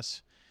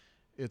Plus.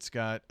 It's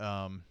got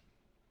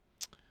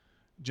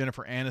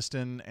Jennifer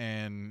Aniston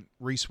and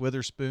Reese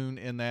Witherspoon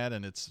in that,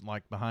 and it's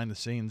like behind the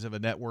scenes of a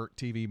network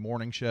TV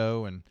morning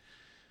show and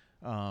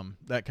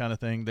that kind of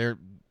thing.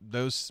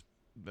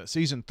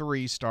 Season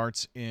 3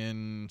 starts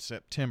in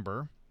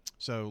September,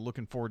 so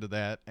looking forward to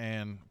that.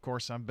 And of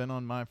course, I've been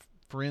on my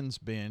Friends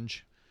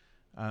binge.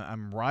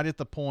 I'm right at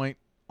the point.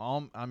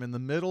 I'm in the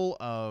middle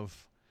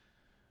of.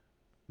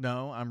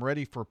 No, I'm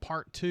ready for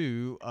part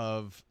 2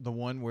 of the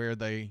one where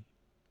they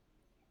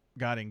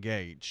got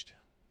engaged.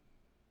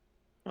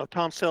 Oh,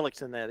 Tom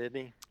Selleck's in that, isn't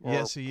he?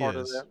 Yes, he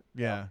is.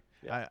 Yeah.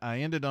 I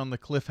ended on the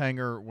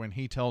cliffhanger when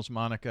he tells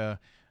Monica,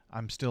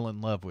 "I'm still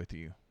in love with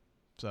you."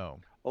 So.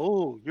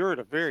 Oh, you're at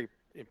a very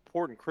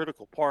important,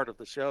 critical part of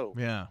the show.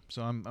 Yeah.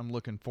 So I'm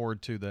looking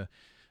forward to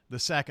the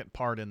second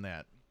part in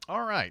that.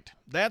 All right.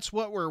 That's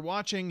what we're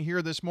watching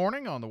here this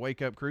morning on the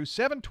Wake Up Crew.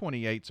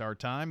 7:28's our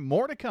time.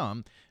 More to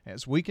come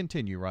as we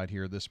continue right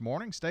here this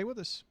morning. Stay with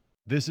us.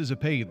 This is a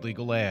paid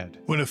legal ad.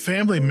 When a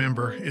family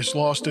member is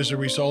lost as a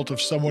result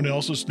of someone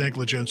else's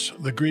negligence,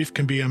 the grief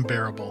can be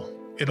unbearable.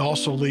 It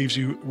also leaves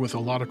you with a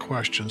lot of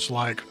questions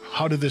like,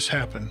 how did this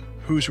happen?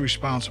 Who's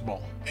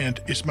responsible? And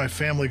is my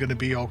family going to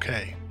be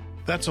okay?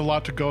 That's a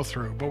lot to go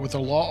through, but with the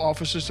law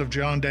offices of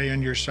John Day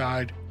on your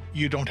side,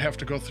 you don't have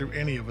to go through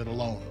any of it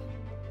alone.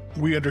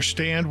 We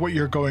understand what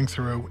you're going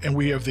through, and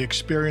we have the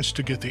experience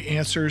to get the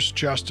answers,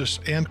 justice,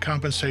 and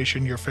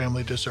compensation your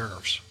family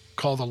deserves.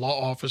 Call the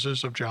law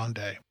offices of John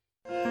Day.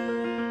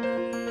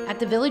 At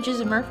the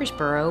Villages of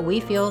Murfreesboro, we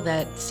feel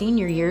that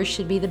senior years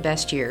should be the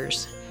best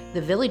years.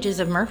 The Villages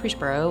of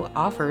Murfreesboro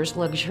offers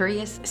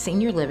luxurious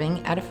senior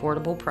living at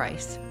affordable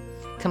price,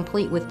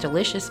 complete with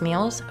delicious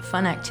meals,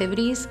 fun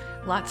activities,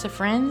 lots of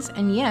friends,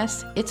 and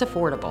yes, it's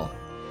affordable.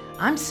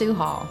 I'm Sue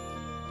Hall.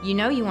 You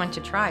know you want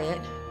to try it.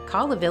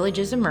 Call the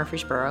Villages of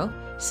Murfreesboro,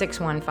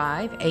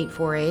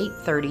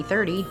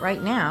 615-848-3030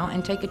 right now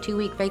and take a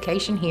 2-week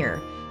vacation here.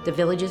 The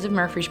Villages of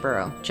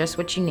Murfreesboro, just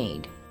what you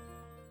need.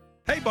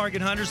 Hey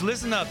bargain hunters,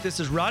 listen up.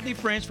 This is Rodney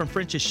French from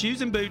French's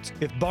Shoes and Boots.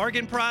 If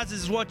bargain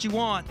prizes is what you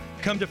want,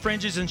 come to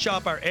French's and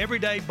shop our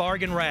everyday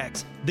bargain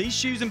racks. These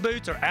shoes and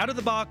boots are out of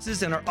the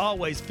boxes and are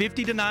always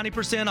 50 to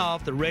 90%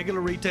 off the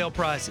regular retail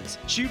prices.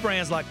 Shoe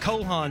brands like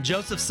Cole Haan,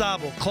 Joseph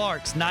Seibel,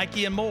 Clarks,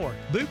 Nike, and more.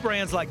 Boot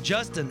brands like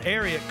Justin,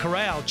 Ariat,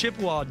 Corral,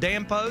 Chippewa,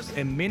 Dan Post,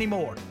 and many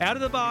more. Out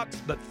of the box,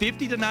 but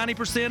 50 to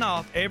 90%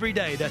 off every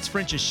day. That's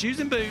French's Shoes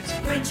and Boots.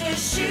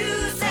 French's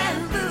Shoes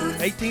and Boots.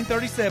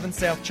 1837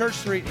 South Church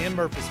Street in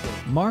Murfreesboro.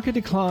 Market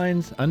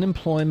declines,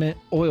 unemployment,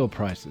 oil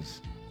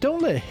prices.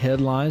 Don't let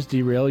headlines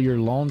derail your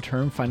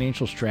long-term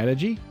financial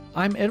strategy.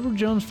 I'm Edward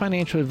Jones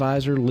Financial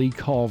Advisor Lee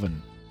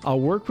Colvin.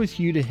 I'll work with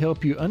you to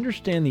help you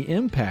understand the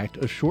impact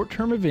of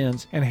short-term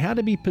events and how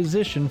to be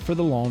positioned for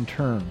the long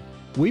term.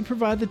 We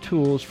provide the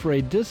tools for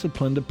a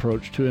disciplined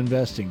approach to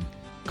investing.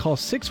 Call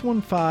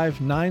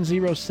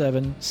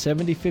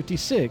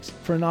 615-907-7056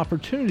 for an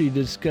opportunity to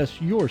discuss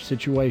your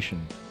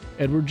situation.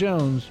 Edward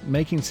Jones,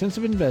 Making Sense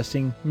of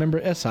Investing, member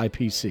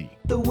SIPC.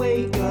 The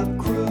Wake Up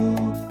Crew,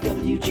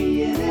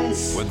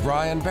 WGNS. With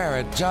Brian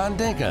Barrett, John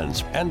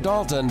Dinkins, and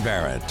Dalton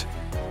Barrett.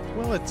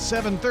 Well, it's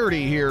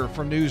 7:30 here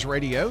from News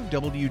Radio,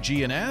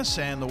 WGNS,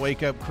 and the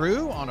Wake Up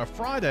Crew on a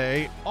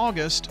Friday,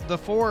 August the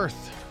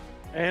 4th.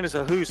 And it's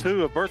a who's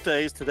who of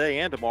birthdays today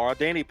and tomorrow.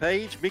 Danny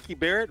Page, Mickey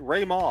Barrett,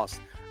 Ray Moss,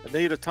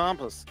 Anita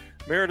Thomas,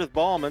 Meredith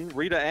Ballman,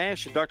 Rita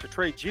Ash, and Dr.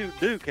 Trey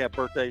Duke have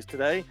birthdays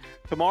today.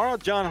 Tomorrow,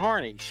 John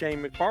Harney,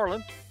 Shane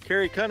McFarland,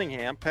 Carrie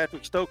Cunningham,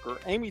 Patrick Stoker,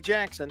 Amy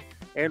Jackson,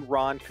 and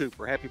Ron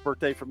Cooper. Happy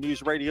birthday from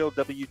News Radio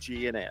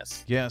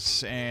WGNS.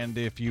 Yes, and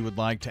if you would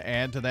like to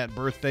add to that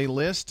birthday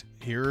list,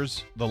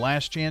 here's the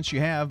last chance you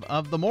have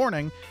of the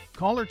morning.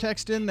 Call or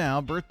text in now.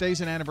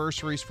 Birthdays and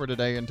anniversaries for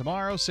today and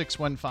tomorrow,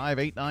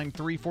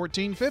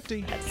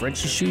 615-893-1450. At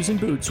French's Shoes and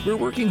Boots, we're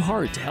working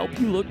hard to help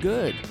you look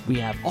good. We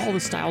have all the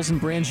styles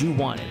and brands you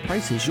want at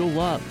prices you'll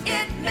love.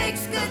 It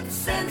makes good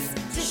sense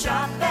to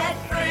shop at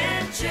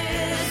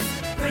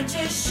French's.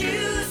 French's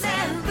Shoes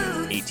and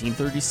Boots.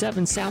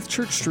 1837 South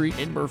Church Street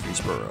in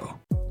Murfreesboro.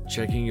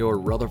 Checking your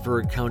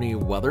Rutherford County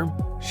weather.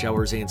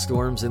 Showers and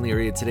storms in the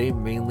area today,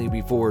 mainly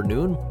before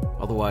noon.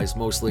 Otherwise,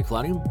 mostly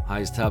cloudy.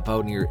 Highs top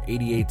out near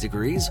 88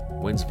 degrees.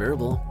 Winds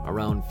variable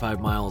around 5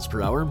 miles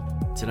per hour.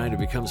 Tonight it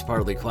becomes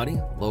partly cloudy.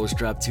 Lows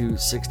drop to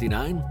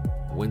 69.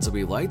 Winds will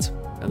be light.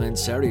 And then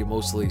Saturday,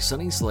 mostly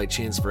sunny. Slight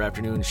chance for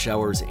afternoon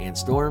showers and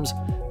storms.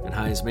 And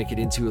highs make it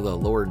into the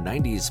lower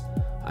 90s.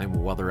 I'm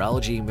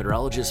weatherology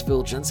meteorologist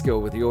Phil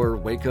Jensko with your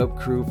Wake Up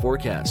Crew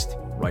forecast.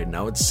 Right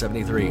now it's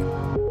 73.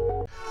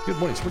 Good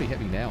morning. It's pretty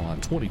heavy now on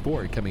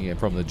 24 coming in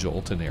from the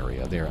Jolton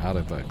area. They're out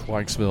of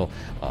Clarksville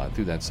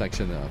through that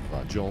section of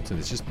Jolton.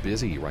 It's just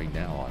busy right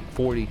now on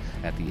 40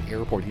 at the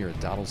airport here at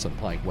Donaldson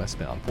Pike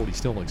westbound. 40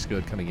 still looks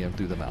good coming in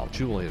through the Mount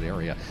Juliet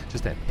area.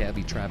 Just that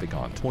heavy traffic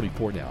on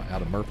 24 now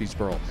out of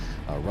Murfreesboro,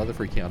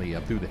 Rutherford County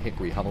up through the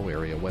Hickory Hollow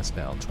area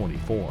westbound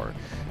 24.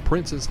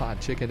 Prince's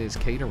Hot Chicken is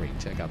catering.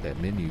 Check out that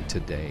menu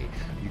today.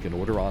 You can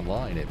order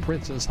online at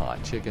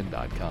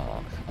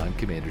princeshotchicken.com. I'm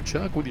Commander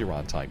Chuck with your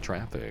on-time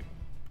traffic.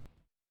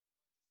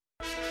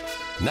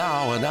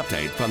 Now an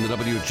update from the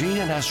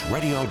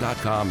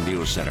WGNSradio.com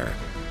News Center.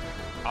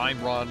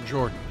 I'm Ron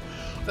Jordan.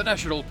 The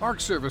National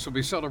Park Service will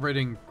be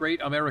celebrating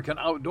Great American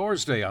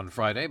Outdoors Day on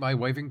Friday by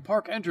waiving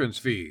park entrance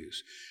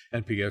fees.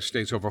 NPS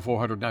states over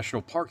 400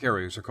 national park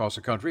areas across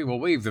the country will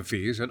waive the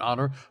fees in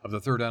honor of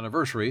the third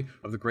anniversary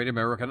of the Great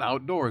American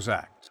Outdoors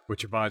Act,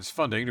 which provides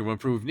funding to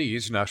improve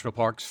needs national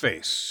parks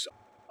face.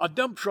 A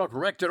dump truck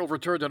wrecked and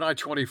overturned on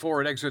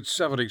I-24 at exit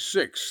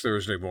 76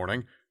 Thursday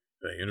morning.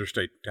 The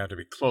interstate had to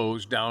be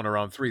closed down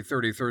around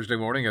 3:30 Thursday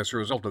morning as a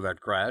result of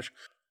that crash.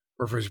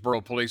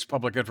 Murfreesboro Police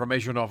Public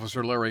Information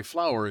Officer Larry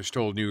Flowers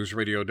told News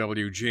Radio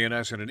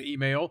WGNS in an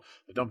email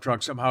the dump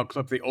truck somehow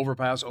clipped the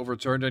overpass,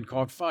 overturned, and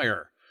caught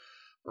fire.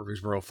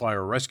 Murfreesboro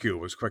Fire Rescue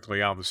was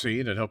quickly on the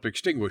scene and helped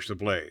extinguish the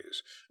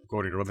blaze.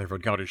 According to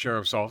Rutherford County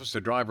Sheriff's Office,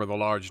 the driver of the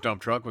large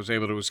dump truck was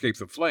able to escape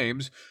the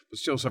flames, but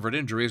still suffered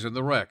injuries in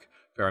the wreck.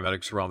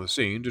 Paramedics were on the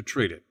scene to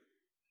treat it.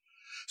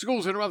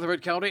 Schools in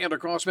Rutherford County and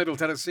across Middle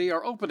Tennessee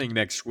are opening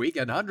next week,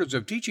 and hundreds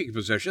of teaching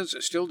positions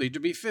still need to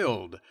be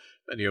filled.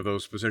 Many of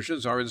those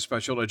positions are in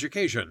special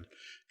education.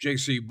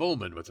 J.C.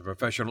 Bowman with the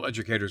Professional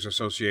Educators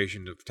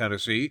Association of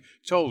Tennessee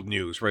told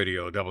News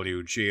Radio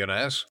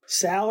WGNS.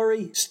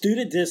 Salary,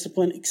 student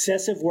discipline,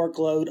 excessive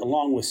workload,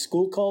 along with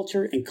school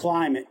culture and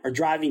climate are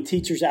driving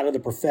teachers out of the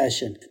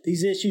profession.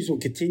 These issues will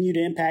continue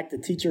to impact the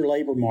teacher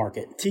labor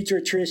market. Teacher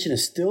attrition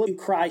is still in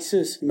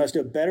crisis. We must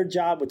do a better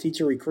job with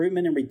teacher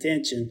recruitment and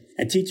retention,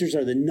 and teachers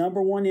are the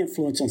number one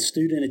influence on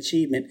student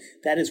achievement.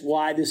 That is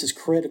why this is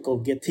critical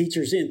to get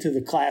teachers into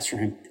the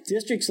classroom.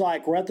 Districts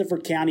like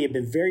Rutherford County have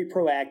been very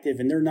proactive,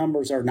 and their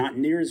numbers are not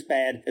near as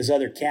bad as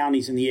other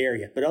counties in the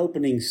area, but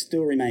openings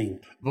still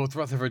remain. Both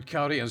Rutherford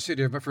County and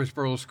City of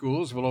Murfreesboro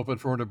schools will open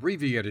for an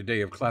abbreviated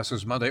day of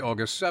classes Monday,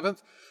 August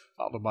 7th,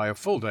 followed by a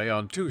full day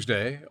on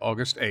Tuesday,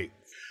 August 8th.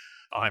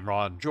 I'm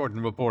Ron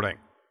Jordan reporting.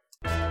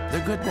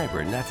 The Good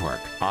Neighbor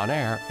Network, on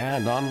air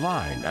and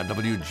online at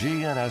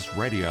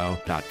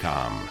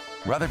WGNSradio.com.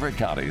 Rutherford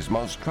County's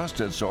most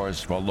trusted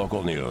source for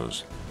local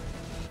news.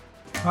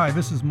 Hi,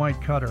 this is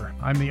Mike Cutter.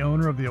 I'm the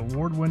owner of the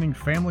award-winning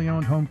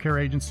family-owned home care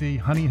agency,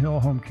 Honey Hill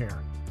Home Care.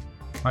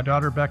 My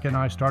daughter Becca and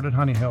I started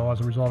Honey Hill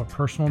as a result of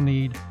personal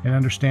need and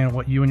understand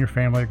what you and your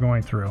family are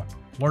going through.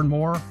 Learn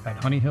more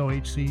at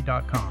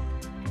honeyhillhc.com.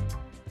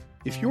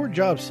 If your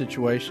job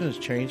situation is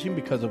changing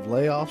because of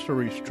layoffs or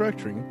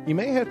restructuring, you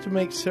may have to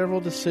make several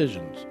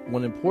decisions.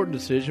 One important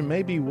decision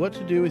may be what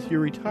to do with your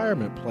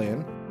retirement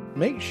plan.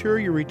 Make sure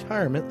your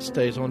retirement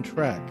stays on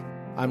track.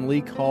 I'm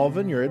Lee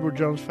Colvin, your Edward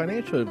Jones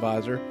Financial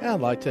Advisor, and I'd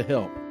like to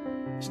help.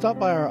 Stop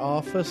by our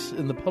office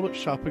in the Public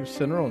Shopping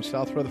Center on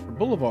South Rutherford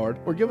Boulevard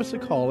or give us a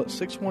call at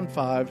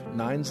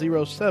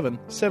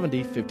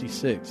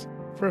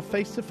 615-907-7056 for a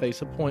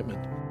face-to-face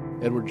appointment.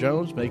 Edward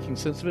Jones, Making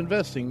Sense of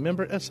Investing,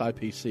 member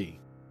SIPC.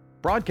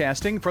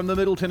 Broadcasting from the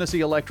Middle Tennessee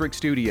Electric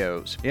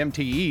Studios,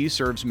 MTE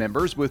serves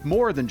members with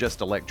more than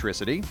just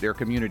electricity. Their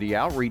community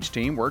outreach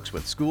team works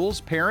with schools,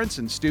 parents,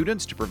 and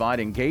students to provide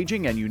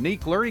engaging and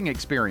unique learning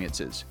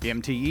experiences.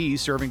 MTE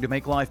serving to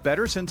make life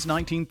better since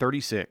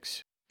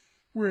 1936.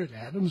 We're at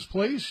Adams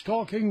Place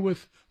talking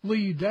with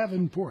Lee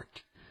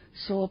Davenport.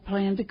 So I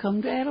plan to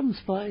come to Adams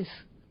Place.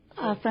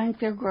 I think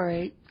they're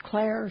great.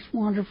 Claire's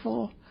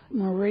wonderful.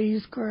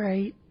 Marie's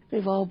great.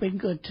 They've all been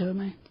good to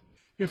me.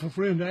 If a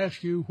friend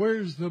asks you,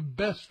 where's the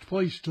best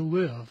place to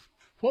live,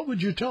 what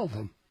would you tell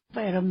them?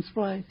 Adams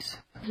Place.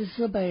 This is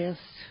the best.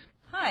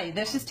 Hi,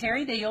 this is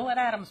Terry Deal at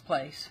Adams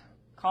Place.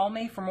 Call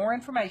me for more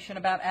information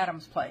about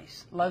Adams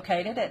Place,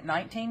 located at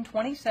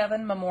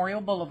 1927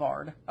 Memorial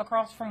Boulevard,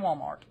 across from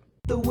Walmart.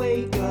 The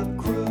Wake Up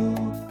Crew,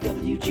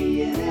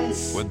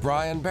 WGNS. With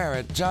Brian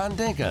Barrett, John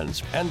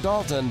Dinkins, and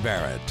Dalton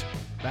Barrett.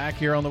 Back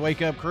here on the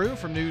Wake Up Crew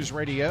from News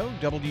Radio,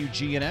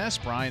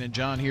 WGNS. Brian and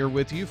John here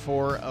with you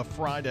for a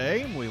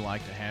Friday. We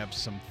like to have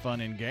some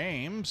fun and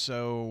games,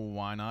 so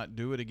why not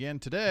do it again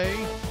today?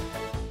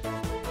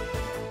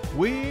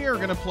 We are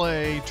going to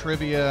play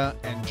trivia,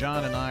 and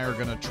John and I are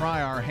going to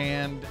try our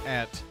hand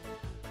at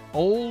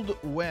Old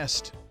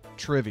West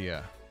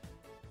trivia.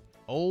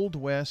 Old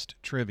West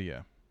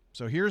trivia.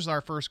 So here's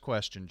our first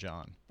question,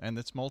 John, and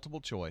it's multiple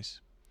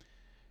choice.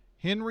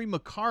 Henry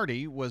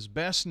McCarty was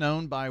best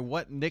known by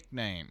what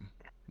nickname?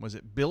 Was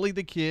it Billy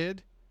the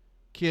Kid,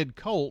 Kid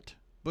Colt,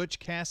 Butch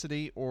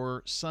Cassidy,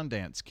 or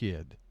Sundance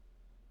Kid?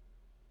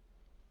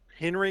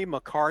 Henry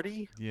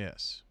McCarty?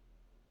 Yes.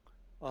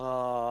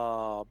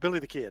 Billy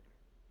the Kid.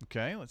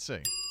 Okay, let's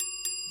see.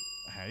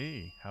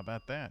 Hey, how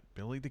about that?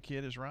 Billy the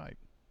Kid is right.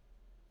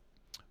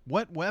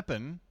 What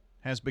weapon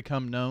has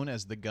become known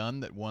as the gun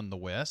that won the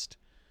West?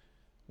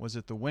 Was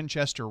it the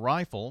Winchester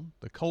rifle,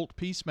 the Colt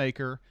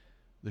Peacemaker,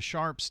 the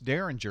Sharps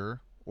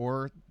Derringer,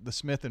 or the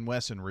Smith &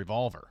 Wesson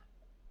revolver?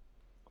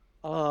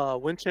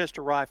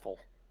 Winchester rifle.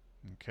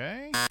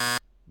 Okay.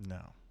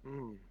 No.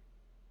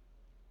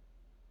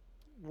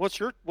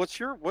 What's your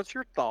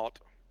thought?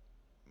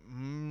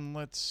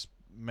 Let's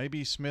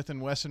maybe Smith &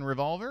 Wesson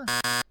revolver?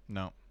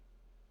 No.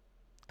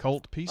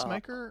 Colt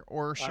Peacemaker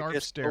or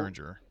Sharps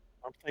Derringer?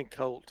 I'm thinking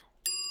Colt.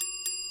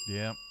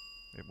 Yeah.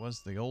 It was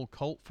the old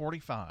Colt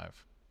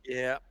 45.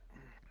 Yeah.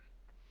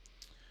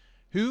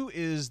 Who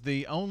is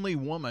the only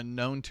woman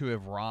known to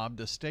have robbed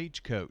a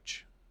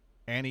stagecoach?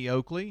 Annie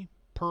Oakley,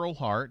 Pearl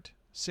Hart,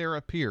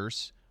 Sarah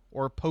Pierce,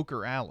 or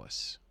Poker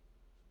Alice?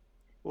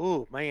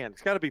 Oh, man.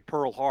 It's got to be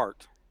Pearl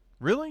Hart.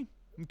 Really?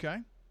 Okay.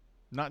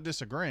 Not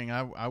disagreeing.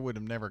 I would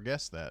have never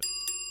guessed that.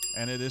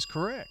 And it is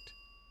correct.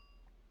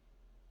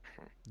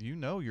 You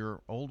know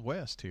your Old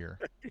West here.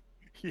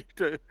 You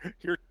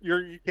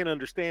can't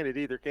understand it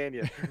either, can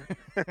you?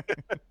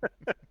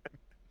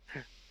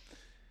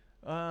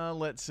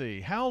 Let's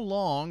see. How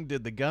long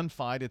did the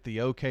gunfight at the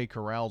OK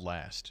Corral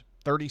last?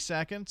 30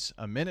 seconds,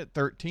 a minute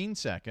 13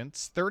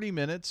 seconds, 30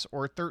 minutes,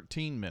 or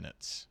 13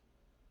 minutes?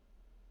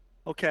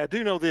 Okay, I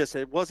do know this.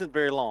 It wasn't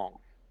very long.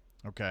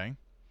 Okay.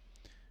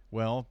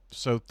 Well,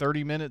 so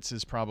 30 minutes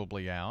is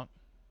probably out.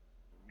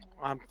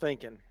 I'm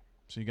thinking.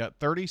 So you got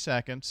 30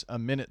 seconds, a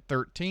minute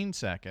 13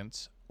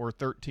 seconds, or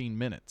 13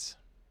 minutes.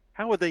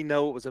 How would they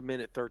know it was a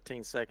minute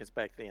 13 seconds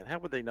back then? How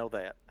would they know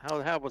that?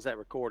 How was that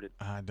recorded?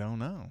 I don't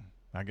know.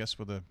 I guess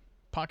with a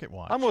pocket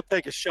watch. I'm going to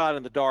take a shot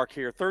in the dark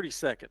here. 30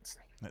 seconds.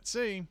 Let's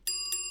see.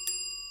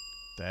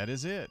 That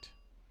is it.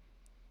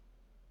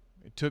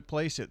 It took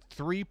place at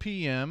 3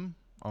 p.m.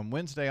 on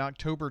Wednesday,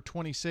 October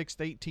 26,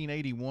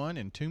 1881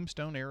 in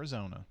Tombstone,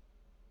 Arizona.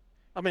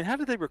 I mean, how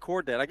did they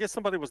record that? I guess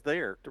somebody was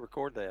there to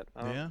record that.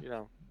 Yeah. You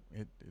know,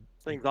 it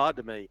seems odd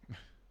to me.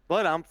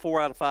 But I'm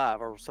 4 out of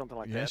 5 or something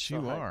like that. Yes,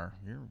 you are.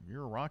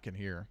 You're rocking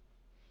here.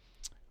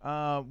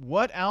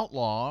 What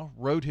outlaw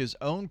wrote his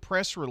own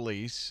press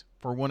release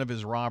for one of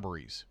his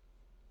robberies?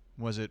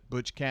 Was it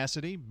Butch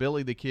Cassidy,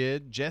 Billy the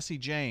Kid, Jesse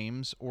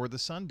James, or the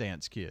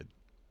Sundance Kid?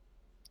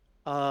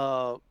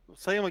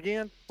 Say them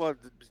again. What?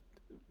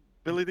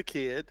 Billy the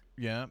Kid.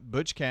 Yeah,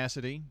 Butch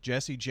Cassidy,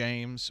 Jesse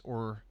James,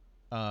 or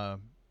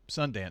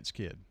Sundance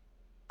Kid.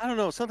 I don't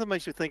know. Something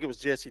makes me think it was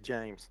Jesse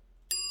James.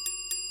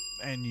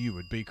 And you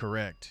would be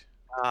correct.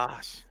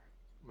 Gosh,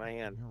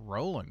 man. You're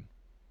rolling.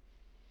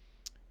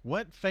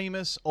 What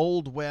famous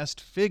Old West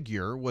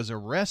figure was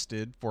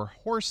arrested for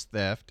horse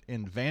theft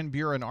in Van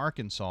Buren,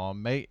 Arkansas,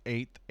 May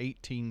 8th,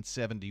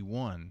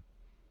 1871?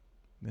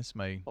 This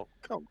may... Oh,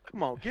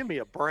 come on. Give me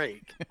a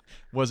break.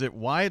 Was it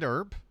Wyatt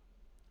Earp,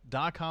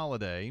 Doc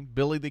Holliday,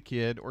 Billy the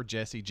Kid, or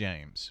Jesse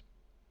James?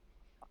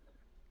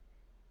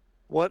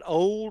 What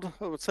old...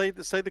 Say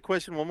the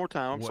question one more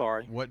time. I'm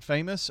sorry. What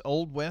famous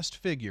Old West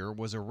figure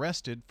was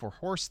arrested for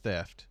horse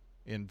theft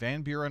in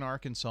Van Buren,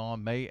 Arkansas,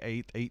 May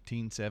 8th,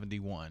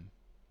 1871?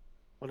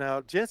 Well,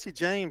 now, Jesse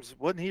James,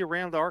 wasn't he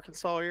around the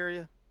Arkansas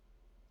area?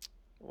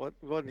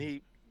 Wasn't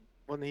he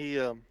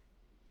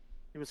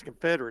He was a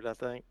Confederate, I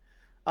think.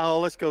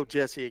 Oh, let's go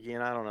Jesse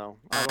again. I don't know.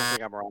 I don't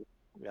think I'm wrong.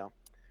 Yeah.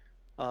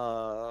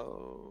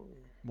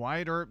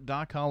 Wyatt Earp,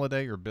 Doc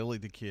Holliday, or Billy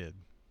the Kid?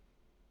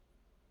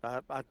 I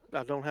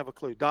don't have a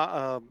clue.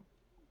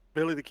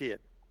 Billy the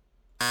Kid.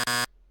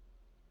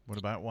 What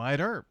about Wyatt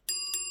Earp?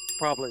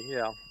 Probably,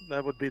 yeah.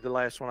 That would be the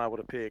last one I would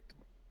have picked.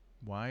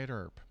 Wyatt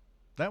Earp.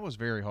 That was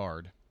very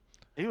hard.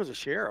 He was a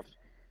sheriff.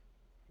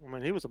 I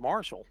mean, he was a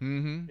marshal.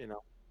 Mm-hmm. You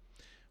know.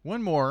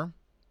 One more.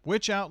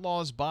 Which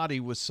outlaw's body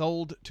was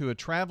sold to a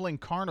traveling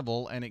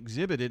carnival and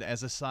exhibited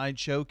as a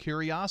sideshow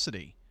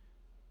curiosity?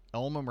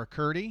 Elmer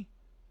McCurdy,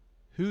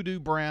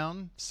 Hoodoo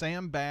Brown,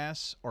 Sam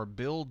Bass, or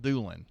Bill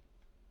Doolin?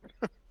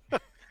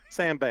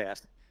 Sam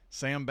Bass.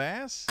 Sam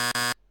Bass?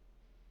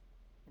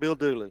 Bill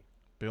Doolin.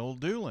 Bill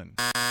Doolin.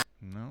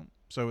 No.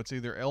 So it's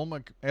either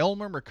Elmer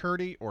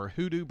McCurdy or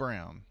Hoodoo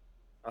Brown.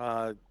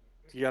 You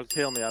got to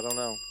tell me. I don't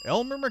know.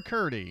 Elmer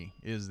McCurdy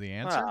is the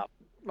answer.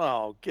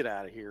 Oh, get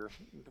out of here.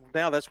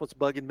 Now that's what's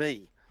bugging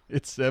me.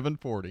 It's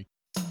 7:40.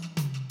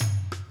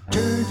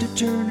 Turn to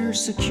Turner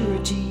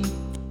Security.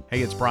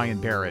 Hey, it's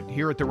Brian Barrett.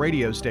 Here at the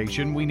radio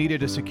station, we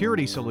needed a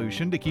security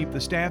solution to keep the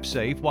staff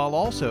safe while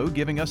also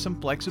giving us some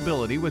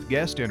flexibility with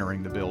guests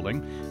entering the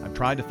building. I've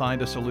tried to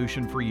find a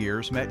solution for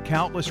years, met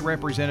countless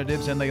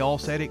representatives, and they all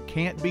said it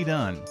can't be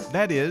done.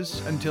 That is,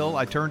 until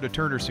I turned to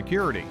Turner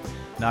Security.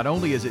 Not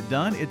only is it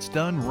done, it's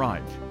done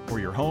right. For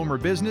your home or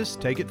business,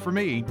 take it from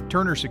me,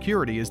 Turner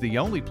Security is the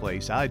only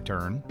place I'd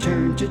turn.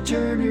 Turn to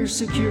Turner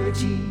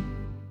Security.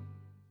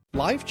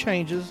 Life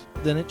changes,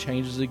 then it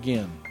changes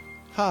again.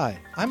 Hi,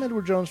 I'm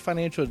Edward Jones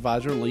Financial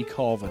Advisor Lee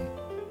Colvin.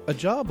 A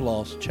job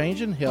loss,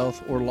 change in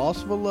health, or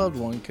loss of a loved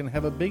one can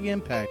have a big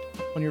impact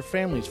on your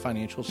family's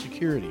financial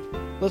security.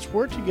 Let's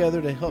work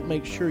together to help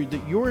make sure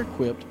that you're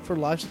equipped for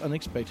life's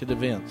unexpected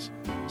events.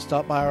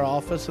 Stop by our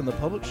office in the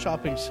Public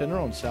Shopping Center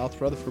on South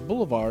Rutherford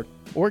Boulevard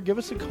or give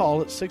us a call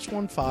at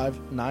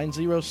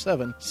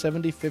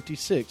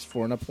 615-907-7056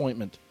 for an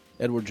appointment.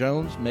 Edward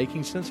Jones,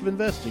 Making Sense of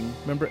Investing,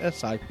 member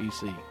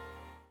SIPC.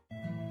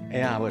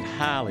 And I would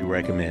highly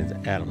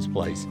recommend Adams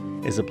Place.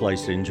 It's a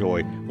place to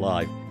enjoy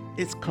life.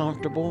 It's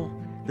comfortable.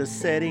 The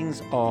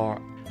settings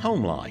are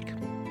home-like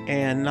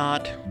and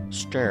not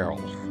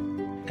sterile.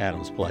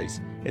 Adams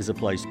Place is a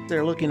place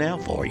they're looking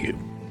out for you.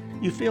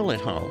 You feel at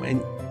home,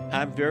 and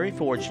I'm very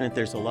fortunate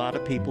there's a lot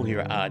of people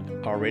here I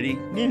already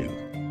knew.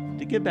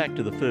 To get back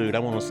to the food, I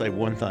want to say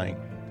one thing.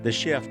 The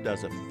chef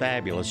does a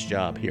fabulous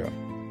job here.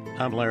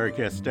 I'm Larry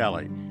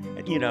Castelli.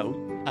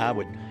 And, I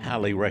would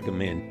highly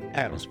recommend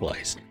Adams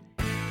Place.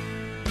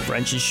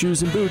 French's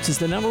Shoes and Boots is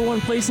the #1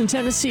 place in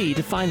Tennessee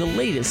to find the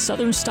latest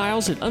Southern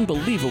styles at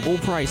unbelievable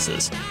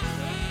prices.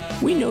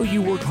 We know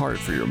you work hard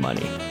for your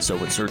money, so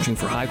when searching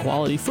for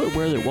high-quality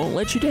footwear that won't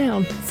let you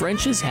down,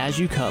 French's has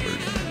you covered.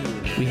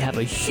 We have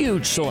a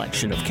huge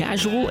selection of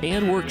casual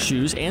and work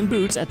shoes and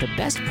boots at the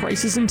best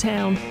prices in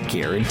town,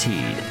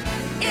 guaranteed.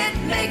 It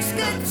makes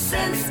good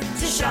sense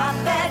to shop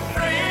at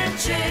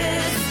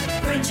French's.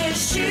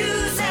 French's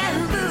Shoes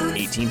and Boots.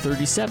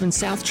 1837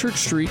 South Church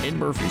Street in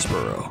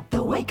Murfreesboro.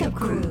 The Wake Up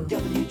Crew.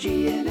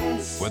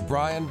 WGNS. With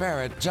Brian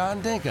Barrett,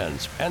 John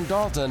Dinkins, and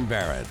Dalton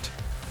Barrett.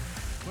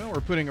 Well,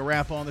 we're putting a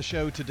wrap on the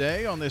show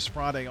today on this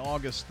Friday,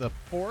 August the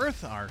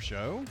 4th. Our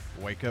show,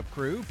 Wake Up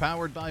Crew,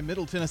 powered by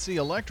Middle Tennessee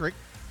Electric.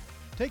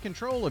 Take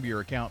control of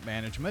your account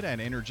management and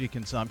energy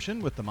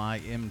consumption with the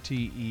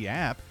MyMTE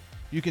app.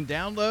 You can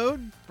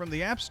download from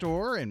the App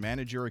Store and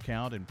manage your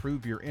account,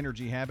 improve your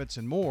energy habits,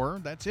 and more.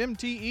 That's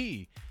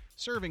MTE,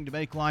 serving to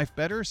make life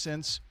better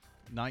since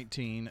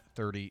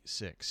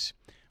 1936.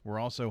 We're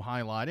also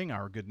highlighting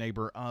our good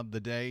neighbor of the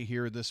day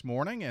here this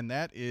morning, and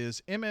that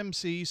is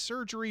MMC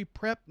Surgery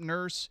Prep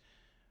Nurse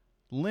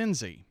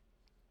Lindsay.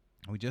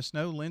 We just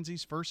know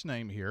Lindsay's first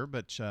name here,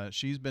 but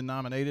she's been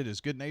nominated as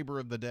Good Neighbor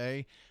of the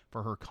Day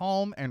for her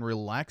calm and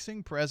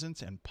relaxing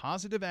presence and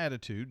positive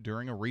attitude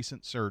during a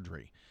recent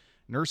surgery.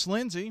 Nurse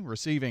Lindsay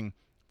receiving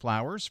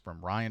flowers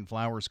from Ryan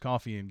Flowers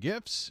Coffee and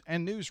Gifts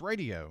and News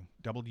Radio,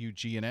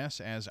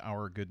 WGNS, as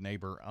our Good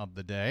Neighbor of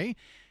the Day.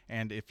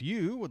 And if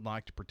you would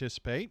like to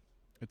participate,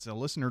 it's a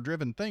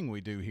listener-driven thing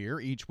we do here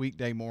each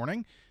weekday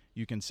morning.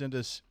 You can send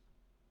us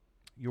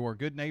your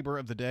Good Neighbor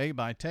of the Day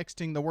by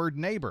texting the word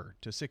neighbor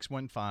to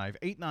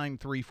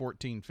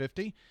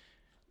 615-893-1450.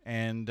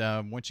 And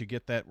once you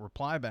get that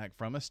reply back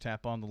from us,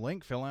 tap on the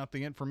link, fill out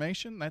the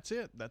information. That's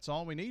it. That's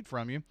all we need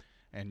from you.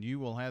 And you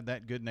will have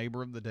that Good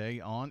Neighbor of the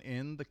Day on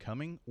in the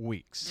coming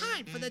weeks.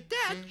 Time for the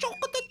dad joke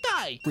of the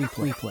day.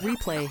 Replay.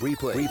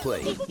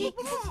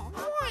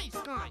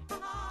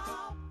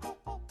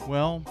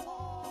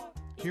 Well,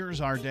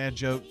 here's our dad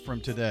joke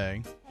from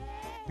today.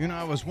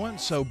 I was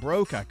once so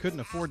broke I couldn't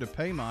afford to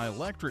pay my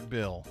electric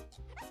bill.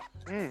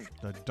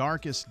 The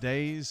darkest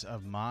days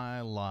of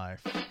my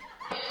life.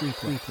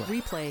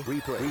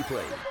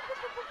 Replay.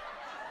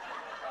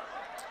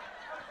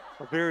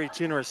 A very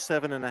generous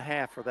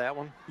 7.5 for that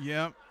one.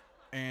 Yep.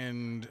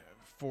 And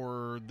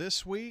for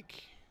this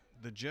week,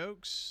 the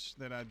jokes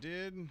that I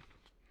did,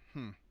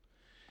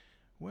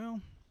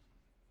 well,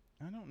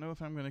 I don't know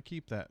if I'm going to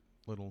keep that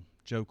little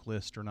joke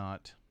list or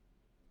not.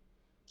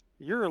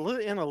 you're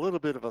in a little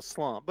bit of a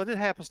slump, but it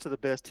happens to the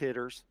best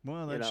hitters.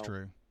 Well, that's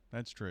true.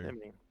 That's true. I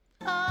mean,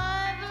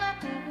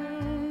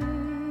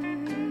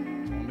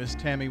 Miss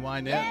Tammy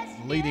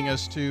Wynette leading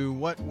us to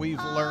what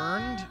we've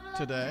learned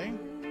today.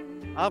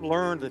 I've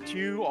learned that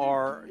you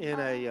are in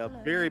a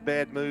very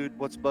bad mood.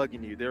 What's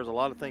bugging you? There's a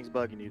lot of things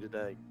bugging you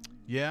today.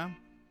 Yeah.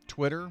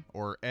 Twitter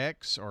or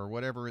X or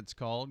whatever it's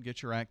called.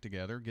 Get your act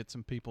together. Get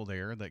some people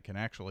there that can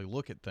actually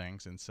look at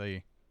things and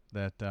say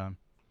that,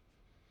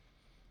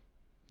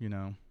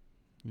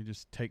 you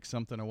just take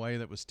something away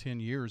that was 10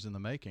 years in the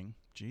making.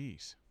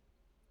 Jeez.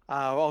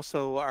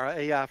 Also, our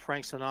AI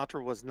Frank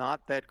Sinatra was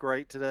not that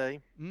great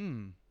today.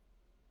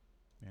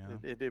 Yeah.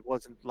 It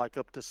wasn't like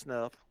up to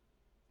snuff.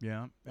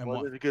 Yeah. And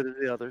wasn't as good as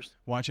the others.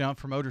 Watch out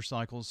for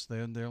motorcycles.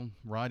 They'll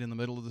ride in the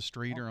middle of the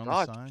street or on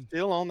God, the side.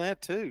 Still on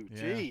that too.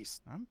 Yeah. Jeez.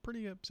 I'm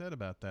pretty upset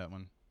about that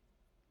one.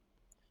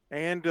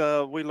 And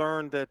we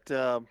learned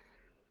that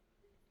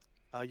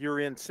you're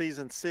in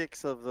season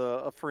 6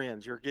 of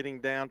Friends. You're getting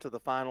down to the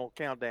final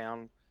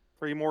countdown.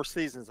 3 more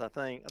seasons, I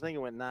think. I think it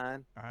went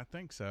 9. I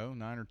think so,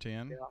 9 or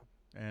 10. Yeah.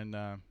 And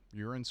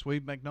you're in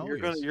Sweet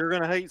Magnolias. You're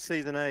gonna hate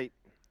season 8.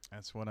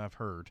 That's what I've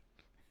heard.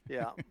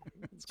 Yeah.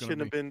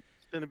 Shouldn't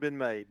have been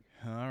made.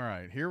 All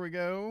right, here we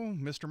go,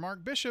 Mr.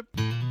 Mark Bishop.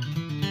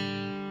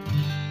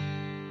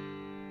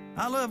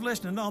 I love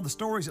listening to all the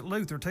stories that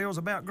Luther tells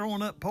about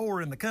growing up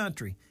poor in the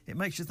country. It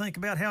makes you think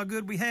about how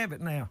good we have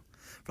it now.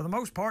 For the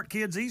most part,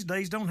 kids these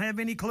days don't have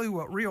any clue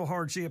what real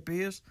hardship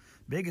is.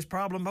 Biggest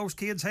problem most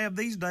kids have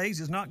these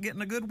days is not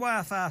getting a good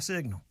Wi-Fi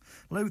signal.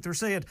 Luther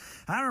said,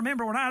 I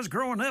remember when I was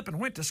growing up and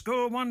went to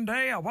school one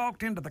day, I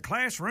walked into the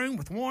classroom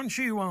with one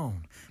shoe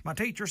on. My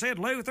teacher said,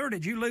 Luther,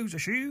 did you lose a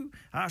shoe?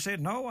 I said,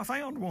 no, I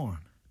found one.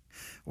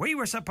 We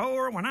were so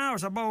poor when I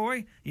was a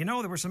boy. You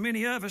know, there were so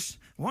many of us.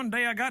 One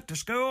day I got to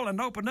school and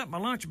opened up my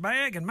lunch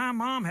bag, and my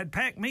mom had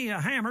packed me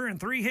a hammer and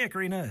 3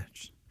 hickory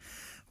nuts.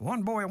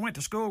 One boy I went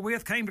to school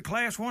with came to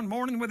class one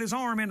morning with his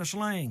arm in a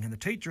sling, and the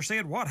teacher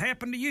said, what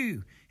happened to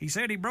you? He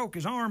said he broke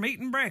his arm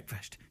eating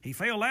breakfast. He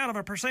fell out of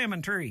a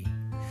persimmon tree.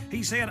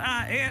 He said,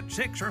 I ate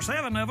 6 or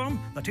 7 of them.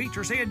 The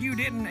teacher said, you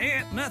didn't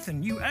eat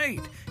nothing, you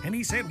ate. And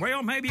he said,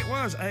 well, maybe it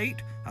was 8.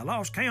 I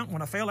lost count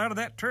when I fell out of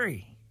that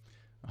tree.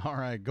 All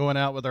right, going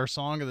out with our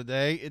song of the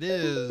day. It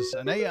is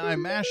an AI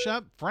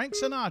mashup, Frank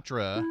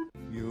Sinatra.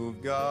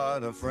 You've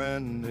got a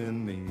friend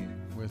in me.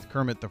 With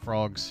Kermit the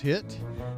Frog's hit,